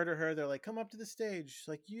to murder her. They're like, come up to the stage.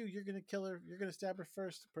 Like you're gonna kill her. You're gonna stab her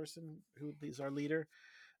first. The person who is our leader.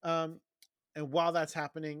 And while that's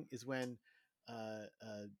happening is when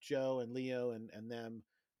Joe and Leo and them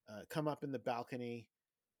come up in the balcony,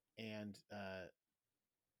 and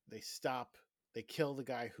they stop. They kill the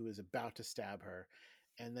guy who is about to stab her,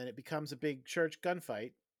 and then it becomes a big church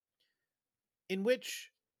gunfight, in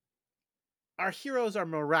which our heroes are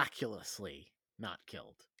miraculously not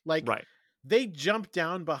killed. Like, they jump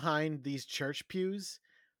down behind these church pews,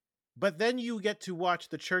 but then you get to watch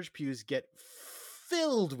the church pews get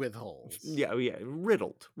filled with holes. Yeah,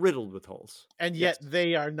 riddled with holes. And yet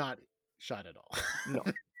they are not shot at all.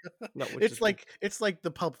 No, it's like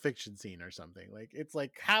the Pulp Fiction scene or something. Like, it's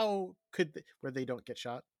like, how could where they don't get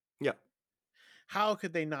shot? Yeah. How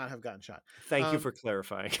could they not have gotten shot? Thank you for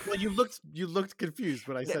clarifying. Well, you looked confused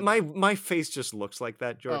when I said my face just looks like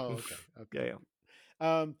that, Jordan. Oh, okay.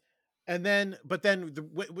 Yeah. And then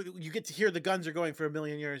you get to hear the guns are going for a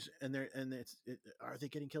million years, and are they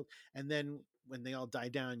getting killed? And then when they all die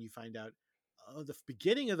down, you find out, the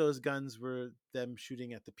beginning of those guns were them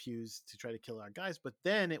shooting at the pews to try to kill our guys, but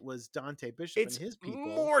then it was Dante Bishop It's and his people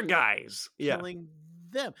more guys. Yeah. killing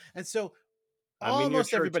them. And so I'm in your almost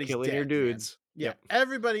church everybody's killing dead, your dudes. Man. Yeah, Yep.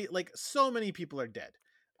 everybody, like so many people are dead.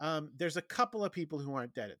 There's a couple of people who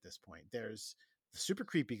aren't dead at this point. There's the super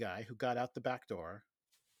creepy guy who got out the back door,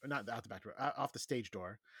 or not out the back door, off the stage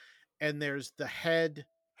door. And there's the head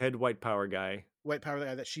white power guy. White power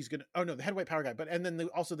guy that she's gonna. Oh no, the head white power guy. But and then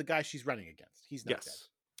also the guy she's running against. He's not dead.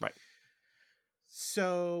 Right.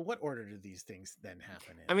 So, what order do these things then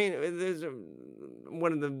happen in? I mean, there's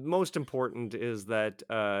one of the most important is that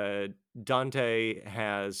Dante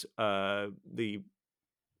has the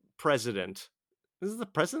president. This is the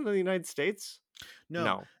president of the United States?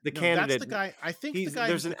 No, the candidate. That's the guy. I think the guy.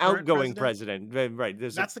 There's an outgoing president. Right.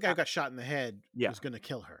 That's the guy who got shot in the head. Yeah. Who's going to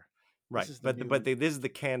kill her. Right, but this is the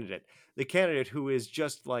candidate who is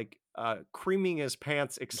just like creaming his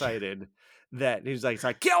pants, excited that he's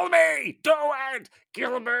like, kill me, do it,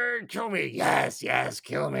 kill me, yes,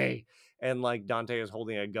 kill me, and like Dante is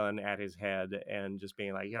holding a gun at his head and just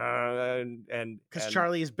being like, and because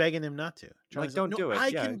Charlie is begging him not to. Charlie's like, don't do it.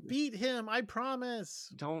 I can beat him, I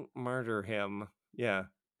promise. Don't murder him. Yeah.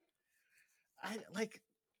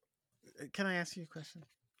 Can I ask you a question?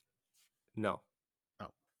 No.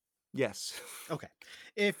 Yes. Okay.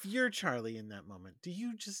 If you're Charlie in that moment, do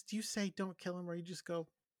you say don't kill him, or you just go,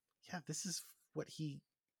 yeah, this is what he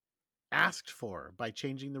asked for by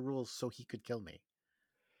changing the rules so he could kill me?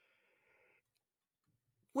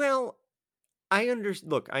 Well, I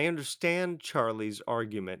understand Charlie's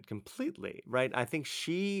argument completely, right? I think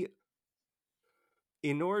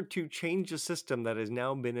in order to change a system that has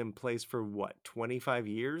now been in place for what, 25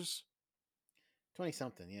 years?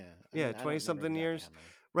 20-something, yeah. Yeah, 20-something years.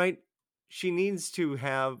 Right? She needs to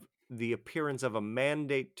have the appearance of a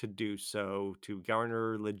mandate to do so, to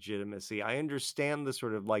garner legitimacy. I understand the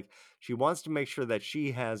sort of like, she wants to make sure that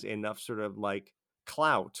she has enough sort of like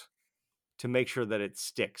clout to make sure that it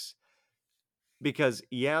sticks. Because,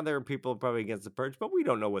 yeah, there are people probably against the purge, but we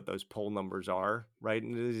don't know what those poll numbers are, right?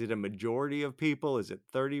 Is it a majority of people? Is it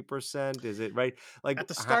 30%? Is it, right? Like at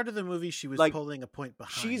the start of the movie, she was polling a point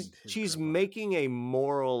behind. She's making a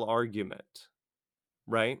moral argument,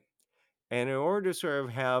 right? And in order to sort of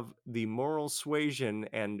have the moral suasion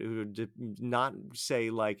and not say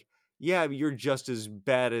like, yeah, you're just as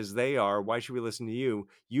bad as they are, why should we listen to you?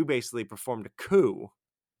 You basically performed a coup.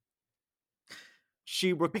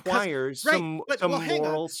 She requires some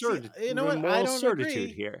moral certitude. You know what? I don't agree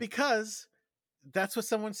here, because that's what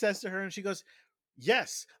someone says to her, and she goes,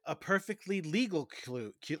 "Yes, a perfectly legal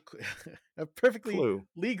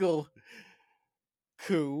legal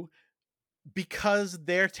coup, because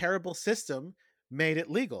their terrible system made it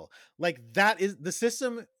legal. Like that is the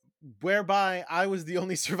system whereby I was the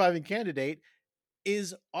only surviving candidate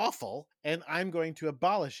is awful, and I'm going to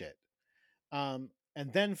abolish it.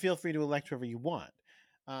 And then feel free to elect whoever you want."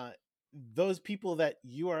 Those people that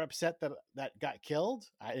you are upset that got killed,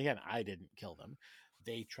 I didn't kill them.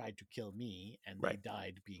 They tried to kill me, and they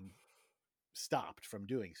died being stopped from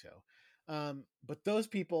doing so. But those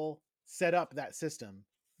people set up that system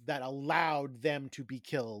that allowed them to be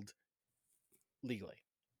killed legally.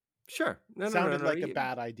 Sure. Sounded like a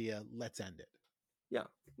bad idea. Let's end it. Yeah.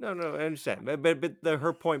 No, I understand. But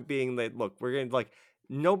her point being that, look, we're going to like,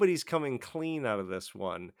 nobody's coming clean out of this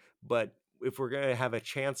one, but if we're going to have a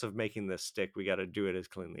chance of making this stick, we got to do it as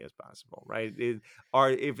cleanly as possible, right?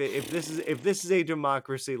 If this is a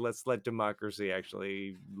democracy, let's let democracy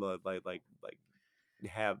actually like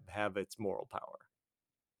have its moral power.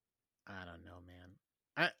 I don't know,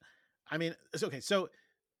 man. I mean, it's okay. So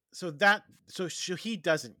he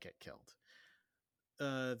doesn't get killed.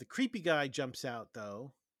 The creepy guy jumps out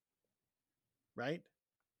though, right?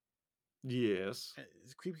 Yes.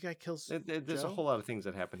 The creepy guy kills There's Joe? a whole lot of things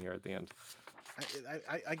that happen here at the end.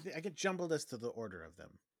 I get jumbled as to the order of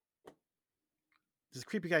them. This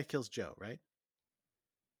creepy guy kills Joe, right?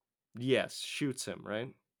 Yes, shoots him,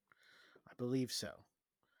 right? I believe so.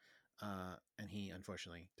 And he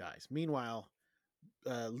unfortunately dies. Meanwhile,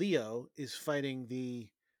 Leo is fighting the.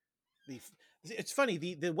 It's funny,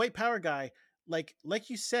 the white power guy, like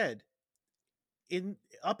you said,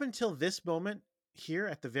 up until this moment here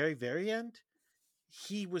at the very, very end,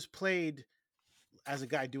 he was played as a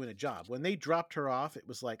guy doing a job. When they dropped her off, it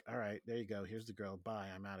was like, all right, there you go. Here's the girl. Bye.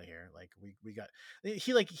 I'm out of here. Like we got,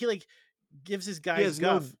 he gives his guys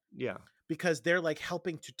guff. Yeah. Because they're like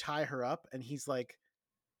helping to tie her up. And he's like,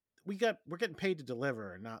 we're getting paid to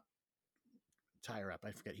deliver, not tie her up.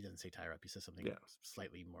 I forget, he doesn't say tie her up. He says something Yeah.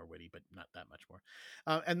 slightly more witty, but not that much more.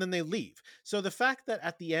 And then they leave. So the fact that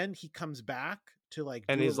at the end he comes back to like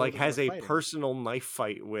And do is a little like bit has more a fighting. personal knife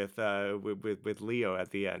fight with Leo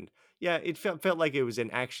at the end. Yeah, it felt like it was an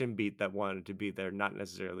action beat that wanted to be there, not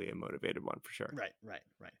necessarily a motivated one for sure. Right.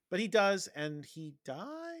 But he does, and he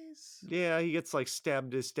dies. Yeah, he gets like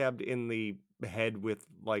stabbed in the head with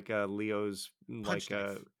like Leo's Punch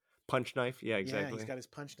knife. punch knife. Yeah, exactly. Yeah, he's got his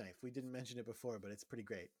punch knife. We didn't mention it before, but it's pretty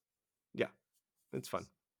great. Yeah, it's fun.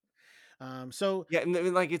 So yeah,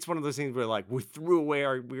 and like it's one of those things where like we threw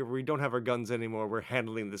away we don't have our guns anymore. We're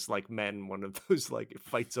handling this like men, one of those like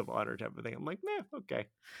fights of honor type of thing. I'm like, nah, okay.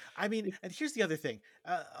 I mean, and here's the other thing.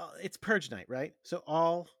 It's Purge night, right? So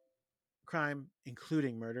all crime,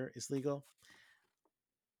 including murder, is legal.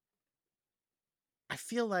 I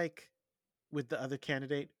feel like with the other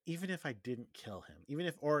candidate, even if I didn't kill him, even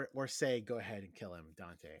if or say go ahead and kill him,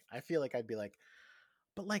 Dante, I feel like I'd be like,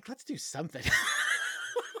 but like let's do something.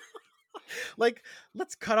 Like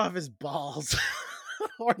let's cut off his balls.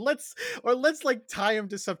 or let's like tie him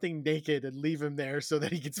to something naked and leave him there so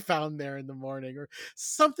that he gets found there in the morning or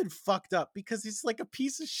something fucked up, because he's like a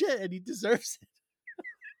piece of shit and he deserves it.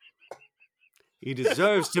 He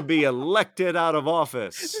deserves to be elected out of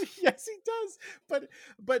office. Yes, he does.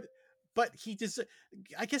 But he just,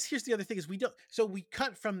 I guess here's the other thing is we don't, so we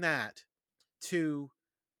cut from that to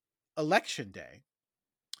election day,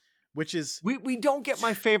 which is we don't get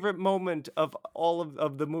my favorite moment of all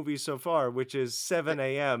of the movie so far, which is 7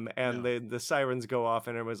 a.m. and the sirens go off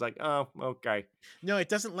and everyone's like, oh, okay. No, it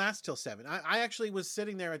doesn't last till 7. I actually was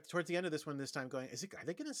sitting there towards the end of this one this time going, are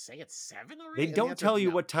they going to say it's 7 already? They don't tell you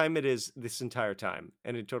what time it is this entire time,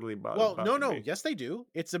 and it totally bothers me. Yes, they do.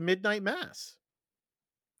 It's a midnight mass.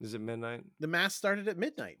 Is it midnight? The mass started at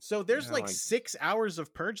midnight. So there's 6 hours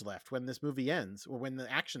of Purge left when this movie ends, or when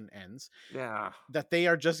the action ends. Yeah. That they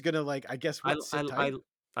are just going to like, I guess,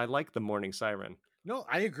 I like the morning siren. No,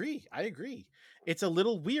 I agree. It's a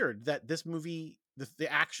little weird that this movie,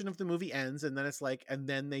 the action of the movie ends, and then it's like, and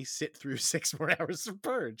then they sit through 6 more hours of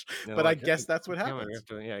Purge. No, but I guess that's what happens.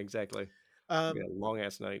 Yeah, exactly. A long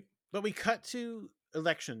ass night. But we cut to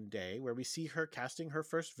election day where we see her casting her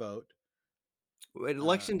first vote.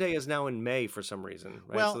 Election day is now in May for some reason,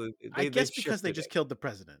 right? Well, so I guess because they just killed the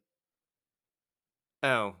president.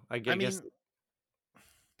 Oh, I guess. I mean,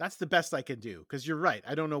 that's the best I can do, because you're right.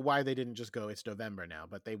 I don't know why they didn't just go, it's November now,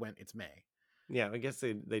 but they went, it's May. Yeah, I guess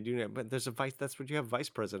they do know, but there's a vice. That's what you have vice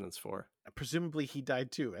presidents for. Presumably he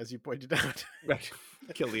died too, as you pointed out. Right.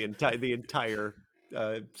 Kill the entire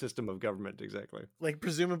system of government, exactly. Like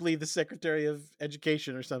presumably the Secretary of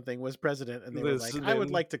Education or something was president, and they were like, I would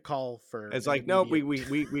like to call for. It's like, nope,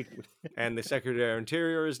 we and the Secretary of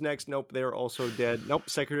Interior is next. Nope, they're also dead. Nope,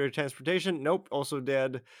 Secretary of Transportation. Nope, also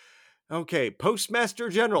dead. Okay, Postmaster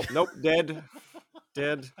General. Nope, dead.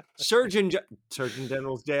 Surgeon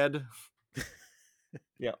General's dead.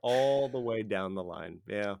 Yeah, all the way down the line.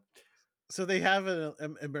 Yeah. So they have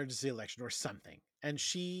an emergency election or something. And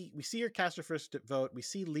we see her cast her first vote. We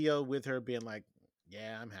see Leo with her being like,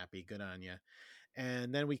 yeah, I'm happy. Good on you.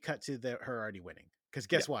 And then we cut to her already winning. Because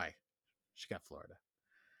guess why? She got Florida.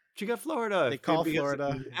 They call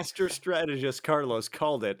Florida. Master strategist Carlos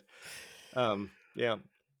called it. Yeah.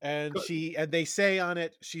 And they say on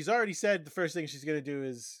it, she's already said the first thing she's going to do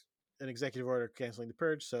is an executive order canceling the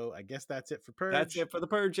Purge. So I guess that's it for Purge. That's it for the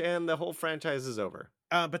Purge, and the whole franchise is over.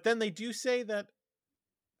 But then they do say that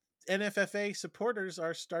NFFA supporters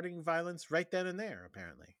are starting violence right then and there,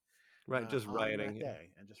 apparently. Right, just rioting. Yeah.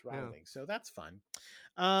 So that's fun.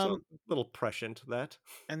 So a little prescient, that.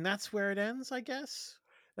 And that's where it ends, I guess.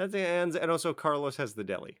 That's the ends, and also Carlos has the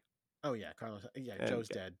deli. Oh yeah, Carlos. Yeah, Joe's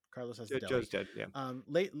dead. Carlos has the deli. Joe's dead. Yeah.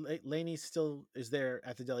 Laney still is there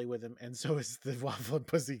at the deli with him, and so is the waffle and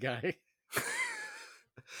pussy guy.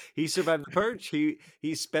 He survived the Purge.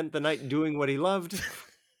 He spent the night doing what he loved.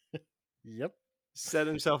 Yep. Set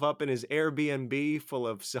himself up in his Airbnb full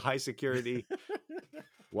of high security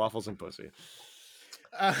waffles and pussy.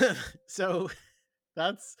 So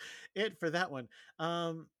that's it for that one.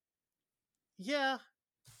 Yeah,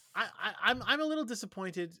 I'm a little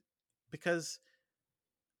disappointed because,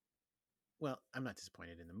 well, I'm not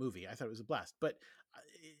disappointed in the movie. I thought it was a blast, but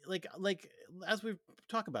like as we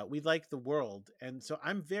talk about, we like the world, and so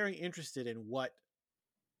I'm very interested in what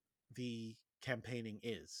the campaigning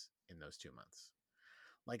is in those 2 months.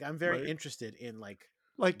 Like I'm very interested in like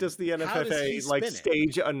does the NFFA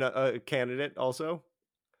stage a candidate also?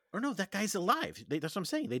 Or no, that guy's alive. That's what I'm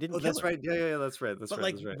saying. They didn't. Kill him. Right. Yeah, that's right.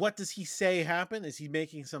 But what does he say happened? Is he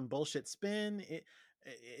making some bullshit spin?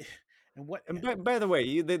 And what? And by the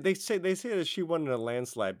way, they say that she won in a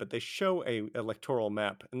landslide, but they show a electoral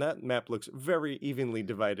map, and that map looks very evenly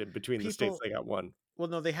divided between the states that got won. Well,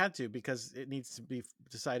 no, they had to because it needs to be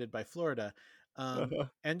decided by Florida.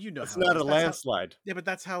 And you know it's how not it is. a landslide. Yeah, but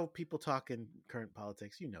that's how people talk in current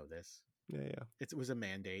politics. You know this. Yeah. It was a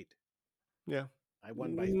mandate. Yeah. I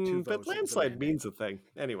won by 2 votes. But landslide means a thing.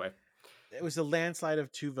 Anyway. It was a landslide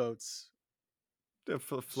of 2 votes.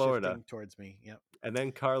 Florida. Shifting towards me. Yep. And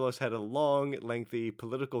then Carlos had a long, lengthy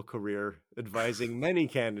political career advising many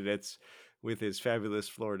candidates with his fabulous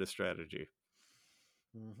Florida strategy.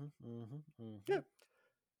 Yeah.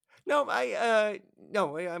 No, I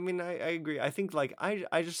mean, I agree. I think like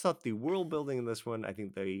I just thought the world building in this one, I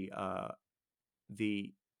think the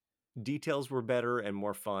details were better and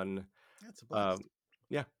more fun. That's a blast.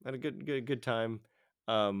 Yeah, I had a good time.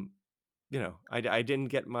 I didn't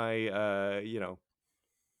get my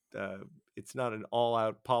it's not an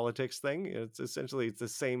all-out politics thing. It's essentially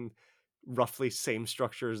the roughly same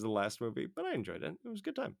structure as the last movie, but I enjoyed it. It was a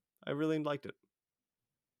good time. I really liked it.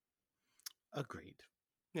 Agreed.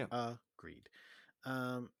 Yeah. Agreed.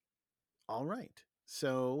 All right.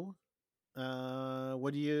 So,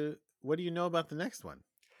 what do you know about the next one?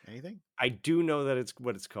 Anything? I do know that it's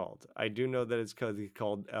what it's called. I do know that it's called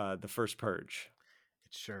The First Purge.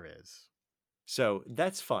 It sure is. So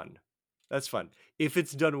that's fun. That's fun. If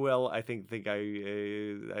it's done well, I think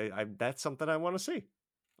I that's something I want to see.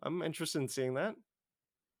 I'm interested in seeing that.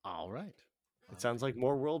 All right. It sounds like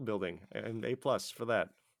more world building, and A+ for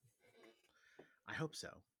that. I hope so.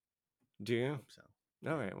 Do you? I hope so.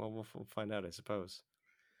 All right. Well, we'll find out, I suppose.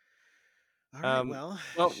 All right.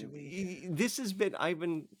 Well, should we... I've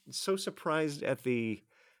been so surprised at the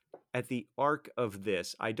arc of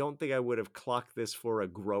this. I don't think I would have clocked this for a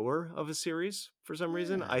grower of a series for some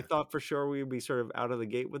reason. I thought for sure we would be sort of out of the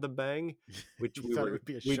gate with a bang, which it would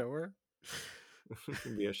be a shower. It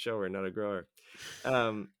would be a shower, not a grower.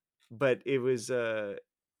 But it was, I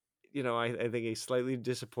think a slightly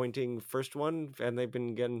disappointing first one, and they've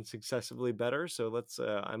been getting successively better. So let's.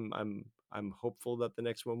 I'm hopeful that the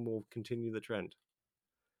next one will continue the trend.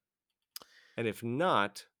 And if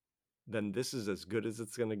not, then this is as good as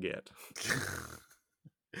it's going to get.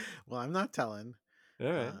 Well, I'm not telling.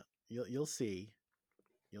 All right. You'll see.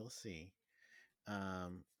 You'll see.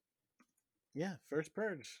 Yeah, First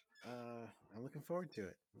Purge. I'm looking forward to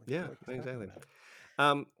it. Yeah, exactly.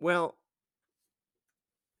 Well,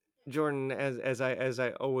 Jordan, as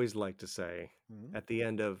I always like to say at the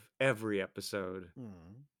end of every episode,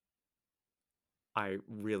 I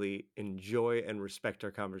really enjoy and respect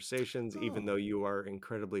our conversations, even though you are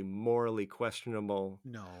incredibly morally questionable.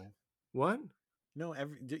 No. What? No,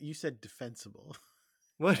 you said defensible.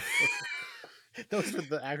 What? Those were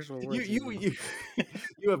the actual words. You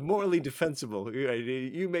have morally defensible.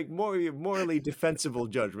 You make morally defensible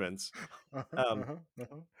judgments.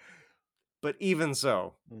 But even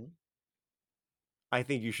so, I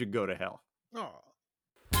think you should go to hell. Oh.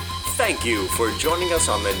 Thank you for joining us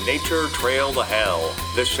on the Nature Trail to Hell.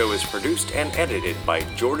 This show is produced and edited by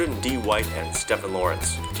Jordan D. White and Stefan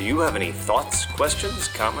Lawrence. Do you have any thoughts, questions,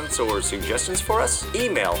 comments, or suggestions for us?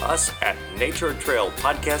 Email us at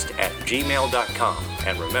naturetrailpodcast@gmail.com.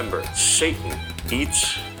 And remember, Satan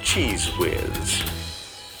eats cheese whiz.